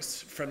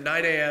mornings, from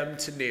 9 a.m.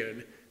 to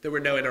noon, there were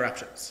no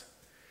interruptions.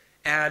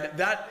 And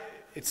that,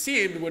 it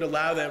seemed, would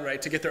allow them,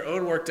 right, to get their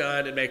own work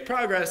done and make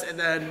progress, and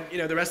then, you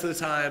know, the rest of the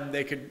time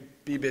they could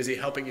be busy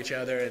helping each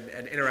other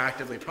and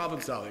interactively problem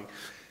solving.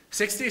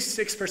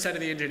 66%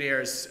 of the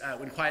engineers,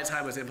 when quiet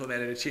time was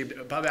implemented, achieved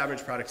above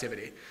average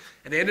productivity.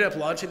 And they ended up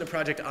launching the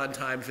project on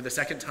time for the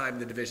second time in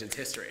the division's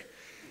history.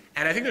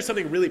 And I think there's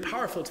something really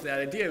powerful to that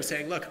idea of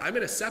saying, look, I'm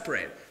going to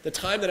separate the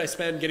time that I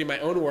spend getting my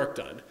own work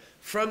done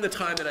from the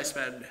time that I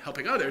spend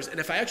helping others. And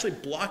if I actually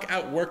block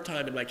out work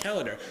time in my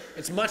calendar,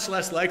 it's much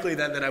less likely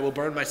then that I will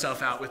burn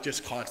myself out with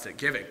just constant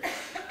giving.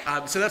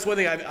 So that's one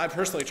thing I've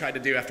personally tried to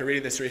do after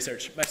reading this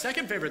research. My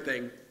second favorite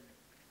thing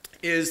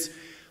is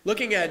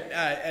looking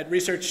at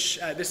research.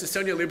 This is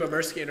Sonia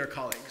Lyubomirsky and her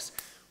colleagues.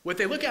 What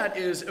they look at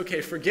is,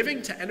 okay, for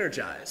giving to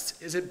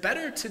energized, is it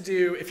better to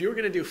do, if you were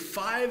going to do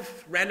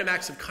 5 random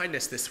acts of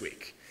kindness this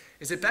week,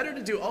 is it better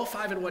to do all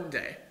 5 in one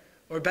day,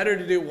 or better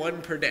to do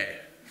 1 per day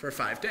for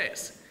 5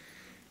 days?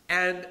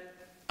 And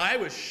I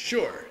was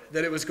sure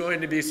that it was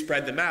going to be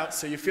spread them out,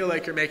 so you feel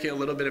like you're making a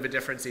little bit of a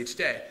difference each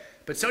day.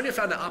 But Sonia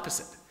found the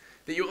opposite,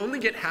 that you only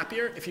get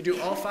happier if you do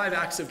all 5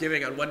 acts of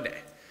giving on one day.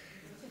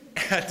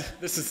 And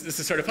this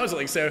is sort of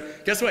puzzling. So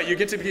guess what? You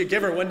get to be a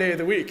giver one day of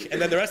the week,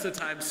 and then the rest of the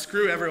time,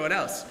 screw everyone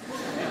else.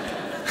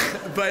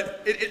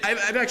 But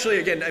I've actually,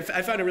 again,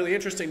 I found it really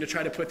interesting to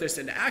try to put this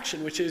into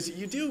action, which is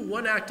you do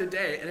one act a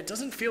day, and it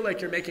doesn't feel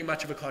like you're making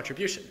much of a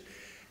contribution.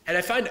 And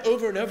I find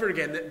over and over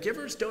again that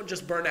givers don't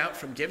just burn out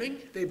from giving,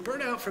 they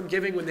burn out from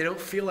giving when they don't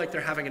feel like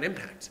they're having an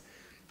impact.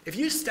 If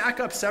you stack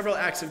up several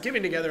acts of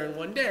giving together in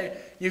one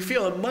day, you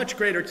feel a much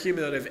greater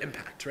cumulative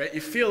impact, right?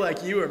 You feel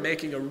like you are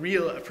making a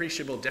real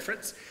appreciable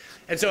difference.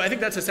 And so I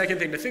think that's the second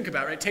thing to think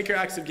about, right? Take your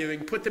acts of giving,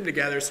 put them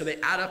together so they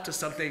add up to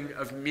something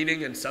of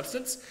meaning and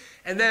substance.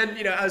 And then,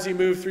 as you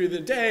move through the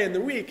day and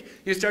the week,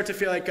 you start to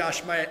feel like,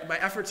 gosh, my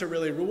efforts are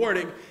really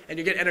rewarding, and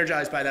you get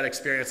energized by that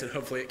experience, and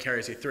hopefully it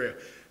carries you through.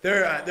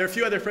 There are a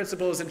few other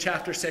principles in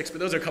chapter 6, but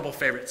those are a couple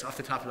favorites off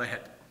the top of my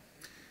head.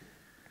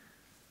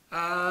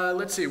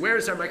 Let's see, where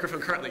is our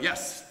microphone currently?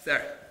 Yes,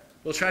 there.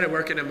 We'll try to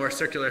work in a more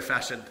circular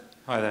fashion.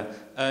 Hi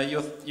there.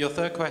 Your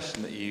third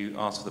question that you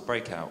asked for the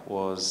breakout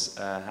was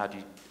how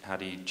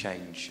do you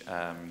change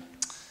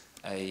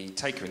a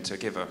taker into a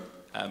giver?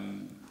 I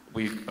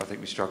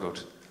think we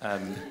struggled.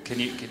 Can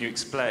you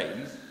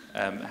explain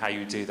how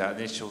you do that?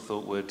 The initial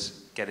thought would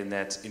get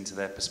into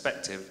their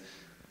perspective,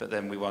 but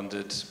then we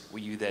wondered, were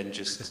you then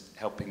just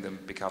helping them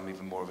become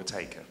even more of a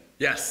taker?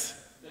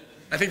 Yes.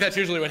 I think that's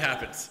usually what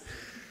happens.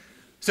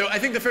 So I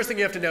think the first thing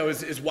you have to know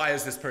is why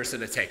is this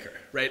person a taker,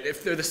 right?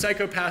 If they're the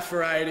psychopath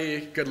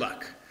variety, good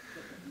luck.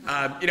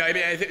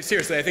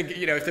 Seriously, I think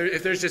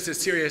if there's just a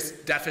serious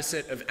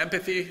deficit of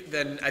empathy,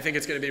 then I think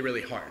it's going to be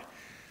really hard.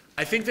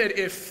 I think that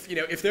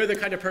if they're the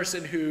kind of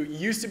person who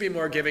used to be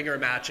more giving or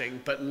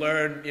matching, but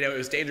learned it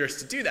was dangerous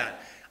to do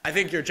that, I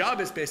think your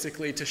job is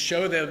basically to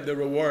show them the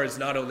rewards,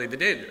 not only the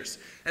dangers.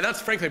 And that's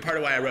frankly part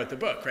of why I wrote the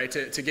book, right?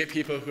 To get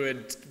people who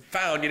had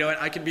found,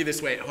 I can be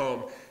this way at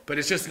home, but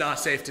it's just not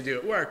safe to do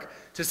at work,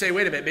 to say,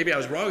 wait a minute, maybe I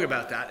was wrong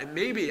about that, and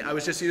maybe I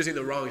was just using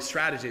the wrong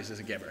strategies as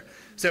a giver.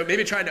 So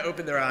maybe trying to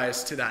open their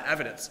eyes to that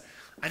evidence.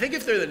 I think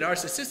if they're the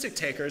narcissistic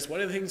takers, one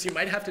of the things you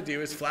might have to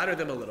do is flatter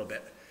them a little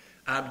bit.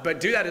 But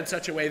do that in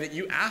such a way that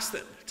you ask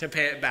them to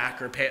pay it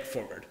back or pay it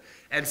forward.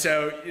 And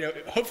so,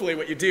 hopefully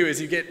what you do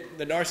is you get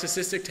the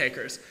narcissistic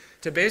takers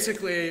to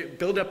basically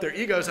build up their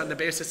egos on the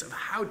basis of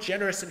how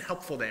generous and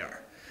helpful they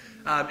are.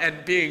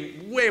 And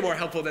being way more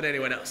helpful than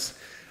anyone else,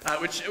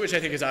 which I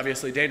think is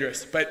obviously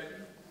dangerous. But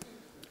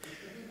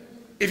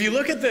if you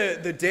look at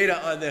the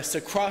data on this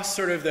across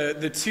sort of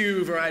the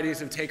two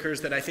varieties of takers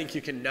that I think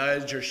you can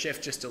nudge or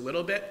shift just a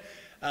little bit,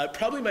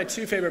 probably my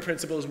two favorite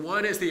principles.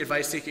 One is the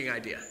advice-seeking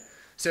idea.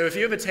 So if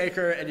you have a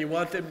taker and you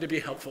want them to be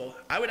helpful,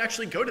 I would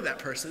actually go to that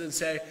person and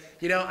say,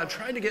 I'm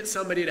trying to get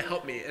somebody to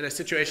help me in a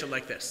situation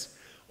like this.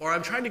 Or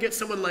I'm trying to get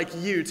someone like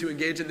you to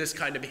engage in this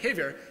kind of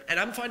behavior, and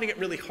I'm finding it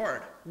really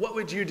hard. What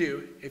would you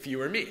do if you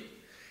were me?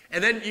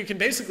 And then you can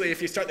basically,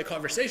 if you start the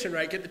conversation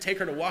right, get the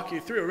taker to walk you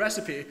through a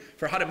recipe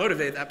for how to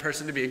motivate that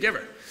person to be a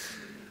giver.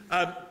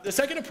 The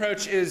second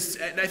approach is,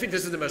 and I think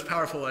this is the most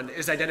powerful one,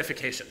 is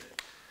identification.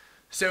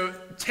 So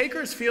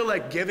takers feel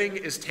like giving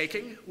is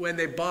taking when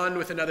they bond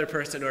with another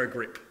person or a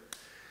group.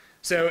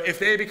 So if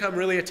they become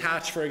really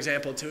attached, for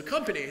example, to a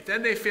company,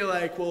 then they feel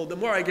like, well, the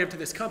more I give to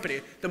this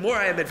company, the more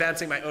I am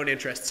advancing my own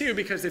interests too,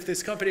 because if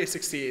this company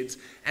succeeds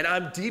and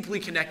I'm deeply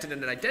connected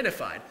and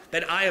identified,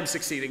 then I am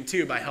succeeding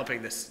too by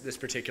helping this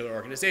particular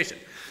organization.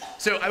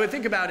 So I would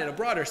think about it in a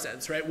broader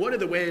sense, right? What are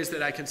the ways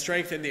that I can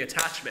strengthen the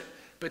attachment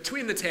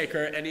between the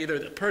taker and either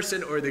the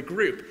person or the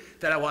group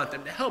that I want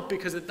them to help,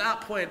 because at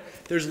that point,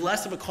 there's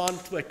less of a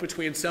conflict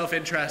between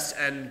self-interest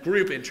and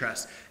group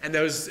interest, and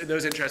those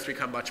interests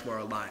become much more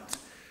aligned.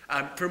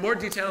 For more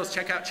details,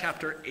 check out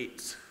chapter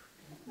 8.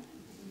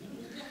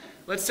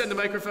 Let's send the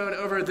microphone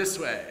over this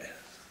way.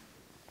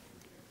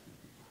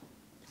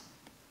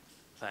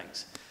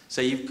 Thanks. So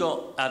you've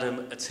got,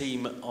 Adam, a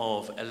team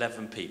of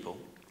 11 people.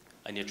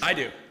 And you're trying, I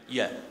do?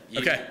 Yeah.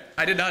 Okay.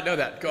 I did not know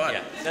that. Go on.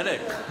 Yeah. No.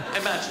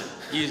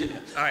 Imagine.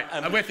 All right.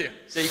 I'm with you.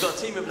 So you've got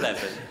a team of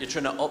 11. You're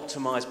trying to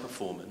optimize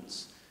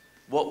performance.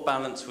 What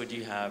balance would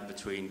you have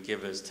between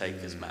givers,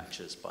 takers,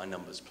 matchers? By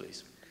numbers,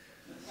 please.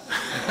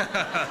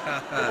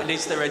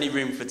 Is there any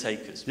room for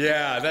takers?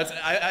 Yeah,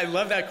 I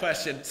love that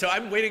question. So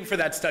I'm waiting for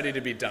that study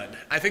to be done.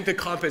 I think the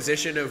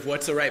composition of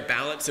what's the right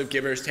balance of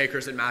givers,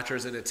 takers, and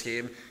matchers in a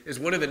team is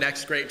one of the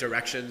next great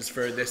directions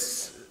for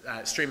this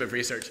stream of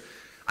research.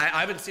 I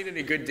haven't seen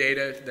any good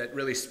data that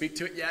really speak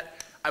to it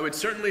yet. I would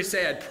certainly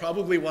say I'd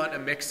probably want a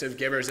mix of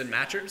givers and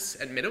matchers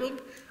at minimum.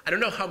 I don't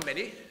know how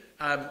many.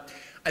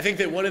 I think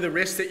that one of the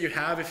risks that you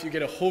have if you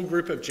get a whole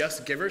group of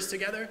just givers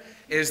together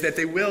is that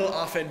they will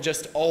often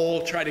just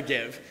all try to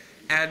give.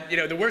 And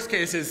the worst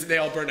case is they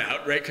all burn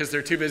out, right? Because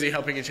they're too busy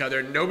helping each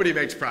other. Nobody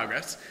makes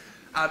progress.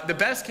 The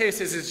best case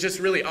is it's just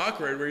really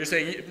awkward where you're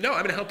saying, no,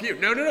 I'm going to help you.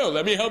 No,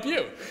 let me help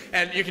you.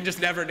 And you can just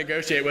never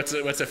negotiate what's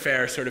a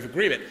fair sort of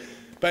agreement.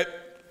 But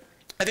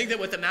I think that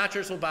what the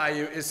matchers will buy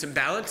you is some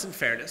balance and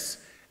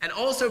fairness, and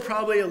also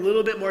probably a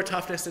little bit more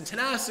toughness and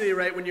tenacity,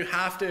 right, when you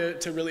have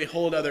to really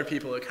hold other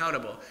people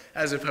accountable,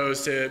 as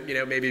opposed to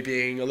maybe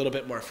being a little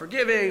bit more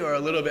forgiving or a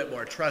little bit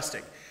more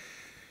trusting.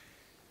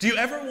 Do you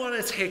ever want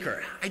a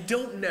taker? I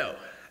don't know.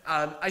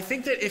 I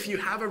think that if you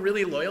have a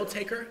really loyal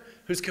taker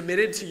who's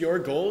committed to your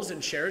goals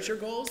and shares your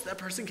goals, that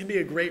person can be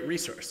a great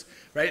resource,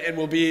 right? And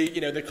will be,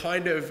 the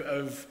kind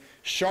of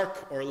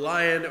shark or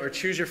lion or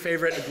choose your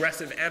favorite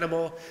aggressive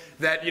animal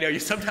that, you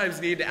sometimes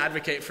need to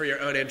advocate for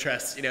your own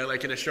interests,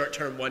 like in a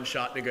short-term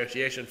one-shot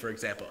negotiation, for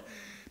example.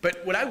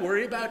 But what I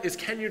worry about is,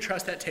 can you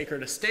trust that taker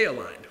to stay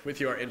aligned with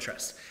your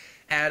interests?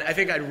 And I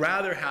think I'd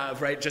rather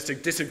have, right, just a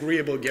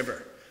disagreeable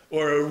giver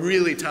or a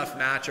really tough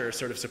matcher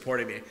sort of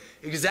supporting me.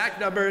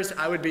 Exact numbers,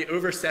 I would be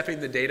overstepping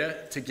the data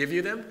to give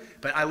you them,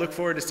 but I look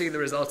forward to seeing the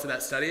results of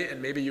that study,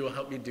 and maybe you will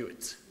help me do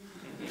it.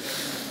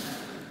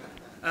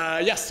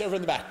 Yes, over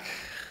in the back.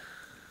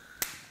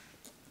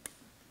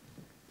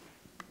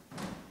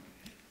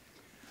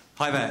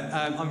 Hi there,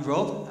 I'm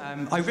Rob.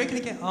 I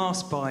regularly get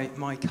asked by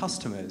my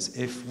customers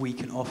if we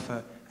can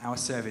offer our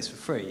service for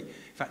free.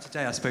 In fact,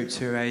 today I spoke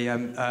to a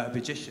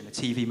magician, a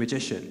TV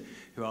magician,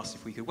 who asked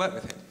if we could work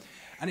with him.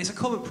 And it's a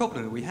common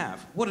problem that we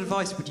have. What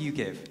advice would you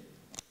give?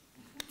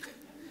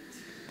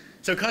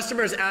 So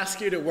customers ask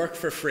you to work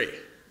for free?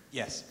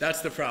 Yes.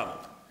 That's the problem.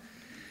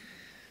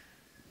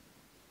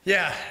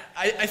 Yeah,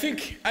 I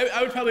think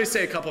I would probably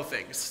say a couple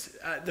things.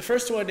 The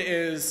first one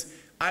is,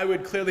 I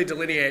would clearly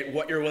delineate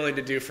what you're willing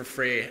to do for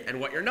free and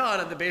what you're not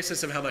on the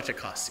basis of how much it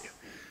costs you,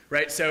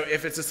 right? So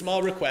if it's a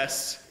small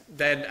request,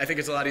 then I think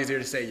it's a lot easier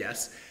to say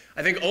yes.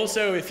 I think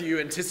also if you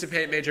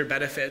anticipate major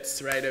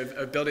benefits, right,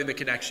 of building the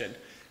connection,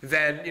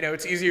 then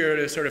it's easier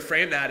to sort of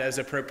frame that as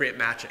appropriate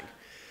matching.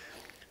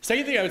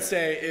 Second thing I would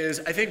say is,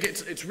 I think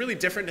it's really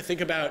different to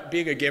think about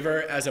being a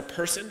giver as a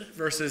person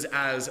versus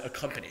as a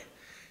company.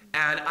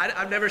 And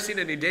I've never seen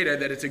any data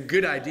that it's a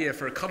good idea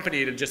for a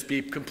company to just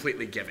be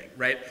completely giving,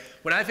 right?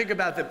 When I think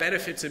about the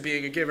benefits of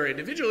being a giver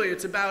individually,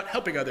 it's about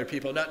helping other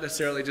people, not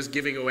necessarily just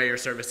giving away your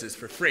services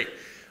for free.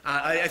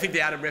 I think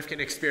the Adam Rifkin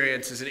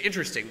experience is an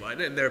interesting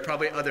one, and there are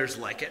probably others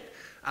like it.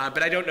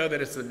 But I don't know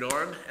that it's the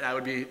norm, and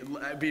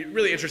I'd be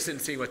really interested in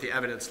seeing what the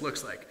evidence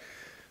looks like.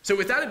 So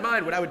with that in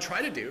mind, what I would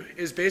try to do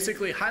is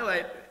basically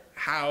highlight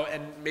how,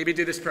 and maybe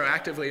do this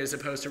proactively as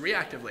opposed to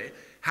reactively,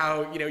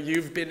 how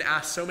you've been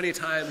asked so many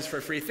times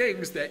for free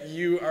things that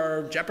you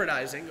are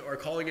jeopardizing or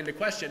calling into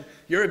question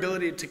your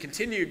ability to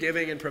continue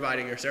giving and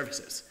providing your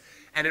services.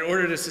 And in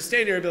order to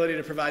sustain your ability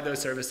to provide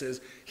those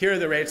services, here are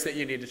the rates that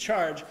you need to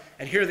charge,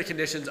 and here are the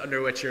conditions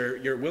under which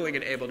you're willing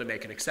and able to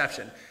make an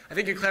exception. I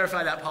think you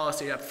clarify that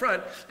policy up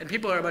front, and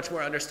people are much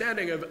more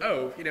understanding of,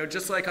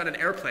 just like on an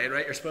airplane,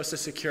 right, you're supposed to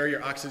secure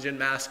your oxygen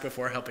mask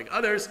before helping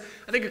others.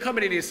 I think a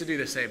company needs to do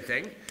the same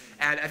thing.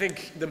 And I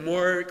think the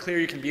more clear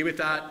you can be with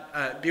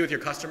that, be with your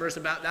customers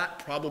about that,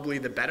 probably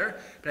the better.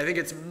 But I think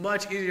it's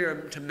much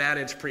easier to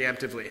manage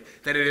preemptively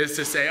than it is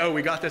to say, oh,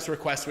 we got this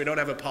request, we don't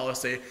have a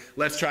policy,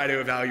 let's try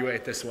to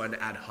evaluate this one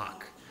ad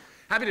hoc.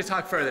 Happy to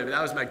talk further, but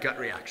that was my gut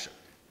reaction.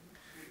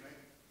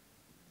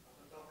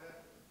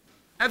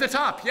 At the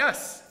top,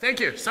 yes. Thank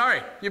you.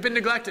 Sorry, you've been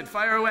neglected.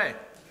 Fire away.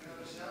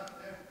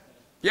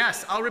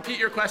 Yes, I'll repeat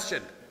your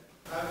question.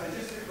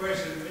 Just a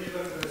question, when you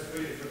look at those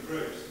three different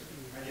groups,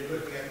 and you're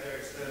looking at their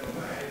external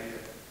behaviour,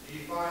 do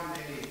you find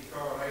any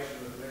correlation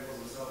with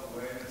levels of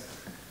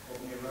self-awareness or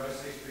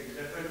neuroses being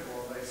different,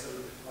 or are they sort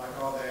of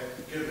like, are there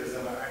givers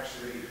that are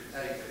actually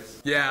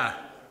takers? Yeah.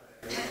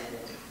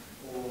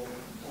 Or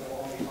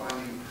are we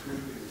finding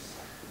groupings?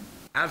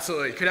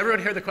 Absolutely. Could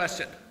everyone hear the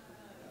question?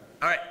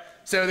 All right.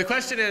 So the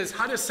question is,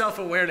 how does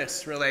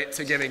self-awareness relate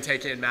to giving,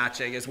 taking, and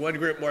matching? Is one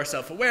group more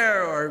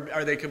self-aware, or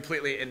are they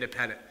completely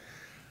independent?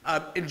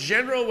 In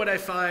general, what I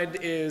find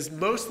is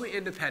mostly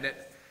independent,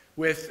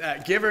 with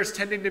givers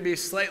tending to be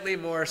slightly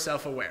more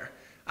self-aware.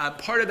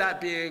 Part of that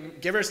being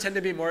givers tend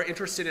to be more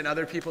interested in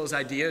other people's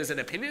ideas and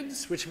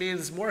opinions, which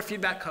means more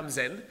feedback comes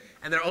in,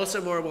 and they're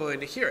also more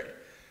willing to hear it.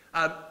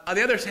 On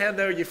the other hand,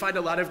 though, you find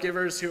a lot of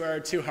givers who are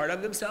too hard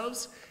on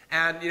themselves,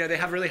 and they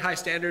have really high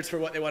standards for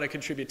what they want to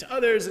contribute to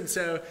others, and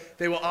so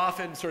they will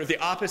often, sort of the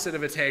opposite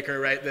of a taker,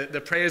 right? The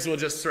praise will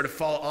just sort of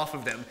fall off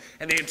of them,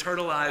 and they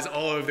internalize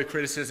all of the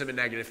criticism and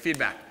negative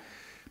feedback.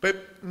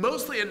 But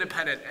mostly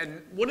independent,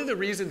 and one of the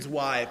reasons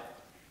why,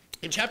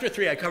 in Chapter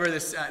 3, I cover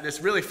this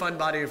really fun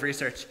body of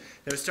research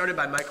that was started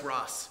by Mike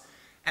Ross,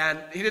 and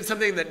he did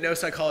something that no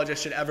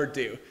psychologist should ever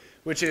do,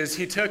 which is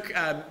he took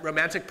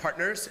romantic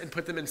partners and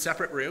put them in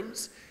separate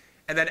rooms,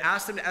 and then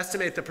asked them to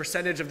estimate the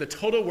percentage of the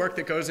total work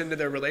that goes into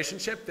their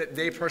relationship that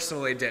they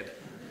personally did.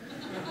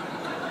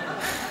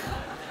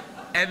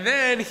 And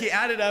then he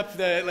added up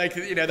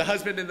the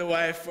husband and the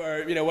wife,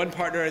 or one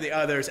partner or the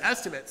other's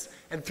estimates,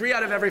 and 3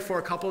 out of every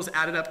 4 couples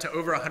added up to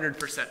over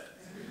 100%.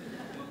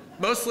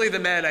 Mostly the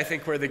men, I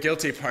think, were the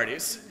guilty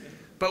parties.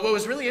 But what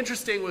was really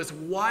interesting was,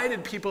 why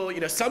did people,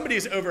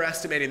 somebody's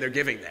overestimating their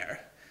giving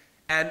there.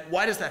 And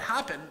why does that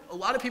happen? A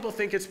lot of people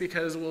think it's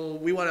because, well,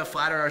 we want to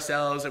flatter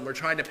ourselves and we're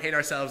trying to paint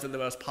ourselves in the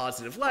most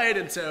positive light,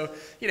 and so,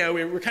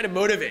 we're kind of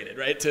motivated,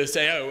 right, to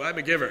say, oh, I'm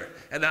a giver,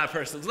 and that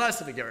person's less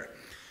of a giver.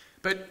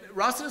 But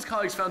Ross and his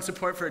colleagues found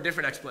support for a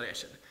different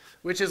explanation,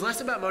 which is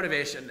less about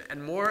motivation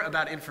and more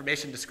about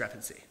information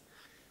discrepancy.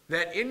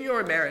 That in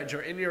your marriage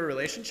or in your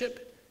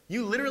relationship,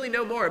 you literally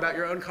know more about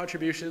your own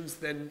contributions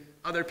than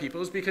other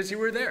people's because you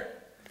were there.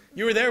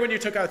 You were there when you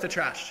took out the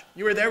trash.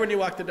 You were there when you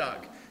walked the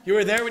dog. You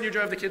were there when you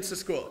drove the kids to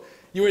school.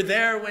 You were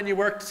there when you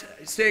worked,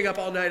 staying up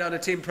all night on a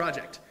team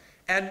project.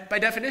 And by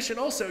definition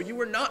also, you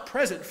were not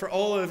present for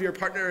all of your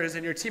partners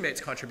and your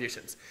teammates'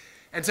 contributions.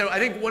 And so I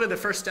think one of the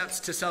first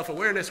steps to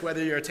self-awareness,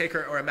 whether you're a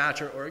taker or a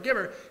matcher or a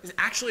giver, is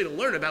actually to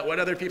learn about what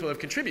other people have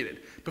contributed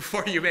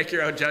before you make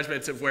your own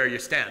judgments of where you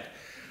stand.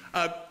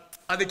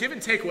 On the Give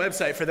and Take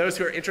website, for those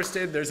who are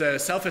interested, there's a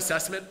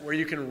self-assessment where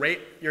you can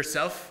rate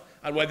yourself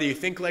on whether you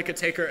think like a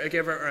taker, a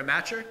giver, or a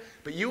matcher.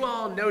 But you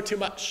all know too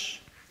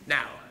much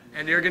now,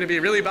 and you're going to be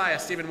really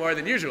biased even more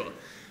than usual.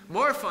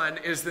 More fun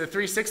is the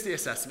 360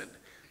 assessment,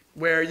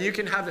 where you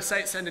can have the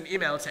site send an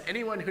email to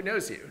anyone who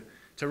knows you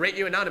to rate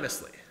you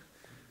anonymously.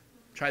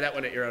 Try that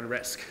one at your own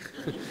risk.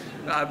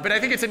 But I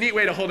think it's a neat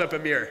way to hold up a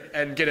mirror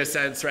and get a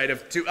sense, right,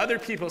 of do other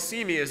people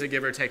see me as a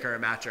giver, taker, or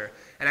matcher?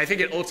 And I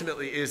think it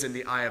ultimately is in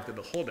the eye of the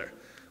beholder.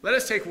 Let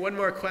us take one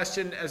more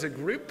question as a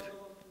group.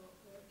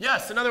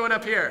 Yes, another one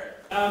up here.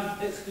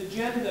 It's the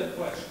gender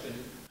question.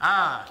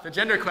 The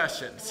gender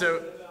question.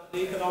 So,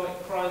 the economic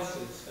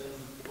crisis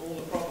and all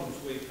the problems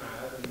we've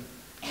had, and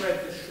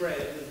Fred the Shred,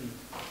 and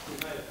you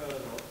may have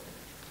heard of.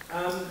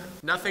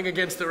 Nothing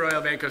against the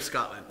Royal Bank of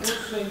Scotland. Would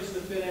things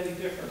have been any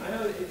different? I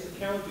know it's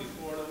accounted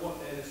for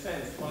in a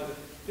sense by the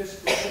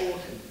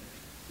disproportion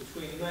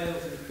between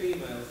males and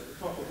females at the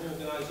top of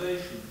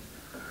organisations.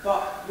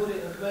 But would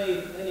it have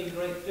made any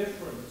great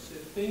difference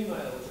if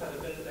females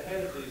had been at the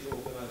head of these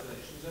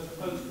organisations as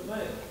opposed to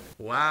males?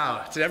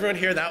 Wow. Did everyone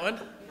hear that one?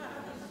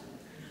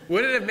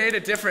 Would it have made a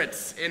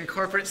difference in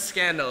corporate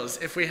scandals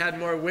if we had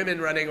more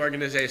women running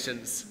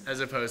organizations as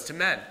opposed to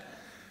men?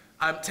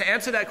 To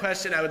answer that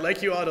question, I would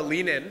like you all to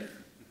lean in.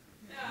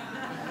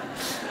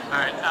 All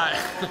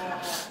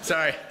right.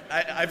 Sorry,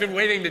 I've been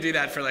waiting to do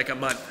that for like a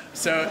month.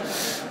 So,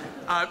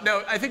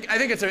 no, I think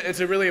it's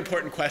a really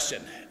important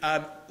question.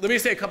 Let me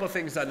say a couple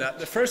things on that.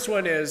 The first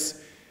one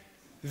is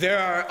there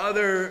are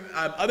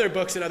other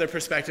books and other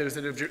perspectives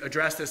that have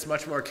addressed this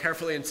much more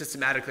carefully and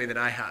systematically than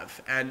I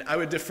have, and I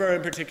would defer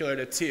in particular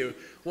to two.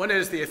 One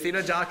is the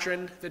Athena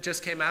Doctrine that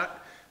just came out.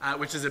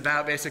 Which is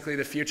about basically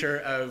the future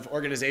of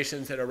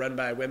organizations that are run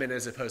by women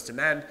as opposed to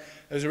men.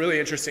 It was a really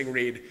interesting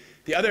read.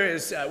 The other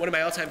is one of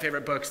my all-time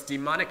favorite books,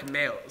 Demonic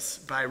Males,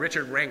 by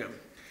Richard Wrangham,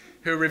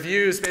 who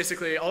reviews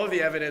basically all of the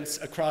evidence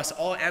across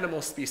all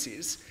animal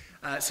species,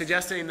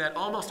 suggesting that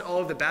almost all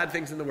of the bad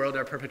things in the world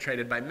are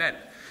perpetrated by men.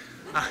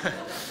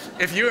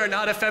 If you are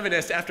not a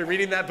feminist after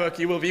reading that book,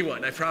 you will be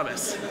one, I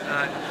promise.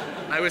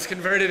 I was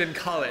converted in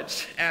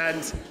college,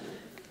 and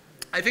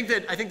I think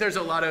there's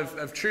a lot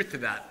of truth to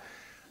that.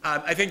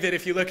 I think that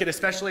if you look at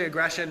especially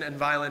aggression and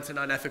violence and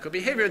unethical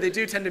behavior, they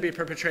do tend to be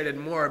perpetrated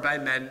more by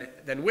men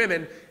than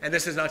women, and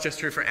this is not just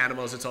true for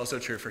animals, it's also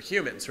true for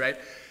humans, right?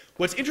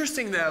 What's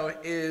interesting, though,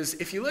 is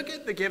if you look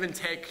at the give and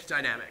take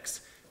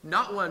dynamics,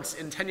 not once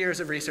in 10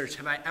 years of research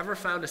have I ever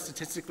found a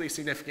statistically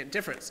significant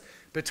difference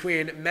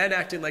between men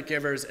acting like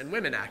givers and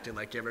women acting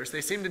like givers.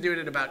 They seem to do it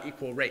at about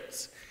equal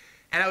rates.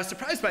 And I was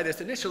surprised by this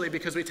initially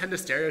because we tend to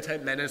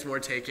stereotype men as more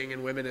taking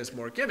and women as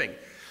more giving.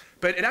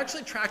 But it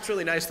actually tracks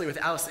really nicely with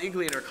Alice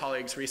Eagley and her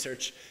colleagues'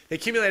 research. They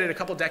accumulated a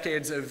couple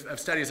decades of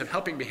studies of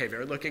helping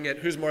behavior, looking at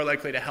who's more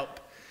likely to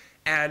help.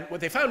 And what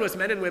they found was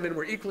men and women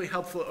were equally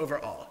helpful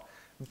overall,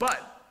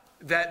 but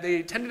that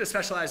they tended to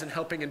specialize in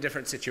helping in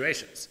different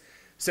situations.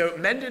 So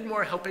men did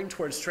more helping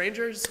towards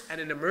strangers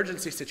and in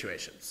emergency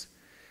situations,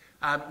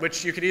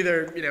 which you could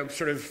either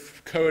sort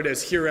of code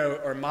as hero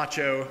or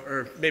macho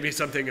or maybe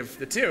something of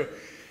the two.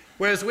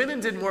 Whereas women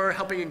did more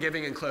helping and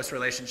giving in close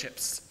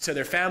relationships to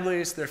their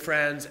families, their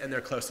friends, and their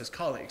closest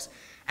colleagues.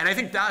 And I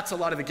think that's a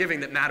lot of the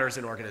giving that matters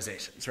in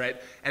organizations,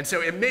 right? And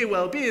so it may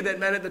well be that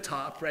men at the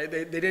top, right,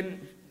 they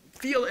didn't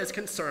feel as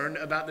concerned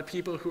about the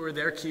people who are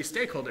their key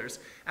stakeholders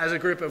as a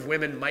group of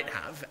women might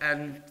have.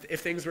 And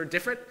if things were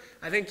different,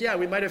 I think, yeah,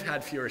 we might have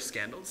had fewer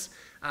scandals.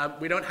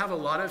 We don't have a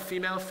lot of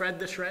female Fred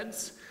the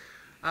Shreds.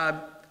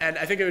 And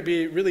I think it would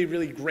be really,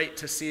 really great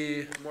to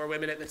see more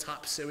women at the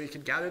top so we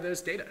could gather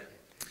those data.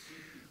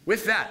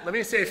 With that, let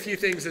me say a few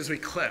things as we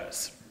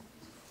close.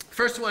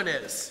 First one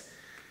is,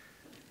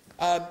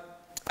 I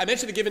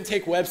mentioned the Give and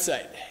Take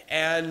website,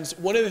 and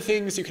one of the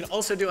things you can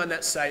also do on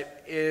that site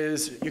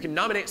is you can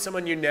nominate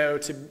someone you know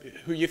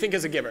who you think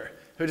is a giver,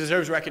 who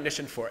deserves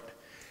recognition for it.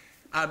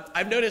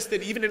 I've noticed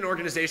that even in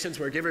organizations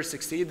where givers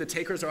succeed, the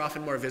takers are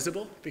often more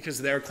visible because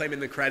they're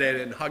claiming the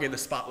credit and hogging the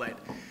spotlight.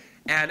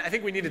 And I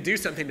think we need to do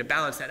something to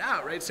balance that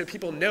out, right? So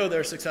people know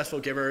they're successful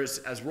givers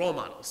as role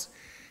models.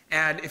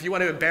 And if you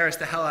want to embarrass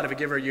the hell out of a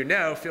giver you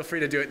know, feel free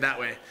to do it that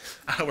way.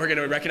 We're going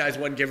to recognize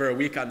one giver a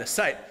week on the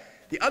site.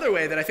 The other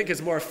way that I think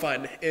is more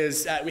fun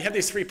is we have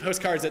these free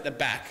postcards at the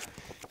back,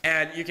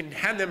 and you can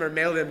hand them or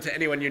mail them to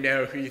anyone you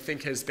know who you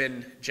think has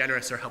been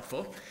generous or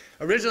helpful.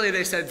 Originally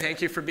they said,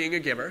 "Thank you for being a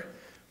giver."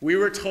 We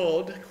were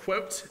told,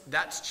 quote,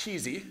 "That's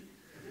cheesy,"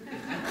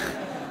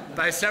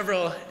 by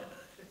several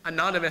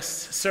anonymous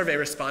survey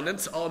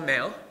respondents, all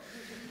male.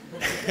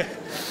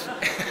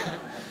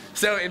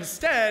 So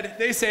instead,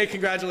 they say,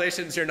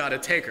 "Congratulations, you're not a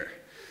taker."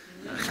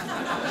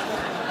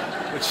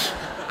 which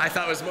I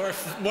thought was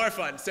more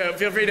fun. So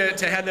feel free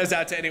to hand those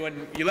out to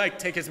anyone you like.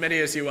 Take as many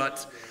as you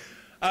want.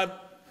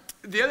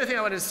 The other thing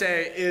I wanted to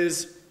say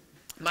is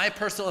my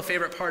personal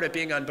favorite part of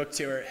being on book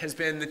tour has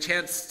been the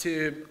chance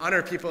to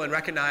honor people and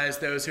recognize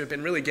those who have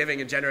been really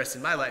giving and generous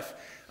in my life,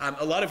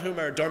 a lot of whom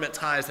are dormant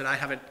ties that I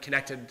haven't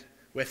connected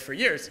with for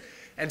years.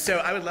 And so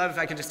I would love if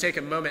I can just take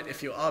a moment,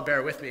 if you all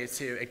bear with me,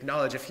 to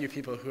acknowledge a few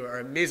people who are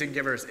amazing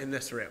givers in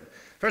this room.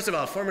 First of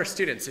all, former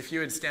students, if you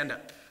would stand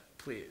up,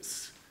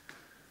 please.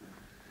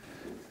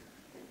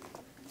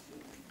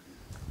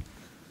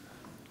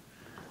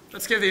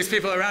 Let's give these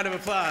people a round of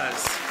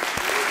applause.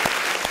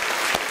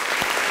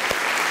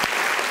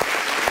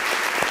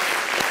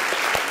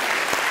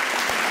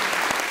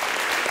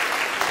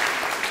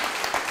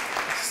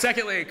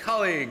 Secondly,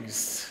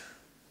 colleagues.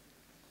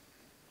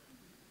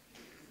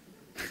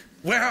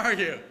 Where are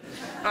you?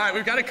 All right,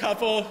 we've got a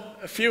couple,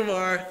 a few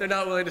more. They're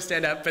not willing to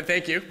stand up, but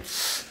thank you.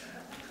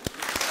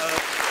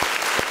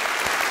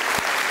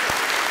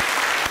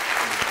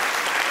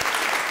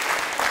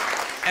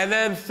 And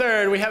then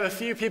third, we have a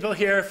few people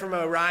here from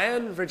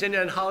Orion. Virginia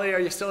and Holly, are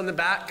you still in the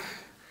back?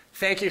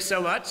 Thank you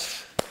so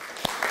much.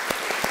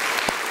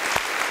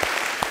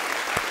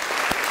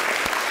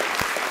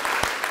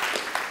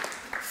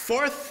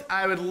 Fourth,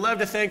 I would love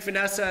to thank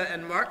Vanessa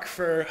and Mark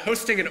for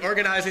hosting and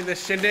organizing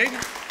this shindig.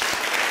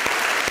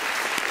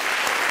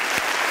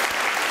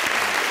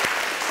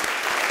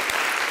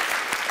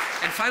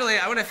 And finally,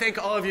 I want to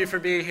thank all of you for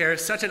being here.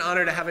 It's such an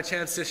honor to have a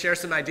chance to share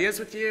some ideas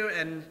with you,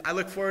 and I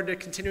look forward to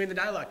continuing the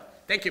dialogue.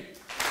 Thank you.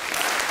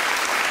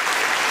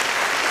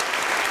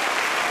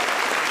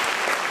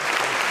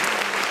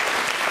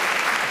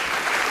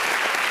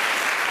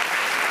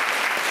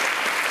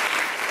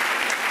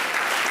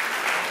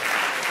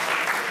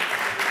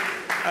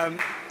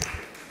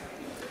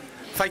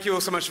 Thank you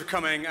all so much for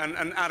coming,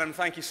 and Adam,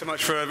 thank you so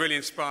much for a really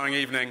inspiring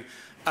evening.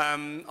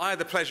 I had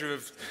the pleasure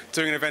of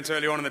doing an event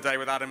earlier on in the day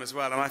with Adam as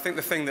well, and I think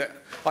the thing that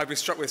I've been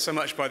struck with so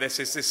much by this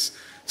is this,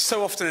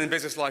 so often in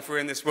business life we're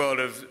in this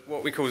world of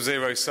what we call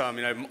zero sum,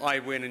 you know, I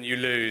win and you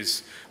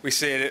lose. We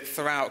see it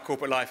throughout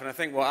corporate life, and I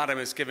think what Adam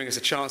is giving us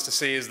a chance to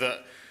see is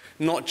that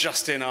not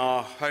just in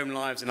our home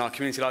lives, in our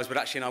community lives, but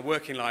actually in our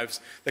working lives,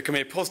 there can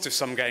be a positive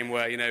sum game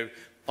where, you know,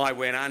 I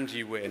win and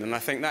you win. And I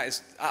think that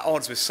is at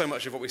odds with so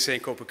much of what we see in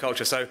corporate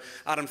culture. So,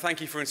 Adam,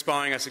 thank you for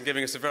inspiring us and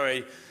giving us a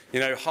very, you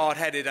know,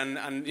 hard-headed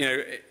and you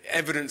know,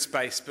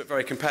 evidence-based, but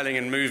very compelling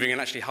and moving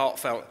and actually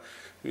heartfelt,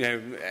 you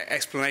know,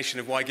 explanation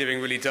of why giving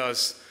really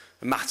does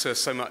matter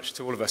so much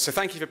to all of us. So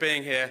thank you for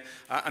being here,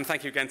 and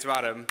thank you again to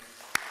Adam.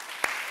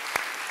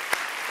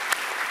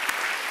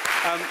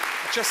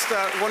 Just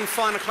one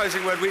final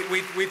closing word.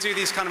 We do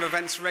these kind of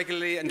events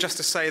regularly, and just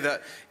to say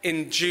that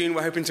in June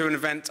we're hoping to do an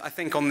event, I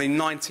think on the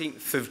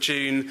 19th of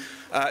June,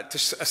 to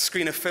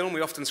screen a film.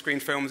 We often screen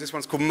films. This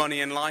one's called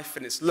Money in Life,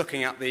 and it's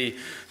looking at the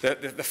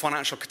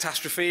financial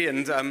catastrophe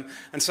and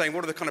saying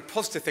what are the kind of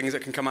positive things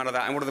that can come out of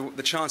that, and what are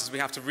the chances we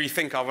have to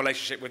rethink our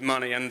relationship with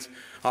money and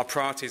our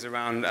priorities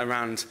around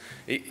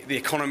the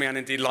economy and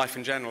indeed life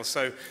in general.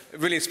 So a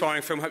really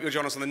inspiring film. Hope you'll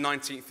join us on the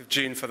 19th of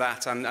June for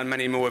that, and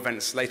many more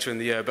events later in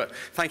the year. But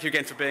thank you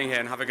again for being here,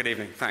 and have a good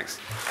evening. Thanks.